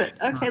 I love it.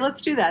 Okay,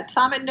 let's do that.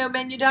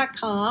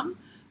 Tom@nomenu.com.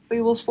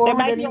 We will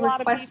forward any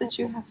requests that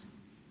you have.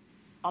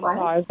 I'm sorry,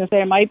 I was going to say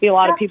there might be a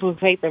lot of people who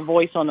hate their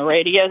voice on the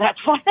radio. That's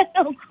why I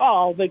don't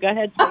call, but go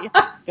ahead. Go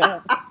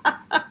ahead.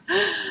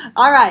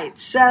 All right.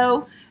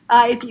 So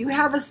if you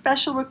have a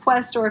special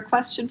request or a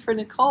question for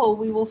Nicole,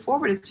 we will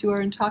forward it to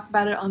her and talk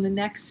about it on the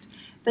next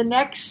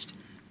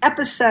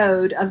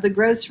episode of The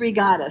Grocery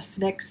Goddess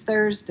next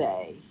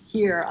Thursday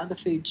here on The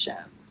Food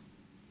Show.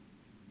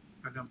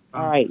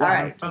 All right.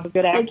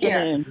 Good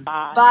afternoon. Care.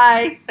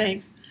 Bye.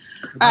 Thanks.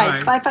 All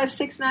right,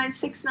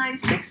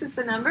 556-9696 is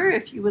the number.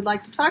 If you would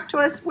like to talk to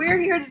us, we're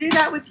here to do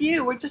that with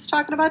you. We're just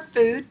talking about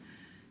food.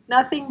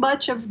 Nothing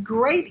much of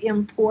great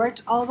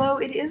import, although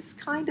it is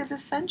kind of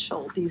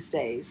essential these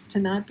days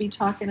to not be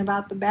talking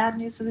about the bad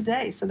news of the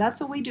day. So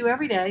that's what we do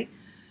every day.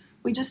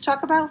 We just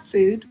talk about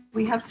food.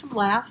 We have some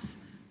laughs.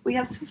 We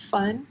have some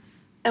fun.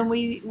 And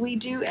we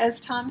do, as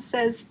Tom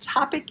says,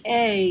 Topic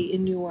A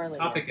in New Orleans.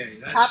 Topic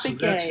A.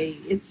 Topic A.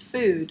 It's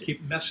food.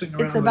 Keep messing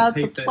around It's about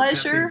with the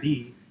pleasure.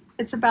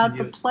 It's about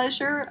the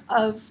pleasure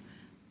of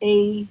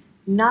a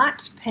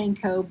not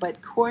panko,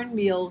 but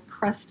cornmeal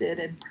crusted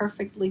and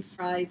perfectly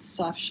fried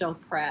soft shell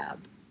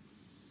crab.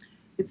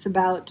 It's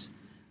about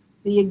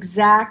the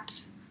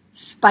exact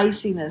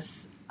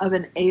spiciness of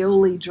an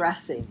aioli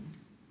dressing,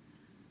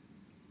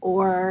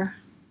 or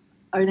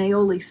an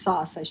aioli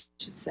sauce, I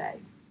should say.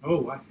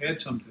 Oh, I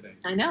had some today.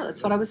 I know,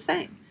 that's what I was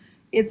saying.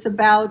 It's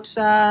about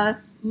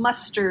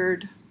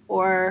mustard,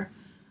 or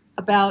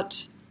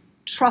about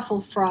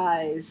truffle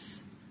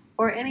fries,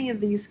 or any of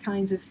these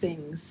kinds of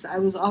things. I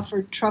was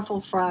offered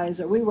truffle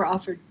fries, or we were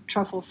offered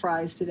truffle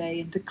fries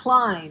today, and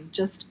declined,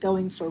 just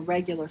going for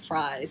regular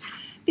fries.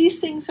 These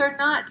things are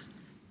not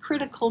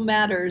critical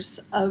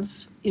matters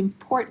of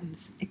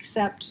importance,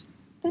 except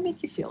they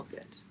make you feel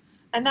good.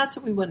 And that's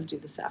what we want to do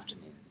this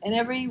afternoon. And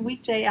every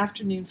weekday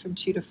afternoon from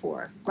 2 to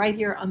 4, right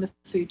here on The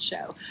Food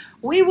Show.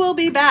 We will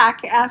be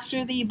back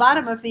after the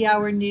bottom of the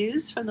hour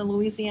news from the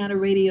Louisiana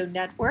Radio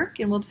Network,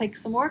 and we'll take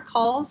some more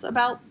calls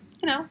about,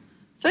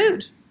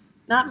 food.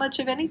 Not much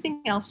of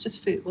anything else,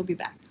 just food. We'll be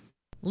back.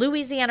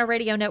 Louisiana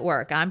Radio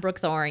Network, I'm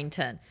Brooke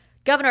Thorington.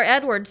 Governor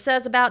Edwards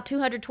says about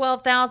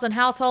 212,000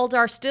 households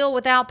are still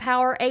without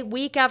power a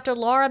week after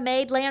Laura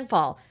made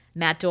landfall.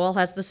 Matt Doyle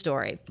has the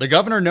story. The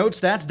governor notes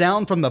that's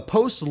down from the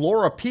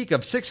post-Laura peak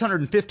of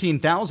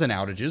 615,000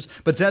 outages,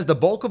 but says the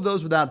bulk of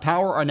those without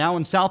power are now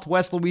in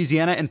southwest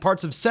Louisiana and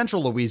parts of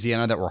central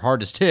Louisiana that were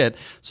hardest hit,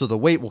 so the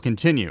wait will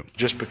continue.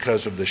 Just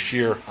because of the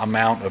sheer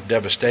amount of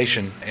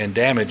devastation and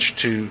damage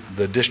to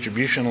the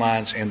distribution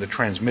lines and the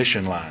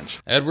transmission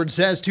lines. Edwards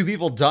says 2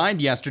 people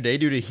died yesterday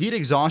due to heat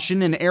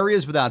exhaustion in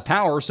areas without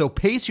power, so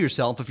pace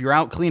yourself if you're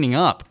out cleaning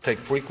up. Take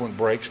frequent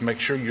breaks,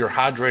 make sure you're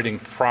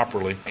hydrating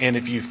properly, and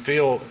if you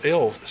feel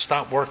ill,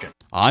 stop working.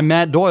 I'm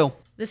Matt Doyle.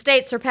 The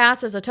state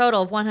surpasses a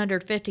total of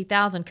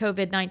 150,000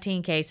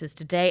 COVID-19 cases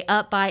today,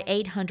 up by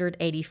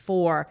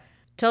 884.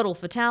 Total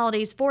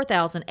fatalities,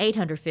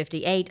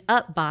 4,858,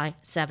 up by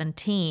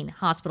 17.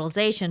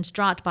 Hospitalizations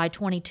dropped by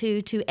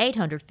 22 to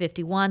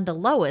 851, the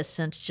lowest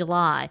since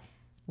July.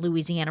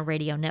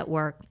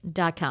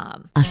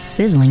 LouisianaRadioNetwork.com. A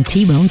sizzling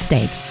T-bone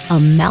steak, a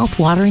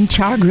mouth-watering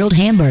char-grilled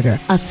hamburger,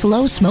 a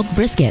slow-smoked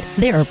brisket.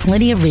 There are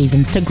plenty of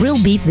reasons to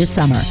grill beef this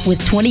summer.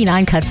 With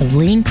 29 cuts of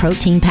lean,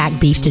 protein-packed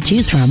beef to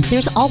choose from,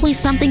 there's always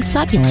something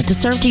succulent to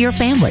serve to your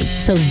family.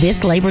 So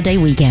this Labor Day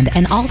weekend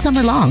and all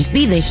summer long,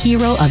 be the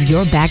hero of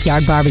your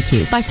backyard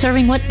barbecue by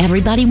serving what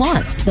everybody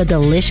wants, the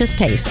delicious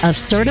taste of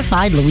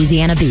certified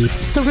Louisiana beef.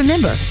 So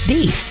remember,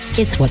 beef.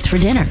 It's what's for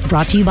dinner.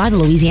 Brought to you by the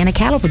Louisiana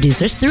Cattle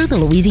Producers through the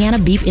Louisiana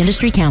Beef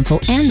Industry Council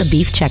and the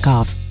Beef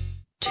Checkoff.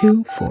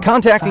 2, 4,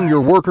 Contacting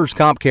your workers'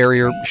 comp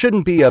carrier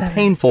shouldn't be a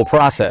painful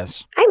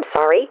process. I'm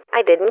sorry,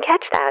 I didn't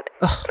catch that.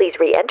 Please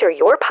re-enter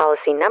your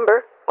policy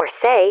number or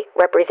say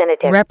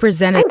representative.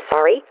 Representative. I'm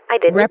sorry, I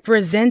didn't.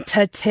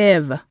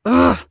 Representative.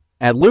 Ugh.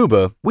 At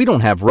Luba, we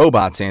don't have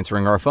robots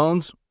answering our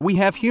phones. We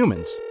have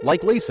humans,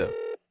 like Lisa.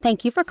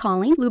 Thank you for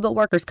calling Luba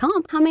Workers'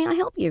 Comp. How may I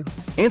help you?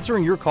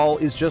 Answering your call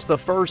is just the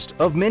first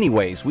of many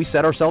ways we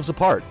set ourselves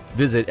apart.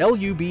 Visit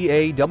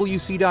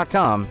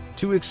LUBAWC.com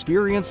to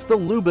experience the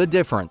Luba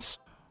difference.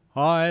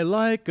 I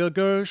like a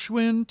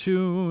Gershwin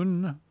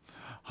tune.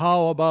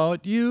 How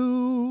about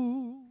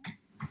you?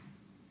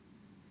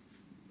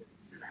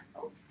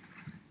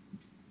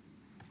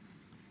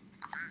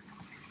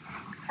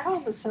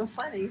 Alan was so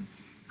funny.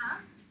 Huh?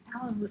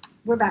 Alan,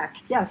 we're back.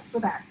 Yes, we're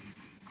back.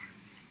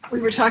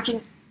 We were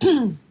talking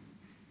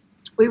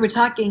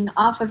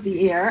off of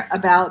the air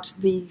about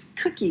the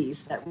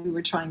cookies that we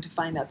were trying to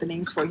find out the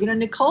names for.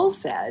 Nicole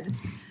said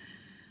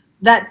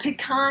that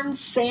pecan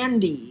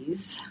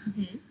sandies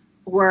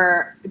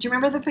were. Do you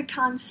remember the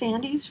pecan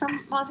sandies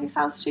from Mozzie's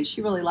house too?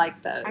 She really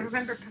liked those. I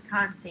remember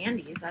pecan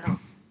sandies.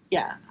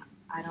 Yeah.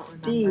 I don't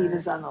remember. Steve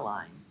is on the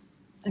line.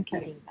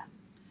 Okay.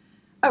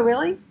 Oh,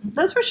 really?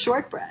 Those were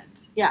shortbread.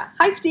 Yeah.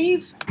 Hi,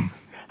 Steve.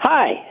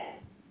 Hi.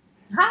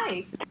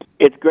 Hi.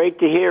 It's great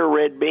to hear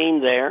Red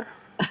Bean there.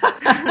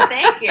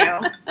 Thank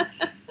you.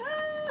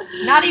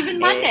 Not even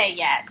Monday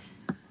yet.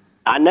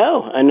 I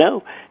know.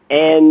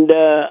 And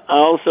I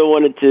also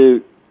wanted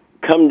to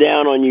come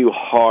down on you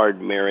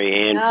hard,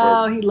 Marianne.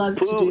 Oh, he loves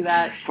to do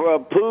that. For a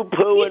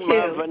poo-poo in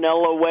my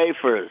vanilla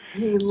wafers.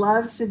 He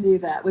loves to do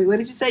that. Wait, what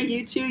did you say?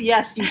 You too?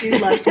 Yes, you do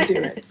love to do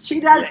it. She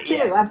does too.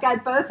 Yeah. I've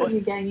got both of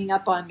you ganging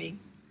up on me.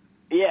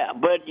 Yeah,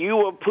 but you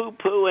were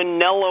poo-pooing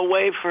Nella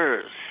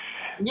wafers.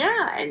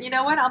 Yeah, and you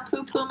know what? I'll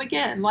poo-poo them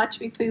again.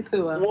 Watch me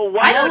poo-poo them. Well,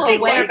 I don't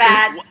think they're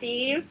bad,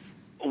 Steve.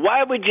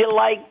 Why would you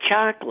like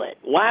chocolate?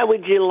 Why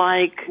would you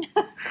like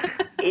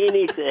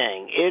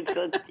anything?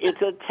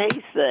 It's a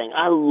taste thing.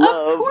 I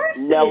love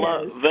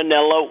Nella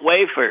vanilla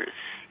wafers.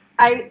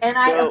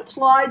 I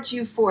applaud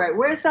you for it.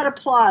 Where's that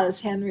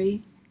applause,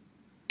 Henry?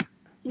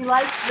 He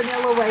likes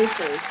vanilla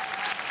wafers.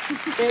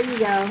 There you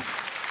go.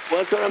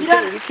 Well, that's what I'm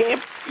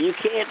saying. You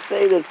can't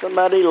say that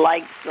somebody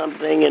likes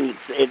something and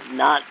it's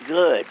not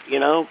good.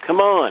 Come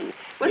on.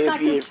 Well, it's not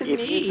good to me.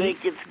 If you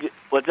think it's good,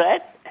 what's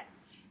that?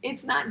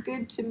 It's not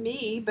good to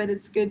me, but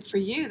it's good for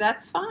you.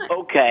 That's fine.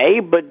 Okay,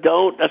 but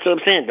that's what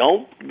I'm saying.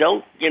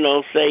 Don't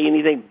say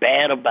anything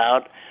bad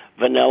about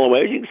vanilla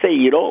wafers. You can say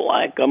you don't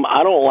like them.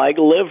 I don't like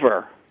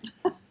liver.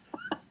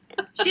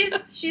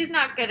 She's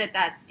not good at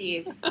that,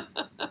 Steve.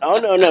 Oh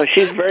no,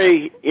 she's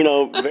very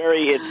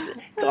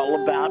it's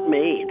all about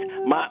me.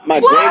 My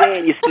great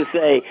aunt used to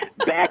say,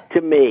 "Back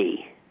to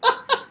me."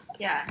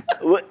 Yeah.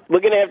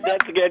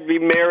 That's gonna be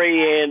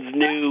Mary Ann's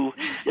new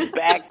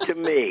 "Back to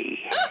me."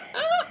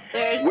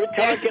 We're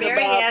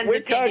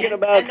talking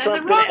about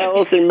something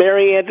else, and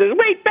Mary Ann says,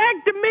 "Wait,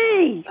 back to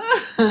me."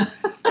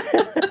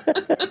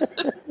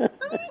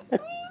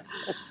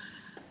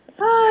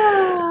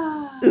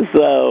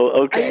 So,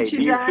 okay. Do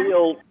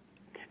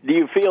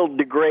you feel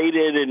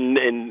degraded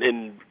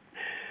and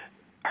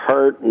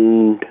hurt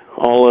and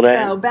all of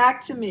that? No,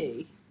 back to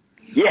me.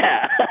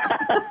 Yeah.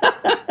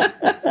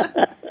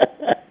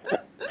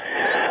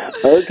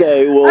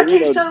 Okay. Well.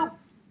 Okay, so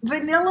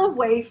vanilla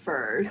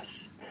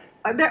wafers.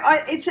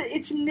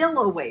 It's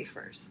Nilla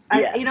wafers.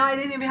 Yeah. I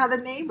didn't even have the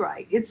name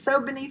right. It's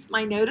so beneath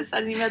my notice. I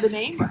didn't even have the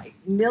name right.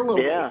 Nilla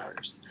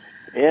wafers.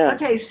 Yeah.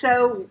 Okay,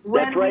 so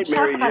when we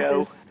talk about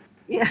this,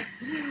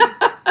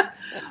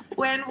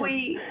 when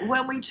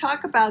we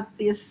talk about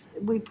this,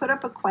 we put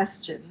up a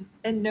question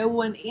and no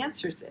one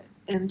answers it,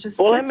 and just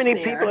how sits many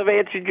there. people have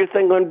answered your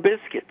thing on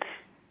biscuits?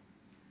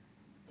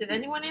 Did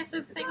anyone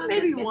answer the thing on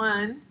maybe biscuits?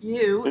 one,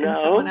 you and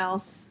someone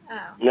else. Oh.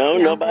 No,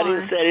 Yeah, nobody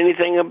one. said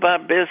anything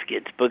about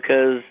biscuits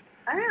because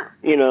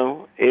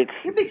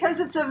it's because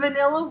it's a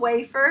vanilla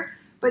wafer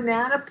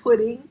banana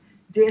pudding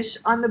dish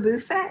on the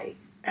buffet.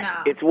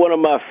 No. It's one of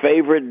my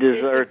favorite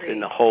desserts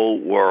in the whole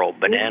world.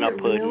 Banana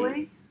pudding.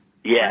 Really?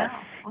 Yes.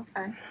 Wow.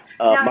 Okay.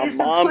 My Now, is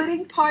mom, the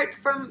pudding part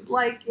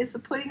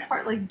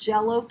like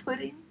Jell-O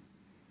pudding?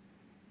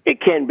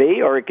 It can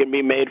be, or it can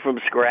be made from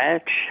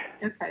scratch.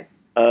 Okay.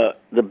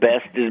 The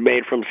best is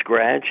made from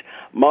scratch.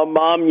 My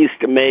mom used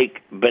to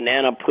make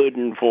banana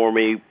pudding for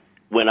me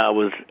when I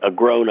was a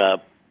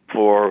grown-up.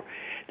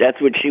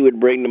 That's what she would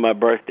bring to my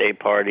birthday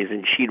parties,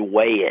 and she'd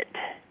weigh it.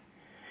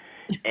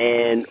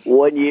 And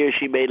one year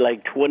she made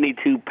like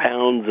 22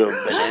 pounds of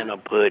banana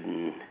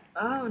pudding.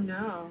 Oh,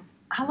 no.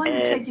 How long did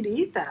it take you to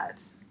eat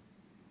that?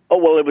 Oh,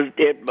 well, a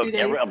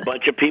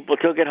bunch of people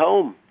took it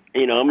home.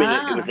 It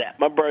was at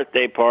my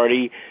birthday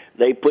party.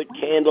 They put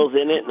candles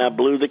in it, and I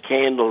blew the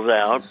candles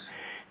out.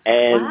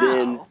 And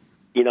then,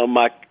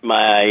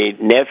 my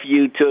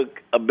nephew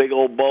took a big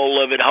old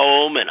bowl of it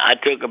home, and I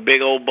took a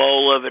big old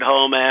bowl of it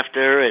home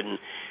after. And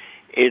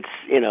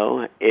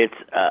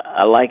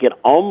I like it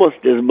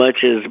almost as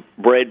much as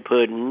bread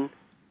pudding.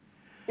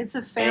 It's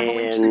a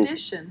family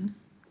tradition.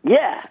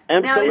 Yeah,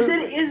 absolutely.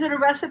 Now, is it a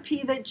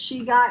recipe that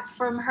she got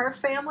from her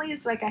family?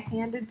 Is it like a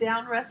handed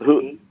down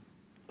recipe?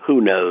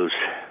 Who knows?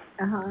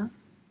 Okay.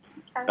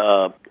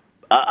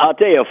 I'll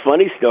tell you a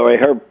funny story.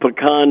 Her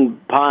pecan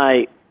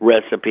pie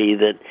recipe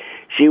that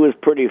she was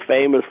pretty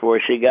famous for,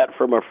 she got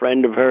from a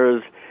friend of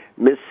hers,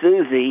 Miss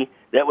Susie,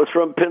 that was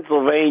from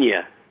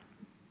Pennsylvania.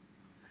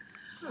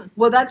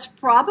 Well, that's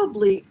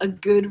probably a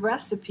good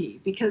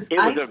recipe because it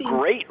was a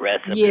great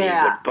recipe.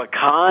 Yeah, with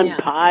pecan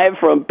pie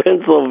from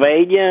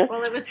Pennsylvania.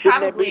 Well, it was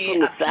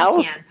probably a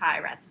pecan pie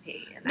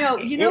recipe. No,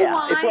 you know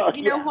why?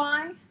 You know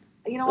why?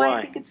 You know why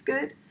I think it's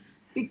good?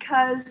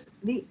 Because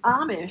the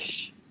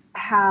Amish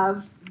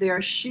have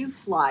their shoe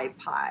fly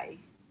pie.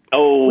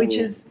 Oh, which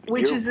is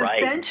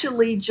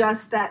essentially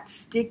just that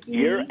sticky.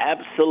 You're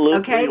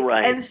absolutely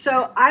right. And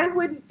so I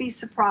wouldn't be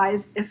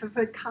surprised if a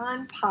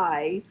pecan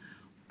pie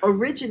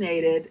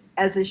originated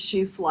as a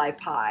shoe fly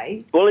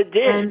pie. Well, it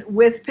did. And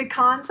with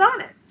pecans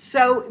on it.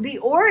 So the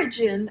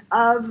origin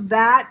of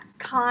that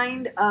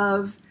kind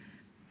of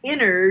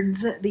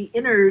the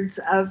innards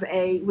of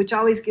which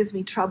always gives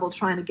me trouble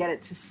trying to get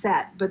it to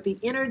set, but the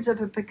innards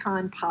of a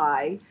pecan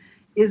pie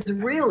is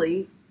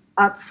really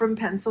up from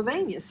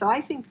Pennsylvania. So I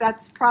think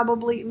that's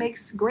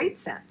makes great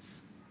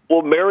sense.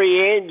 Well,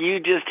 Mary Ann, you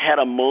just had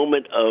a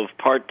moment of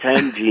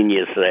part-time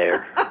genius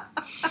there.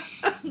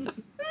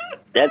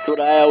 That's what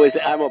I always say.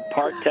 I'm a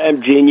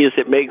part-time genius.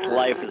 It makes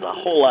life a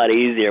whole lot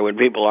easier when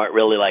people aren't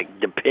really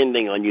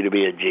depending on you to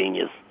be a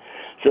genius.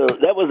 So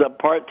that was a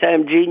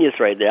part-time genius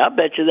right there. I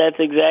bet you that's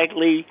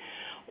exactly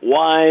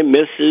why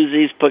Miss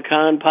Susie's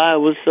pecan pie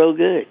was so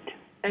good.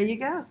 There you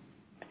go.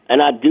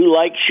 And I do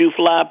like shoe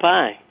fly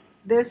pie.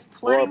 There's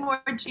plenty more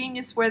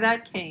genius where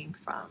that came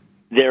from.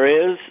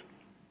 There is?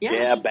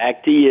 Yeah,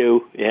 back to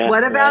you. Yeah.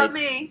 What about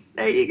me?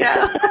 There you go.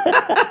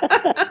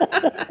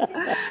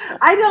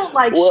 I don't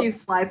like shoe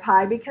fly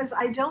pie because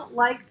I don't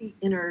like the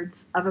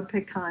innards of a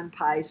pecan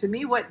pie. To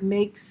me, what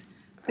makes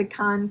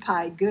pecan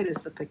pie good is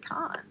the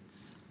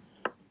pecans.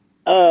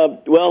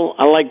 Well,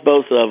 I like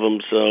both of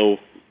them, so,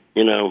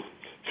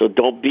 so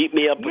don't beat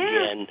me up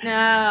again.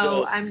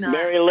 No, I'm not.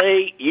 Mary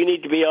Lee, you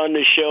need to be on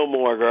the show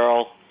more,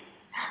 girl.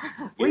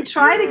 We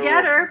try to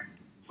get her.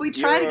 We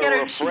try to get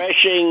her.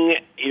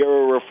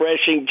 You're a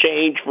refreshing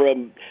change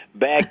from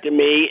back to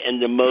me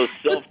and the most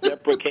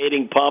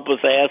self-deprecating pompous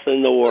ass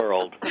in the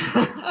world.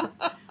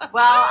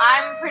 Well,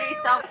 I'm pretty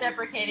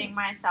self-deprecating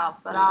myself,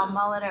 but I'll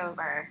mull it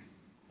over.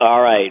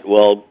 All right.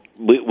 Well,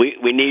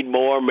 we need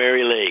more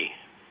Mary Lee.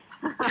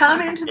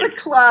 Come into the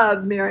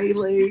club, Mary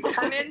Lee.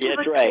 Come into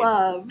the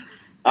club.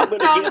 I'm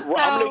going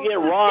to get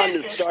Ron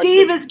to start.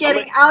 Steve is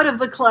getting out of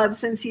the club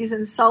since he's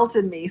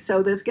insulted me,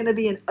 so there's going to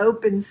be an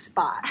open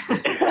spot.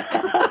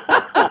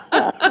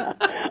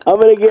 I'm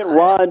going to get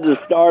Ron to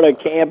start a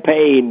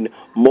campaign,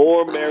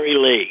 More Mary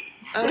Lee.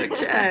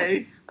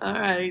 Okay. All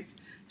right.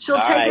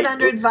 She'll take it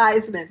under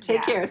advisement.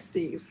 Take care,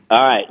 Steve.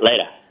 All right.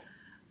 Later.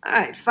 All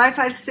right.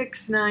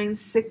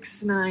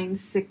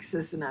 5569696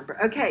 is the number.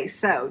 Okay.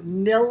 So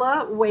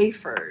Nilla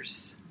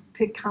wafers,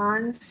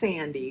 pecan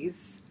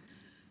sandies.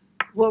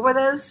 What were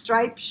those?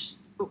 Stripes?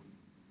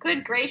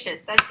 Good gracious.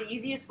 That's the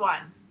easiest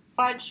one.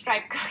 Fudge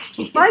stripe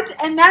cookies. Fudge,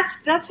 and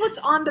that's what's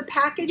on the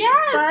package?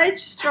 Yes. Fudge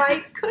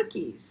stripe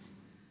cookies.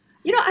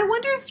 You know, I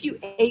wonder if you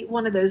ate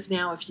one of those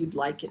now, if you'd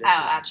like it as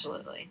much.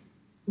 Absolutely.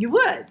 You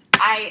would?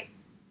 I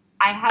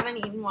haven't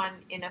eaten one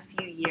in a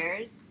few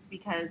years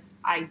because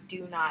I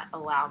do not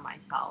allow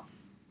myself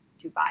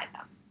to buy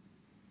them.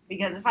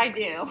 Because if I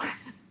do,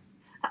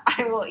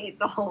 I will eat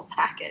the whole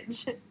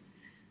package.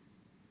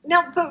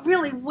 No, but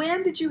really,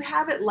 when did you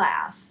have it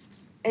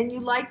last? And you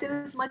liked it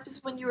as much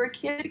as when you were a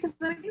kid? Because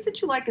the things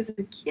that you like as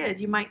a kid,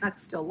 you might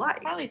not still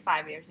like. Probably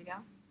 5 years ago.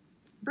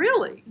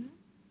 Really?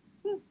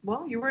 Mm-hmm.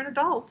 Well, you were an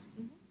adult.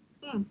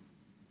 Mm-hmm.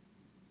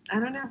 I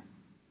don't know.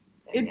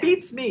 It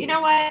beats me. You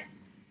know what?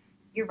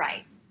 You're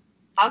right.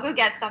 I'll go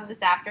get some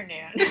this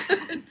afternoon.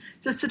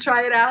 Just to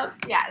try it out?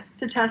 Yes.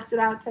 To test it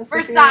out?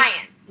 For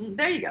science.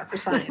 There you go, for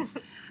science.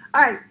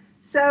 All right.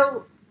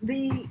 So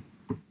the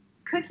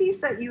cookies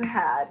that you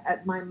had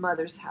at my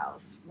mother's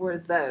house were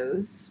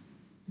those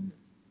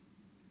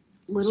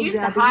Little She used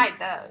Debbie's. to hide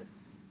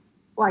those.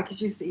 Why?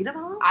 Because you used to eat them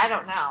all? I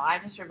don't know. I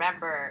just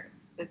remember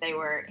that they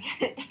were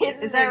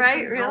hidden Is that in right?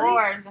 some Really?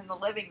 drawers in the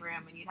living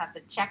room, and you'd have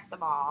to check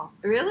them all.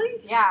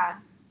 Really? Yeah.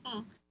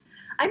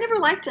 I never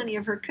liked any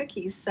of her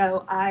cookies,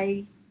 so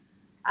I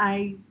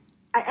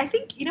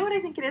think, you know what I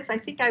think it is? I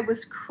think I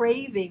was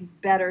craving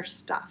better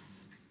stuff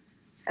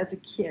as a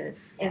kid.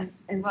 Yes.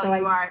 And well, so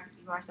you are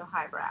so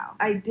highbrow.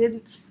 I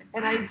didn't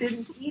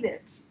eat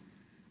it.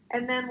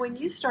 And then when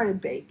you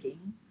started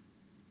baking,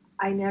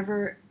 I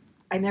never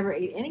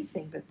ate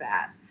anything but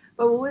that.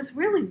 But what was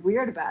really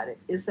weird about it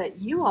is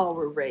that you all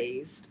were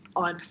raised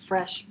on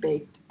fresh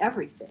baked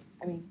everything.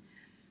 I mean,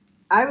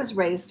 I was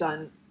raised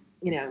on,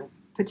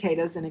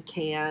 potatoes in a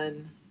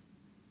can.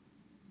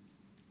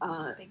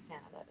 Big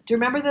fan of those. Do you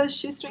remember those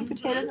shoestring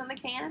potatoes in the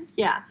can?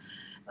 Yeah.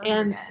 Those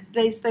and were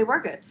good. they were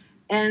good.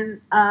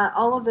 And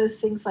all of those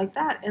things like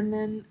that. And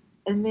then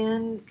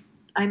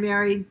I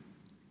married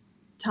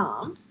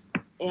Tom,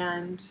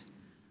 and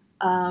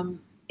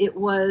it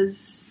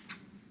was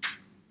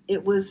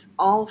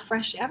all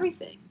fresh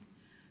everything,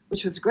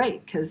 which was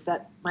great because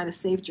that might have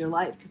saved your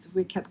life. Because if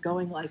we kept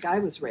going like I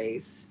was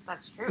raised,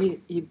 that's true.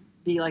 You'd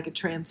be like a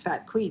trans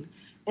fat queen.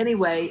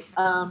 Anyway,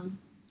 but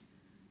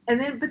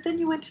then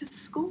you went to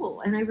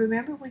school, and I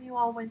remember when you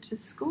all went to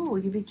school,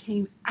 you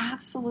became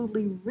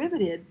absolutely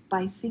riveted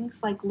by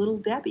things like Little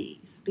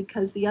Debbie's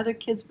because the other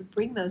kids would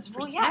bring those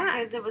for snacks. Well, yeah,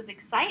 because it was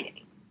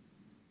exciting.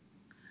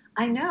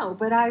 I know,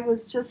 but I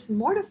was just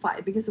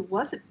mortified because it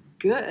wasn't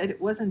good.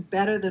 It wasn't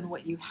better than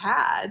what you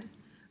had,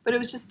 but it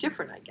was just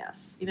different, I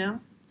guess.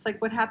 It's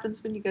like what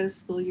happens when you go to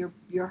school.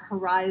 Your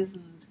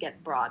horizons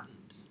get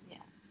broadened.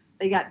 Yeah,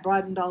 they got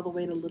broadened all the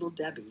way to Little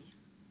Debbie.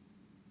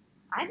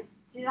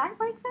 Did I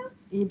like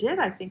those? You did,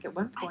 I think, at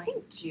one point. I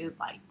think Jude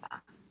liked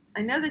them.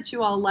 I know that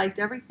you all liked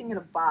everything in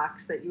a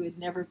box that you had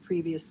never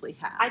previously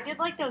had. I did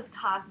like those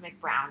cosmic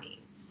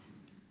brownies.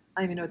 I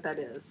don't even know what that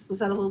is. Was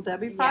that a Little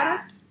Debbie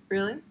product? Yeah.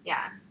 Really?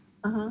 Yeah.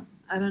 Uh-huh.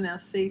 I don't know.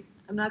 See,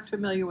 I'm not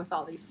familiar with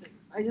all these things.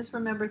 I just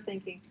remember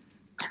thinking,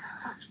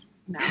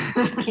 no,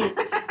 I can't.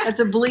 I have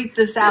to bleep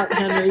this out,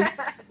 Henry,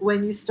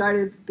 when you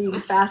started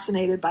being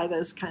fascinated by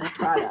those kind of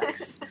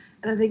products.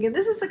 And I'm thinking,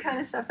 this is the kind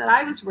of stuff that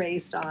I was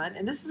raised on,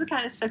 and this is the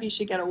kind of stuff you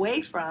should get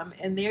away from,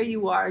 and there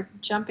you are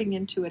jumping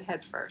into it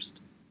head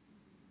first.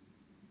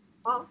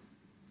 Well,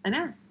 I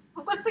know.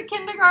 What's a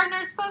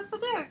kindergartner supposed to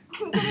do?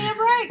 Give me a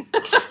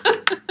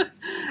break.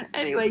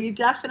 Anyway, you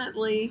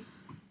definitely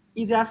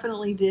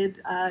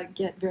did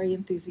get very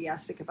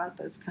enthusiastic about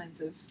those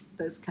kinds of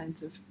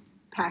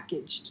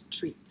packaged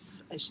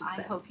treats, I should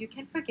say. I hope you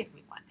can forgive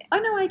me one day. Oh,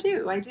 no, I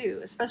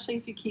do, especially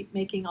if you keep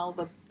making all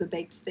the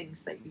baked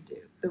things that you do,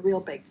 the real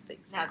baked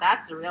things. No,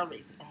 that's the real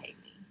reason to hate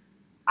me.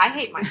 I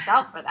hate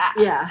myself for that.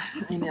 Yeah,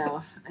 I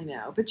know.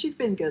 But you've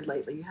been good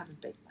lately. You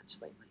haven't baked much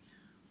lately,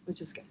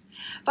 which is good.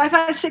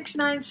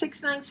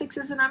 5569696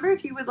 is the number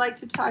if you would like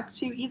to talk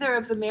to either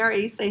of the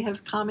Marys. They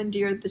have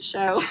commandeered the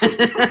show.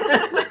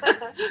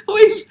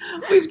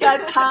 We've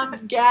got Tom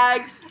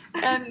gagged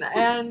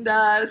and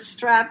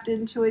strapped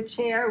into a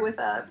chair with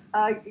a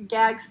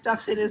gag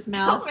stuffed in his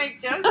mouth. Don't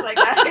make jokes like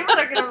that. People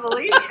are going to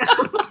believe you.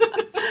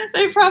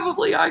 They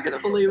probably are going to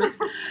believe us.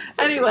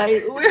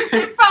 Anyway,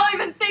 They've probably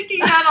been thinking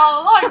that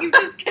all along. You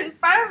just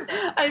confirmed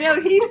it. I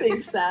know he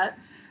thinks that.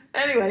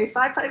 Anyway,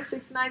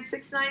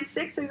 556-9696.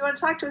 If you want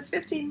to talk to us,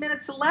 15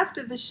 minutes left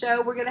of the show.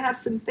 We're going to have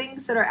some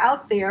things that are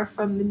out there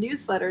from the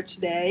newsletter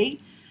today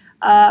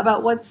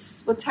about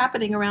what's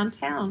happening around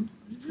town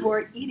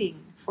for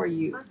eating for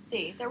you. Let's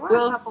see. There were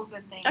a couple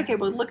good things. Okay,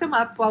 we'll look them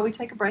up while we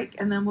take a break,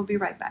 and then we'll be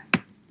right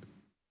back.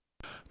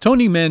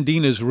 Tony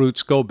Mandina's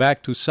roots go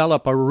back to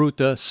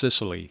Salaparuta,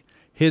 Sicily.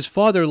 His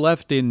father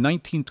left in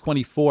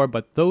 1924,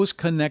 but those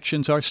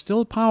connections are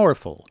still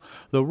powerful.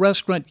 The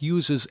restaurant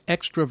uses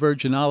extra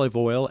virgin olive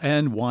oil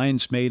and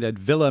wines made at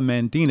Villa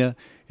Mandina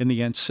in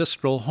the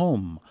ancestral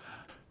home.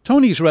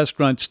 Tony's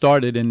restaurant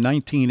started in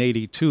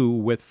 1982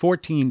 with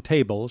 14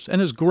 tables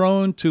and has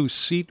grown to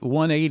seat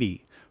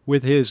 180,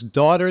 with his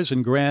daughters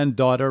and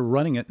granddaughter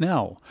running it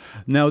now.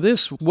 Now,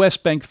 this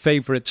West Bank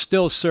favorite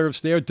still serves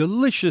their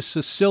delicious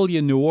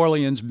Sicilian New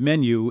Orleans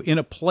menu in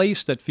a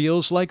place that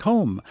feels like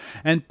home,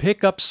 and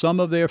pick up some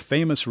of their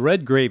famous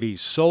red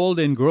gravies sold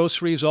in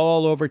groceries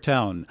all over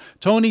town.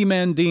 Tony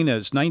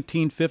Mandina's,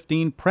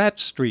 1915 Pratt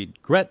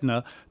Street,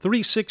 Gretna,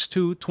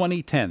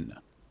 362-2010.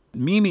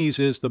 Mimi's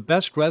is the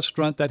best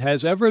restaurant that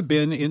has ever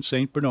been in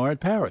St. Bernard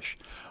Parish.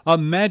 A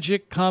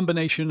magic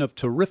combination of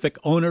terrific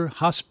owner,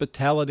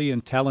 hospitality,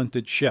 and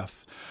talented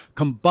chef,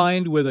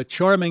 combined with a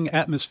charming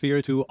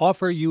atmosphere to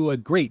offer you a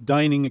great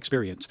dining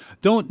experience.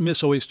 Don't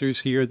miss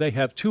oysters here. They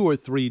have 2 or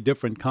 3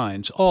 different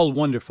kinds, all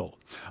wonderful.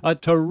 A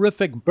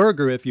terrific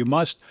burger if you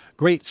must.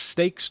 Great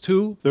steaks,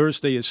 too.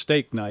 Thursday is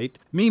steak night.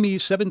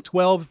 Mimi's,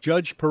 712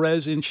 Judge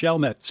Perez in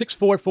Chalmette,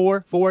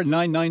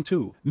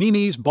 644-4992.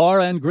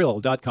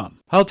 Mimi'sBarandGrill.com.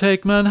 I'll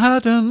take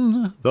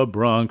Manhattan, the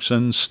Bronx,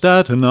 and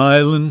Staten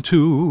Island,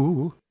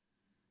 too.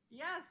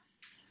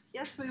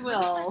 Yes, we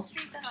will.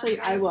 Actually,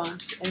 I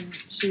won't, and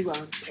she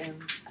won't, and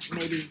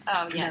maybe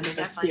none of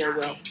us here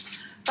will.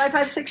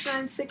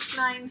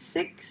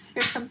 556-9696.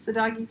 Here comes the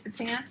doggy to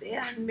pant,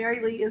 and Mary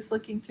Lee is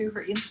looking through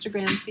her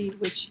Instagram feed,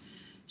 which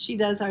she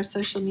does our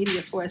social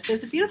media for us.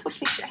 There's a beautiful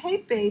picture. Hey,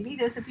 baby,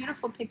 there's a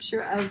beautiful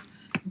picture of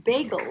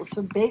bagels,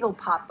 so bagel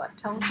pop-up.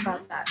 Tell us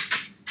about that.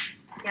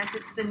 Yes,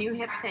 it's the new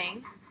hip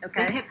thing.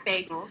 Okay. The hip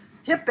bagels.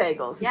 Hip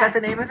bagels. Is that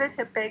the name of it?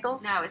 Hip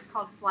bagels? No, it's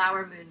called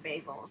Flower Moon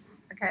Bagels.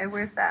 Okay,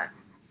 where's that?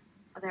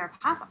 Oh, they're a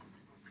pop-up.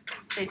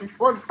 They just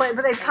but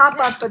they pop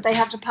up, but they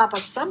have to pop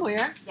up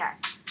somewhere. Yes,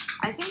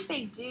 I think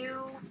they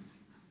do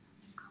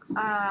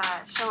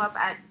show up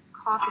at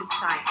Coffee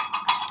Science.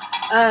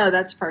 Oh,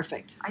 that's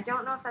perfect. I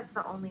don't know if that's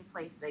the only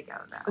place they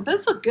go though. But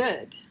those look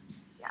good.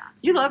 Yeah.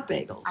 You love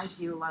bagels. I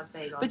do love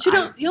bagels. But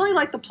you only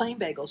like the plain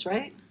bagels,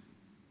 right?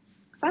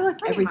 Because I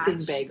like everything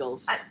much.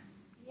 Bagels.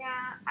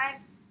 I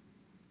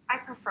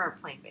prefer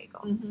plain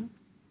bagels. Mm-hmm.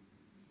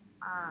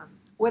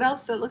 What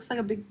else? That looks like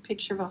a big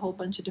picture of a whole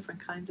bunch of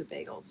different kinds of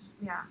bagels.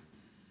 Yeah.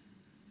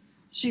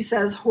 She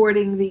says,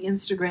 hoarding the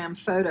Instagram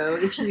photo.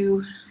 If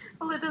you...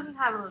 Well, it doesn't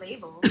have a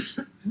label.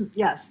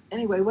 Yes.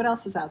 Anyway, what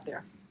else is out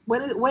there?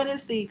 When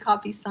is the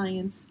Coffee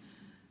Science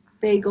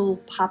bagel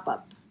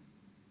pop-up?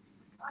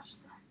 Gosh,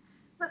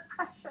 the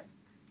pressure.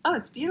 Oh,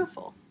 it's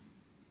beautiful.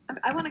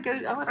 I want to go.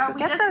 I want to go we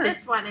get just those.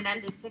 Missed one. It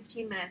ended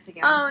 15 minutes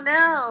ago. Oh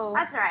no.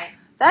 That's all right.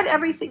 That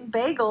everything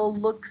bagel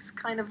looks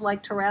kind of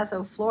like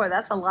terrazzo floor.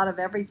 That's a lot of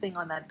everything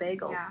on that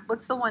bagel. Yeah.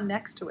 What's the one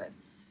next to it?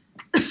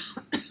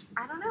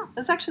 I don't know.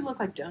 Those actually look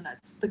like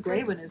donuts. The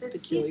gray one is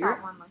peculiar. The sea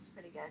salt one looks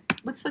pretty good.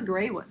 What's the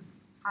gray one?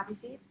 Poppy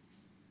seed.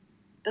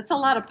 That's a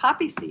lot of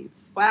poppy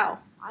seeds. Wow.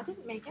 I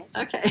didn't make it.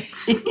 Okay.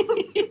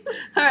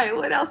 All right.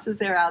 What else is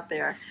there out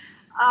there?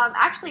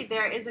 Actually,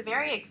 there is a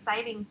very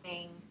exciting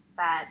thing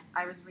that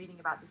I was reading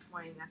about this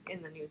morning that's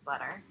in the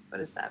newsletter.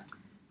 What is that?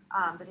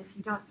 But if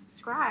you don't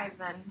subscribe,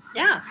 then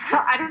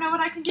I don't know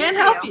what I can do. Can't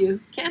help you.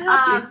 Can't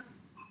help you.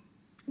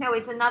 No,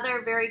 it's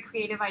another very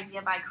creative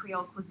idea by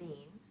Creole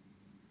Cuisine.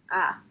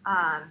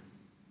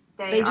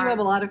 They do have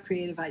a lot of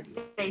creative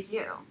ideas. They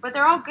do, but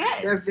they're all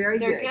good. They're very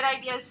good. They're good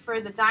ideas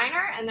for the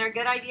diner, and they're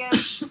good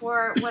ideas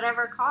for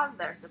whatever cause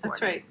they're supporting.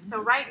 That's right.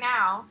 So right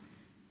now,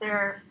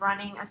 they're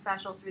running a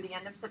special through the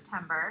end of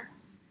September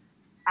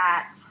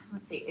at,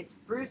 let's see, it's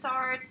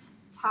Broussard's,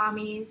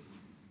 Tommy's,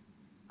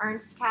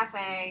 Ernst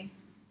Cafe,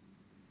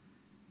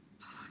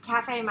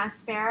 Cafe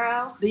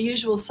Maspero. The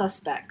usual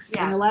suspects.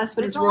 Yeah. And the last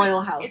one is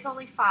Royal House. It's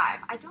only 5.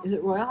 Is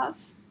it Royal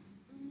House?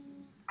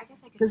 I guess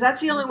I could. Because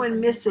that's the only one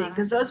missing.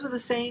 Because those were the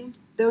same.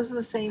 Those were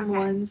the same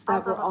ones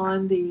that were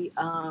on the.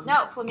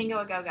 No, Flamingo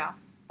A Go Go.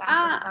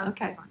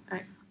 Okay. All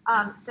right.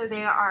 So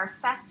they are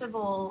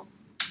festival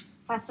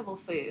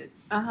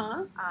foods.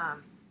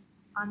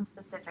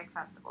 Unspecific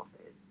festival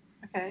foods.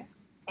 Okay.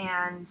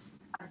 And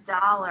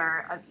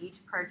 $1 of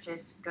each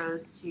purchase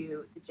goes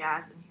to the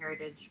Jazz and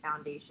Heritage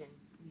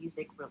Foundation's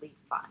Music Relief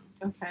Fund.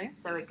 Okay.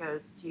 So it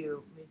goes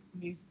to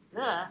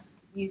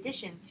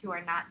musicians who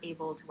are not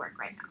able to work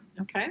right now.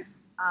 Okay.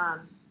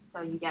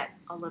 So you get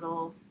a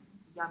little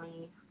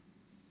yummy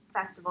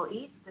festival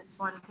eat. This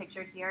one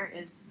pictured here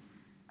is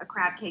a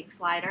crab cake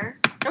slider.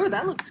 Oh,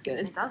 that looks good.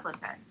 It does look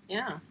good.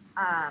 Yeah.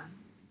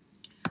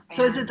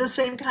 So is it the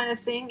same kind of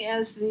thing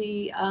as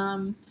the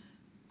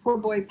Poor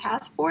Boy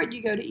Passport?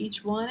 You go to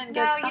each one and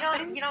get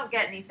something? No, you don't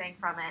get anything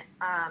from it.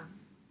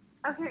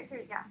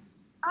 Here, yeah.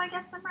 Oh, I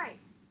guess I'm right.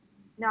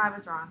 No, I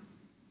was wrong.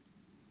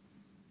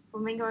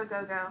 Flamingo A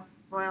Go-Go,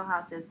 Royal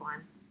House is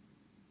one.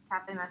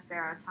 Cafe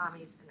Maspero,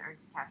 Tommy's, and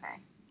Ernst Cafe.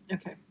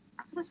 Okay.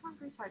 I could have sworn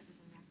Bruce Hart's was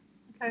in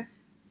there. Okay.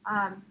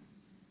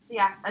 So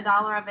yeah,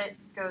 $1 of it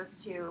goes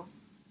to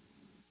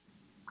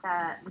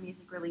the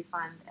Music Relief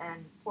Fund,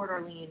 and Port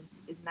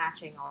Orleans is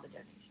matching all the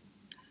donations.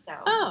 So.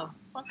 Oh,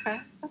 okay,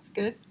 that's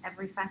good.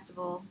 Every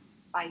festival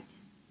bite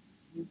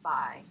you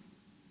buy,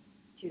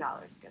 $2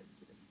 goes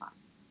to this fund.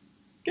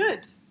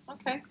 Good.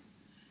 Okay.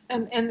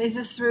 And is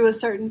this through a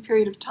certain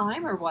period of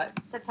time or what?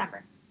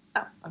 September.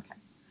 Oh, okay.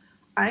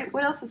 All right.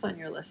 What else is on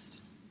your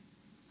list?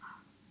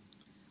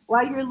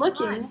 While you're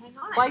looking,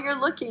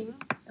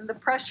 and the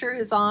pressure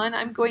is on,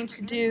 I'm going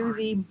to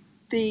do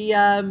the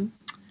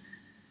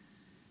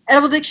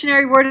Edible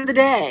Dictionary word of the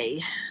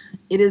day.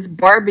 It is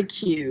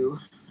barbecue.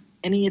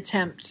 Any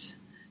attempt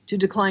to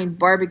decline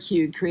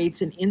barbecue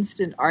creates an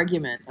instant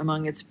argument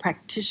among its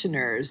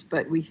practitioners,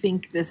 but we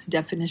think this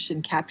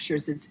definition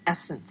captures its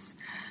essence.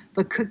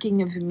 The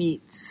cooking of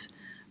meats,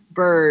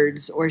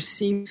 birds, or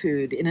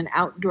seafood in an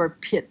outdoor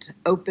pit,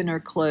 open or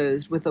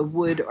closed, with a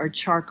wood or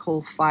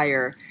charcoal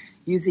fire,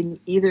 using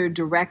either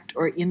direct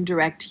or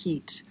indirect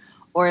heat,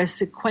 or a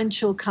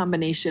sequential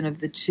combination of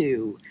the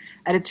two,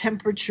 at a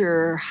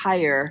temperature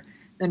higher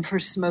than for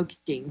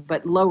smoking,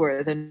 but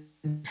lower than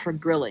for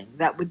grilling.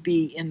 That would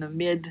be in the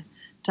mid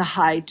to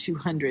high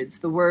 200s.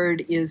 The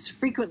word is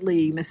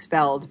frequently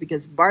misspelled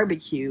because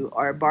barbecue,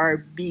 or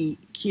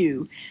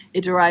barbecue,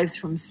 it derives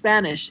from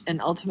Spanish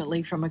and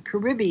ultimately from a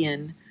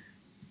Caribbean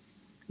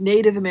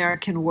Native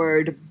American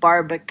word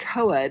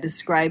barbacoa,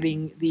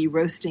 describing the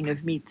roasting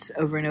of meats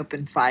over an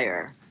open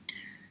fire.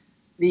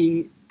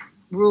 The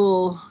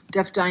rule,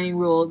 Deaf Dining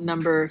Rule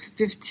number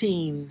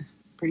 15,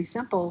 pretty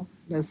simple: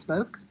 no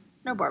smoke,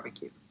 no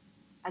barbecue.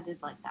 I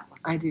did like that one.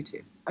 I do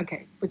too.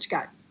 Okay, what you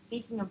got?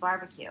 Speaking of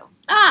barbecue,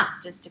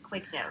 just a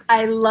quick note.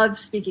 I love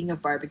speaking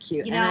of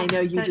barbecue, and I know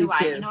you do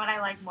too. You know what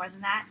I like more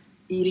than that?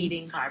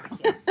 Eating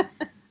barbecue.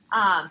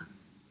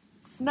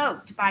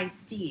 Smoked by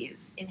Steve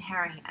in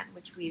Harahan,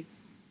 which we've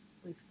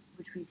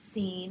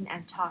seen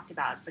and talked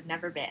about, but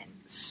never been.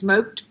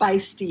 Smoked by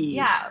Steve.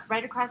 Yeah,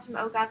 right across from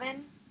Oak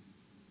Oven.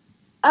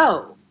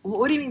 Oh,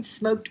 what do you mean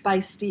smoked by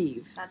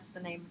Steve? That's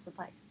the name of the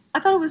place. I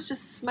thought it was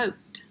just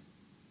smoked.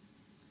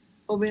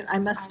 Well, I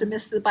must have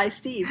missed the by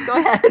Steve. Go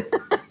ahead.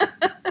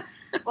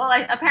 Well,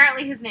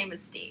 apparently his name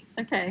is Steve.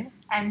 Okay.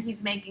 And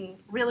he's making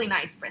really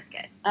nice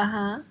brisket.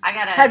 Uh-huh.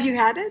 Have Have you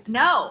had it?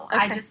 No,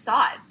 okay. I just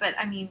saw it, but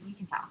I mean, you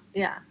can tell.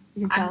 Yeah,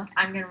 you can tell.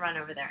 I'm going to run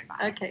over there and buy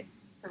it. Okay.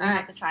 So we're going to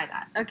have to try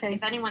that. Okay.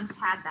 If anyone's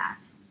had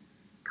that,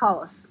 call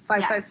us.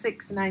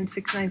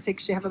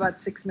 556-9696. You have about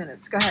 6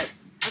 minutes. Go ahead.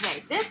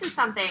 Okay, this is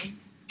something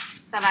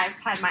that I've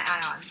had my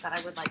eye on that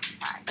I would like to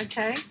try.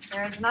 Okay.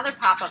 There is another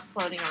pop-up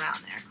floating around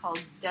there called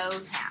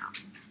Doughtown.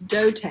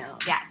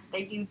 Doughtown. Yes,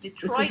 they do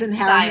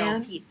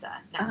Detroit-style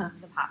pizza. No, this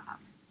is a pop-up.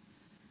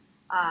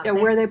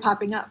 Where are they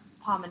popping up?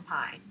 Palm and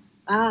Pine.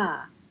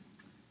 Ah.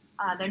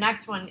 Their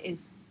next one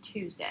is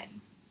Tuesday.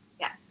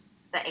 Yes,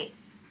 the 8th.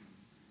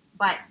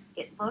 But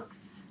it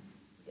looks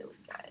really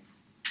good.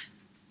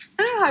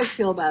 I don't know how I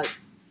feel about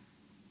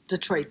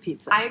Detroit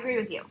pizza. I agree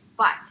with you,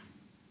 but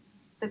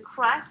the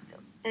crust,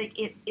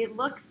 it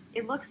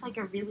looks like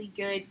a really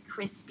good,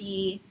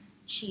 crispy,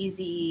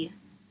 cheesy,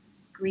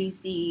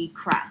 greasy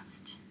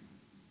crust.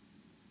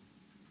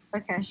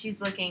 Okay. She's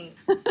looking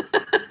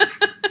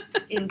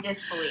in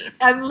disbelief.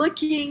 I'm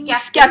looking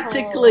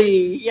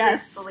skeptically.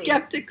 Yes, disbelief.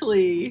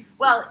 Skeptically.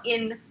 Well,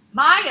 in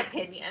my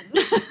opinion.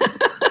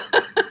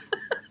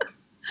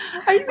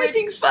 Are you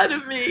making fun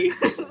of me?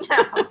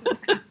 No.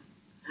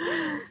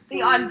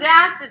 The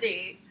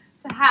audacity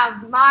to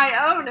have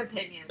my own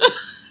opinion.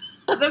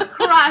 The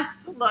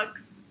crust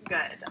looks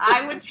good.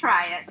 I would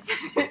try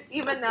it,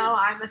 even though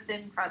I'm a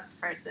thin crust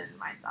person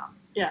myself.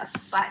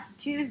 Yes. But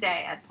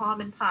Tuesday at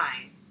Palm and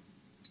Pine,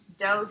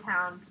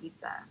 Doughtown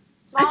Pizza.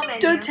 I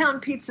think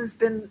Doughtown Pizza's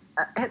been,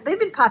 they've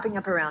been popping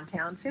up around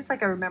town. Seems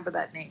like I remember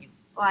that name.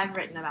 Well, I've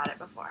written about it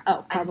before.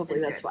 Oh, probably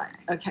that's why.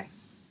 Okay.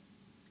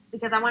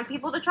 Because I want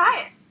people to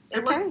try it.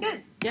 It looks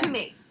good to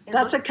me.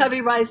 That's a Cubby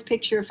Rise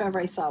picture if ever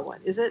I saw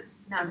one. Is it?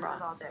 No, this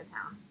is all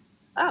Doughtown.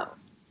 Oh,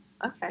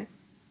 okay.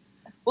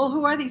 Well,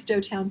 who are these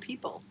Doughtown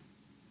people?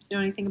 Do you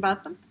know anything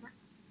about them?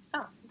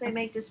 Oh, they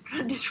make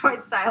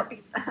Detroit-style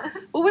pizza.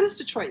 Well, what is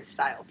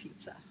Detroit-style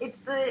pizza? It's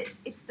the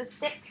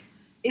thick.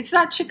 It's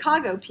not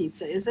Chicago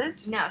pizza, is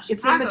it? No, Chicago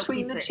it's in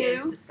between pizza the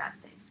two. Is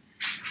disgusting.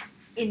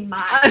 In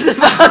my I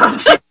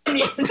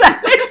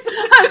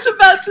was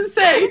about to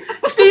say,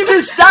 Steve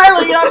is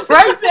dialing it up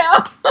right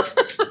now.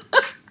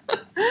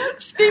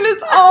 Steve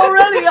is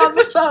already on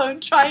the phone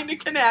trying to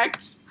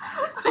connect.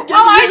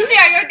 I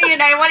share your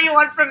DNA. What do you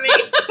want from me?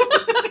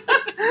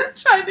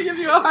 Trying to give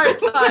you a hard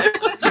time.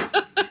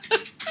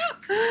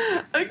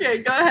 Okay,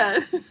 go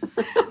ahead.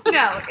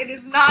 No, it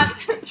is not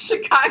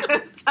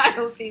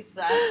Chicago-style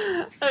pizza.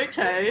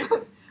 Okay.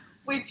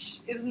 which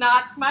is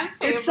not my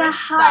favorite. It's a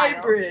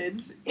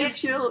hybrid.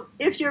 If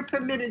you're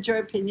permitted your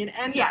opinion,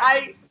 and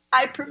yes.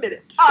 I permit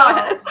it. Go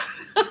ahead.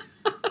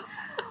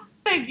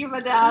 Thank you,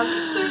 Madame.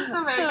 You're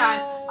so very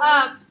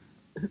kind.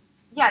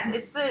 Yes,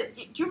 it's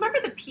do you remember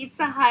the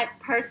Pizza Hut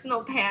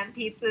personal pan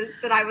pizzas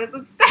that I was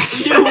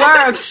obsessed with? You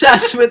were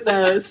obsessed with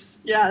those.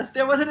 Yes,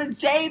 there wasn't a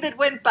day that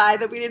went by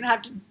that we didn't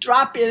have to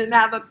drop in and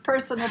have a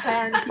personal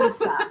pan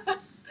pizza.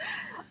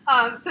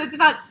 So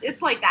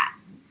it's like that.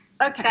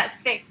 Okay. That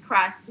thick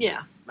crust.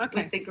 Yeah.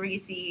 Okay. With the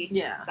greasy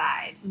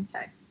side.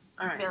 Okay.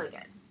 All right. Really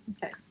good.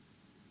 Okay.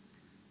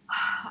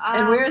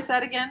 And where is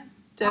that again?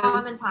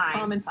 Palm and Pine.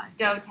 Palm and Pine.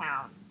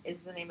 Doughtown is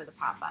the name of the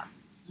pop-up.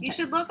 Okay. You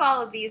should look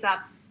all of these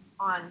up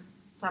on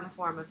some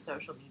form of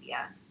social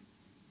media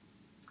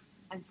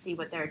and see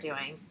what they're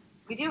doing.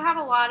 We do have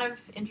a lot of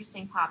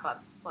interesting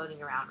pop-ups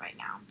floating around right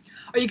now.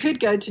 Or you could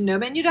go to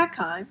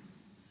nomenu.com,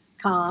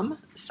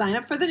 sign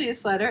up for the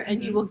newsletter,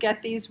 and you will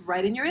get these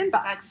right in your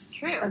inbox. That's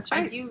true. That's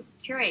right. I do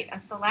curate a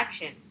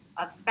selection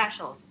of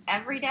specials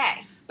every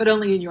day. But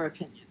only in your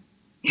opinion.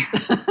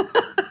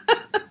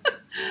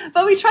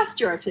 But we trust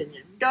your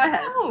opinion. Go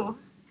ahead. Oh,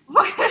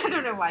 I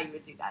don't know why you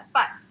would do that,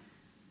 but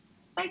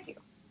thank you.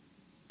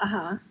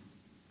 Uh-huh.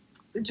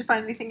 Did you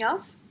find anything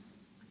else?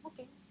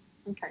 Okay.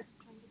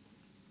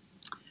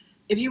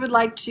 If you would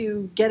like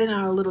to get in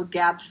our little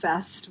Gab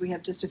Fest, we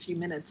have just a few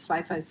minutes,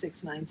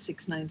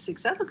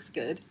 556-9696. That looks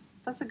good.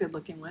 That's a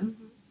good-looking one.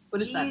 Mm-hmm.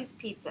 What is Gee's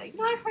Pizza. You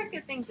know, I've heard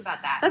good things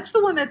about that. That's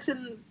the one that's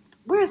in...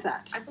 Where is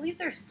that? I believe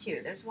there's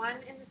two. There's one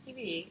in the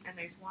CBD, and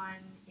there's one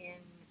in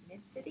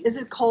Mid-City. Is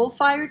it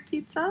coal-fired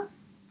pizza?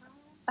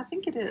 I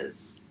think it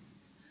is.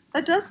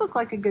 That does look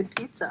like a good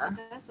pizza.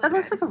 That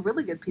looks like a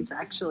really good pizza,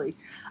 actually.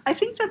 I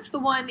think that's the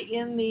one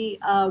in the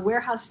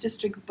warehouse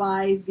district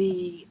by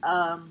the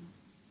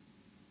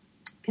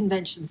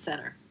convention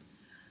center.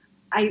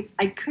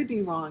 I could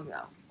be wrong,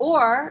 though.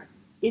 Or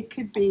it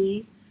could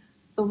be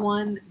the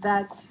one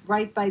that's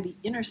right by the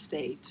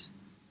interstate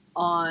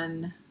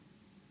on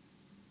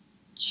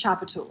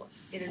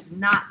Tchoupitoulas. It is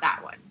not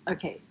that one.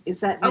 Okay. Is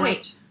that... Oh,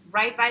 wait.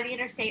 Right by the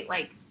interstate,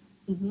 like...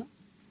 Mm-hmm.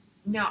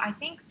 No, I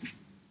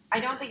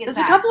don't think it's There's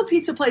that. a couple of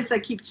pizza places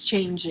that keeps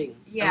changing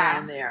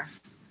around there.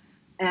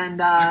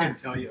 And I can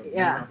tell you.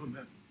 Yeah. One of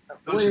them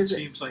that does it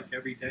seems like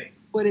every day.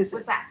 What is it?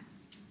 What's that?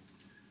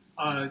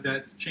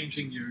 That's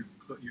changing your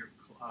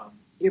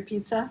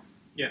pizza?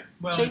 Yeah.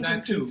 Well, changing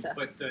that too, pizza.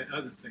 but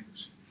other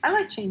things. I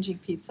like changing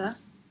pizza.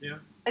 Yeah.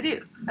 I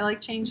do. I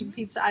like changing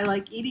pizza. I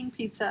like eating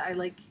pizza. I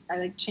like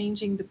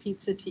changing the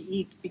pizza to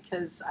eat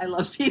because I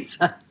love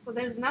pizza. Well,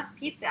 there's enough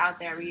pizza out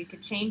there where you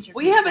could change your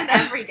pizza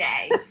every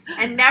day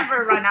and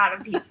never run out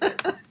of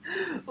pizzas.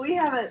 We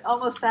have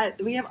almost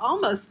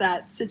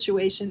that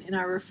situation in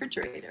our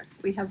refrigerator.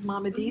 We have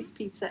Mama D's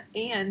Pizza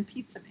and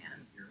Pizza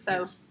Man.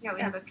 So yeah,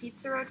 we have a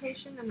pizza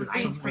rotation and an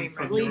ice cream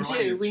rotation. We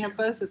do. We have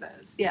both of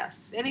those.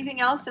 Yes.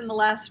 Anything else in the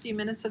last few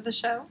minutes of the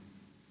show?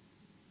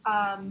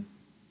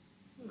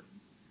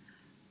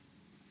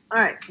 All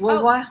right.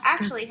 Well,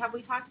 actually, have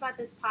we talked about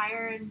this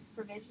Pyre and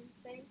Provisions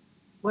thing?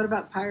 What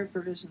about Pyre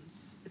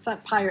Provisions? It's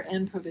not Pyre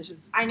and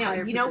Provisions. I know.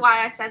 You know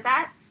why I said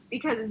that?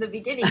 Because in the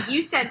beginning,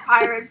 you said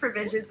Pyre and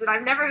Provisions, and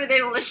I've never been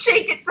able to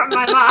shake it from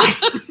my mind.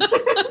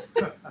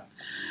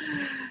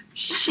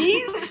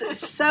 She's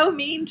so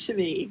mean to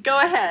me. Go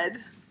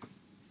ahead.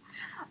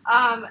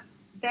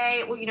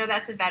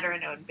 That's a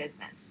veteran-owned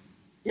business.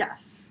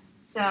 Yes.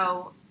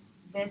 So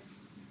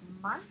this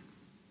month?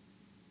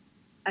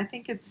 I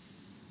think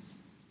it's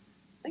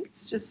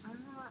just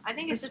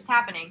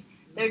happening.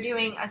 They're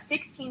doing a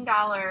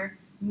 $16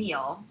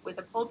 meal with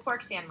a pulled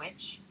pork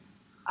sandwich,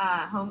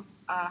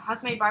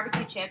 house-made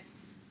barbecue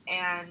chips,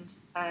 and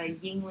a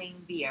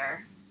Yuengling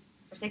beer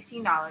for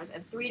 $16,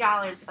 and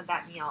 $3 of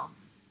that meal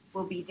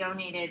will be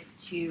donated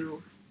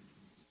to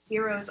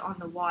Heroes on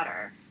the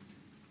Water,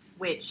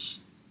 which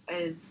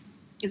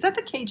is... Is that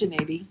the Cajun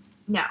Navy?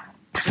 No.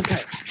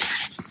 Okay.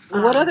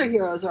 What other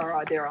heroes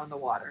are there on the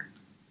water?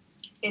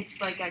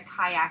 It's like a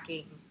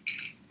kayaking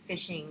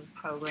fishing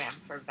program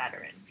for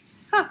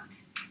veterans. Huh.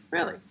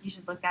 Really? You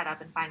should look that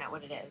up and find out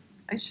what it is.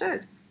 I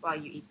should. While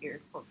you eat your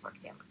pulled pork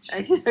sandwich.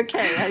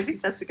 Okay, I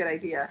think that's a good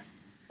idea.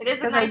 It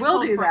is a nice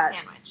pulled pork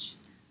sandwich.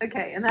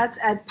 Okay, and that's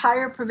at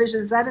Pyre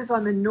Provisions. That is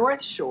on the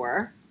North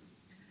Shore,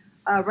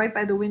 right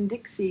by the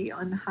Winn-Dixie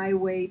on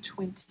Highway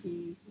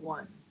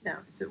 21. No,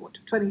 is it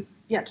 20?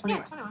 Yeah,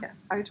 21. Yeah, 21. Yeah,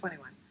 Highway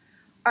 21.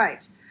 All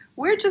right.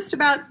 We're just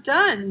about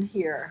done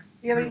here.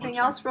 Do you have anything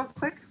else real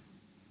quick?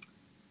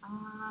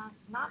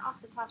 Not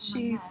off the top of my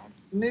head. She's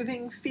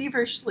moving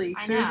feverishly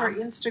through her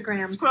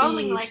Instagram scrolling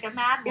feed. Like a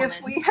mad woman.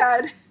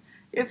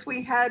 If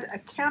we had a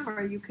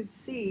camera, you could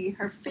see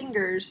her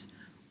fingers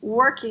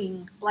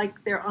working like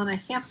they're on a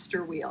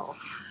hamster wheel.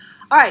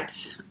 All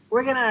right,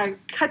 we're gonna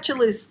cut you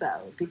loose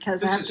though,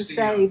 because I have to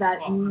say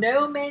that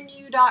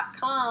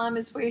nomenu.com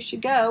is where you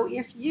should go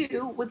if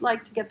you would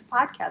like to get the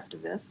podcast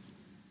of this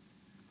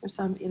for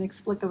some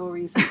inexplicable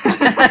reason.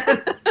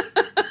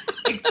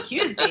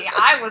 Excuse me,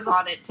 I was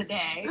on it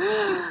today.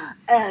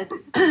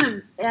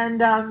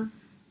 And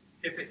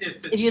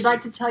if you'd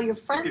like to tell your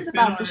friends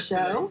about the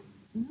show.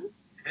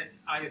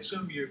 I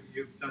assume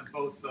you've done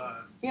both.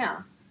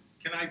 Yeah.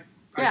 Can I?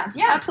 Yeah,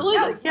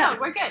 absolutely. No,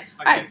 we're good.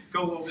 I can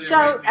go over there.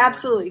 So,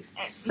 absolutely.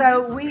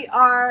 So, we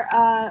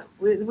are,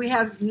 we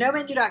have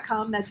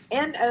nomenu.com. That's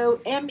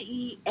nomenu.com.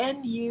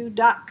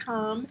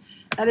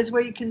 That is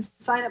where you can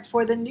sign up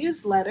for the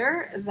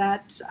newsletter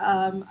that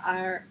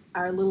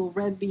our little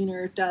red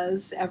beaner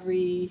does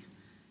every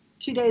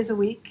 2 days a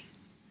week.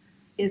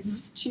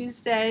 It's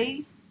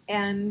Tuesday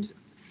and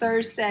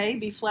Thursday.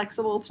 Be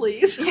flexible,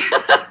 please.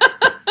 Yes.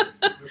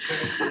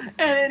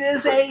 And it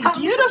is a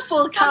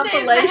beautiful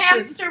compilation. Some days the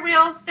hamster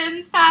wheel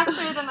spins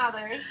faster than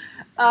others.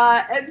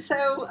 And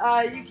so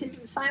you can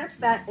sign up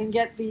for that and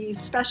get the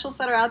specials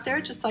that are out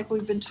there, just like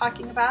we've been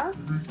talking about.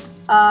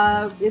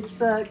 It's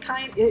the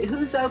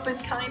Who's Open,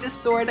 Kinda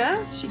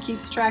Sorta. She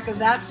keeps track of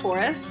that for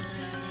us.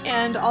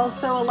 And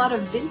also a lot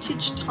of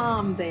vintage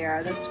Tom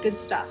there. That's good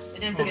stuff.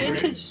 It is the good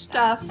vintage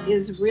stuff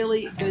is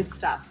really good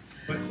stuff.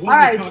 All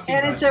right,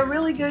 and it's a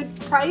really good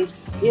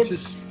price.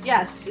 It's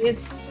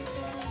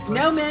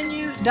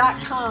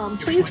nomenu.com.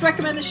 Please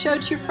recommend the show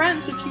to your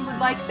friends if you would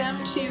like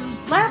them to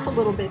laugh a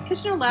little bit,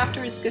 because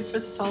laughter is good for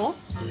the soul.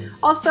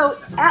 Also,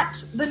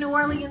 at the New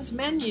Orleans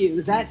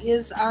Menu, that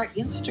is our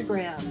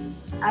Instagram,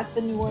 at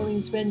the New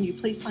Orleans Menu.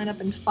 Please sign up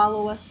and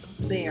follow us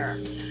there.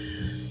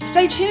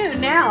 Stay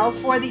tuned now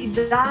for the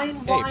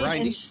Dine,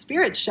 Wine, and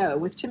Spirit Show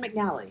with Tim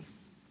McNally.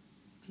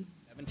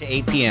 7 to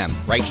 8 p.m.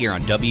 right here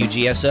on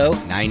WGSO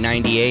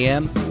 990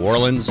 AM, New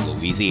Orleans,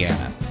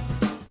 Louisiana.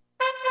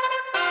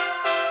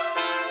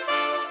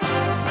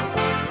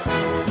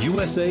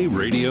 USA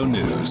Radio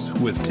News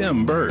with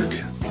Tim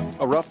Berg.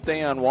 A rough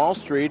day on Wall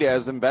Street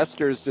as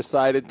investors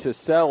decided to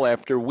sell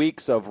after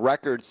weeks of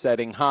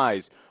record-setting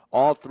highs.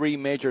 All three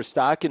major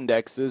stock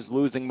indexes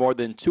losing more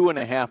than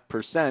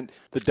 2.5%,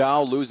 the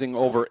Dow losing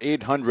over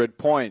 800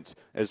 points.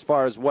 As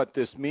far as what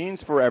this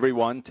means for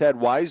everyone, Ted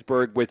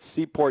Weisberg with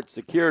Seaport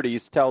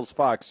Securities tells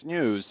Fox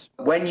News.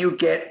 When you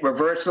get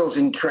reversals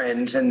in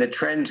trends, and the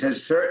trends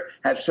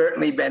have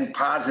certainly been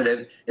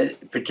positive,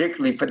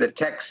 particularly for the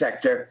tech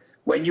sector,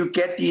 when you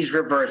get these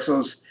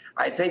reversals,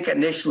 I think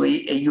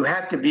initially you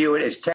have to view it as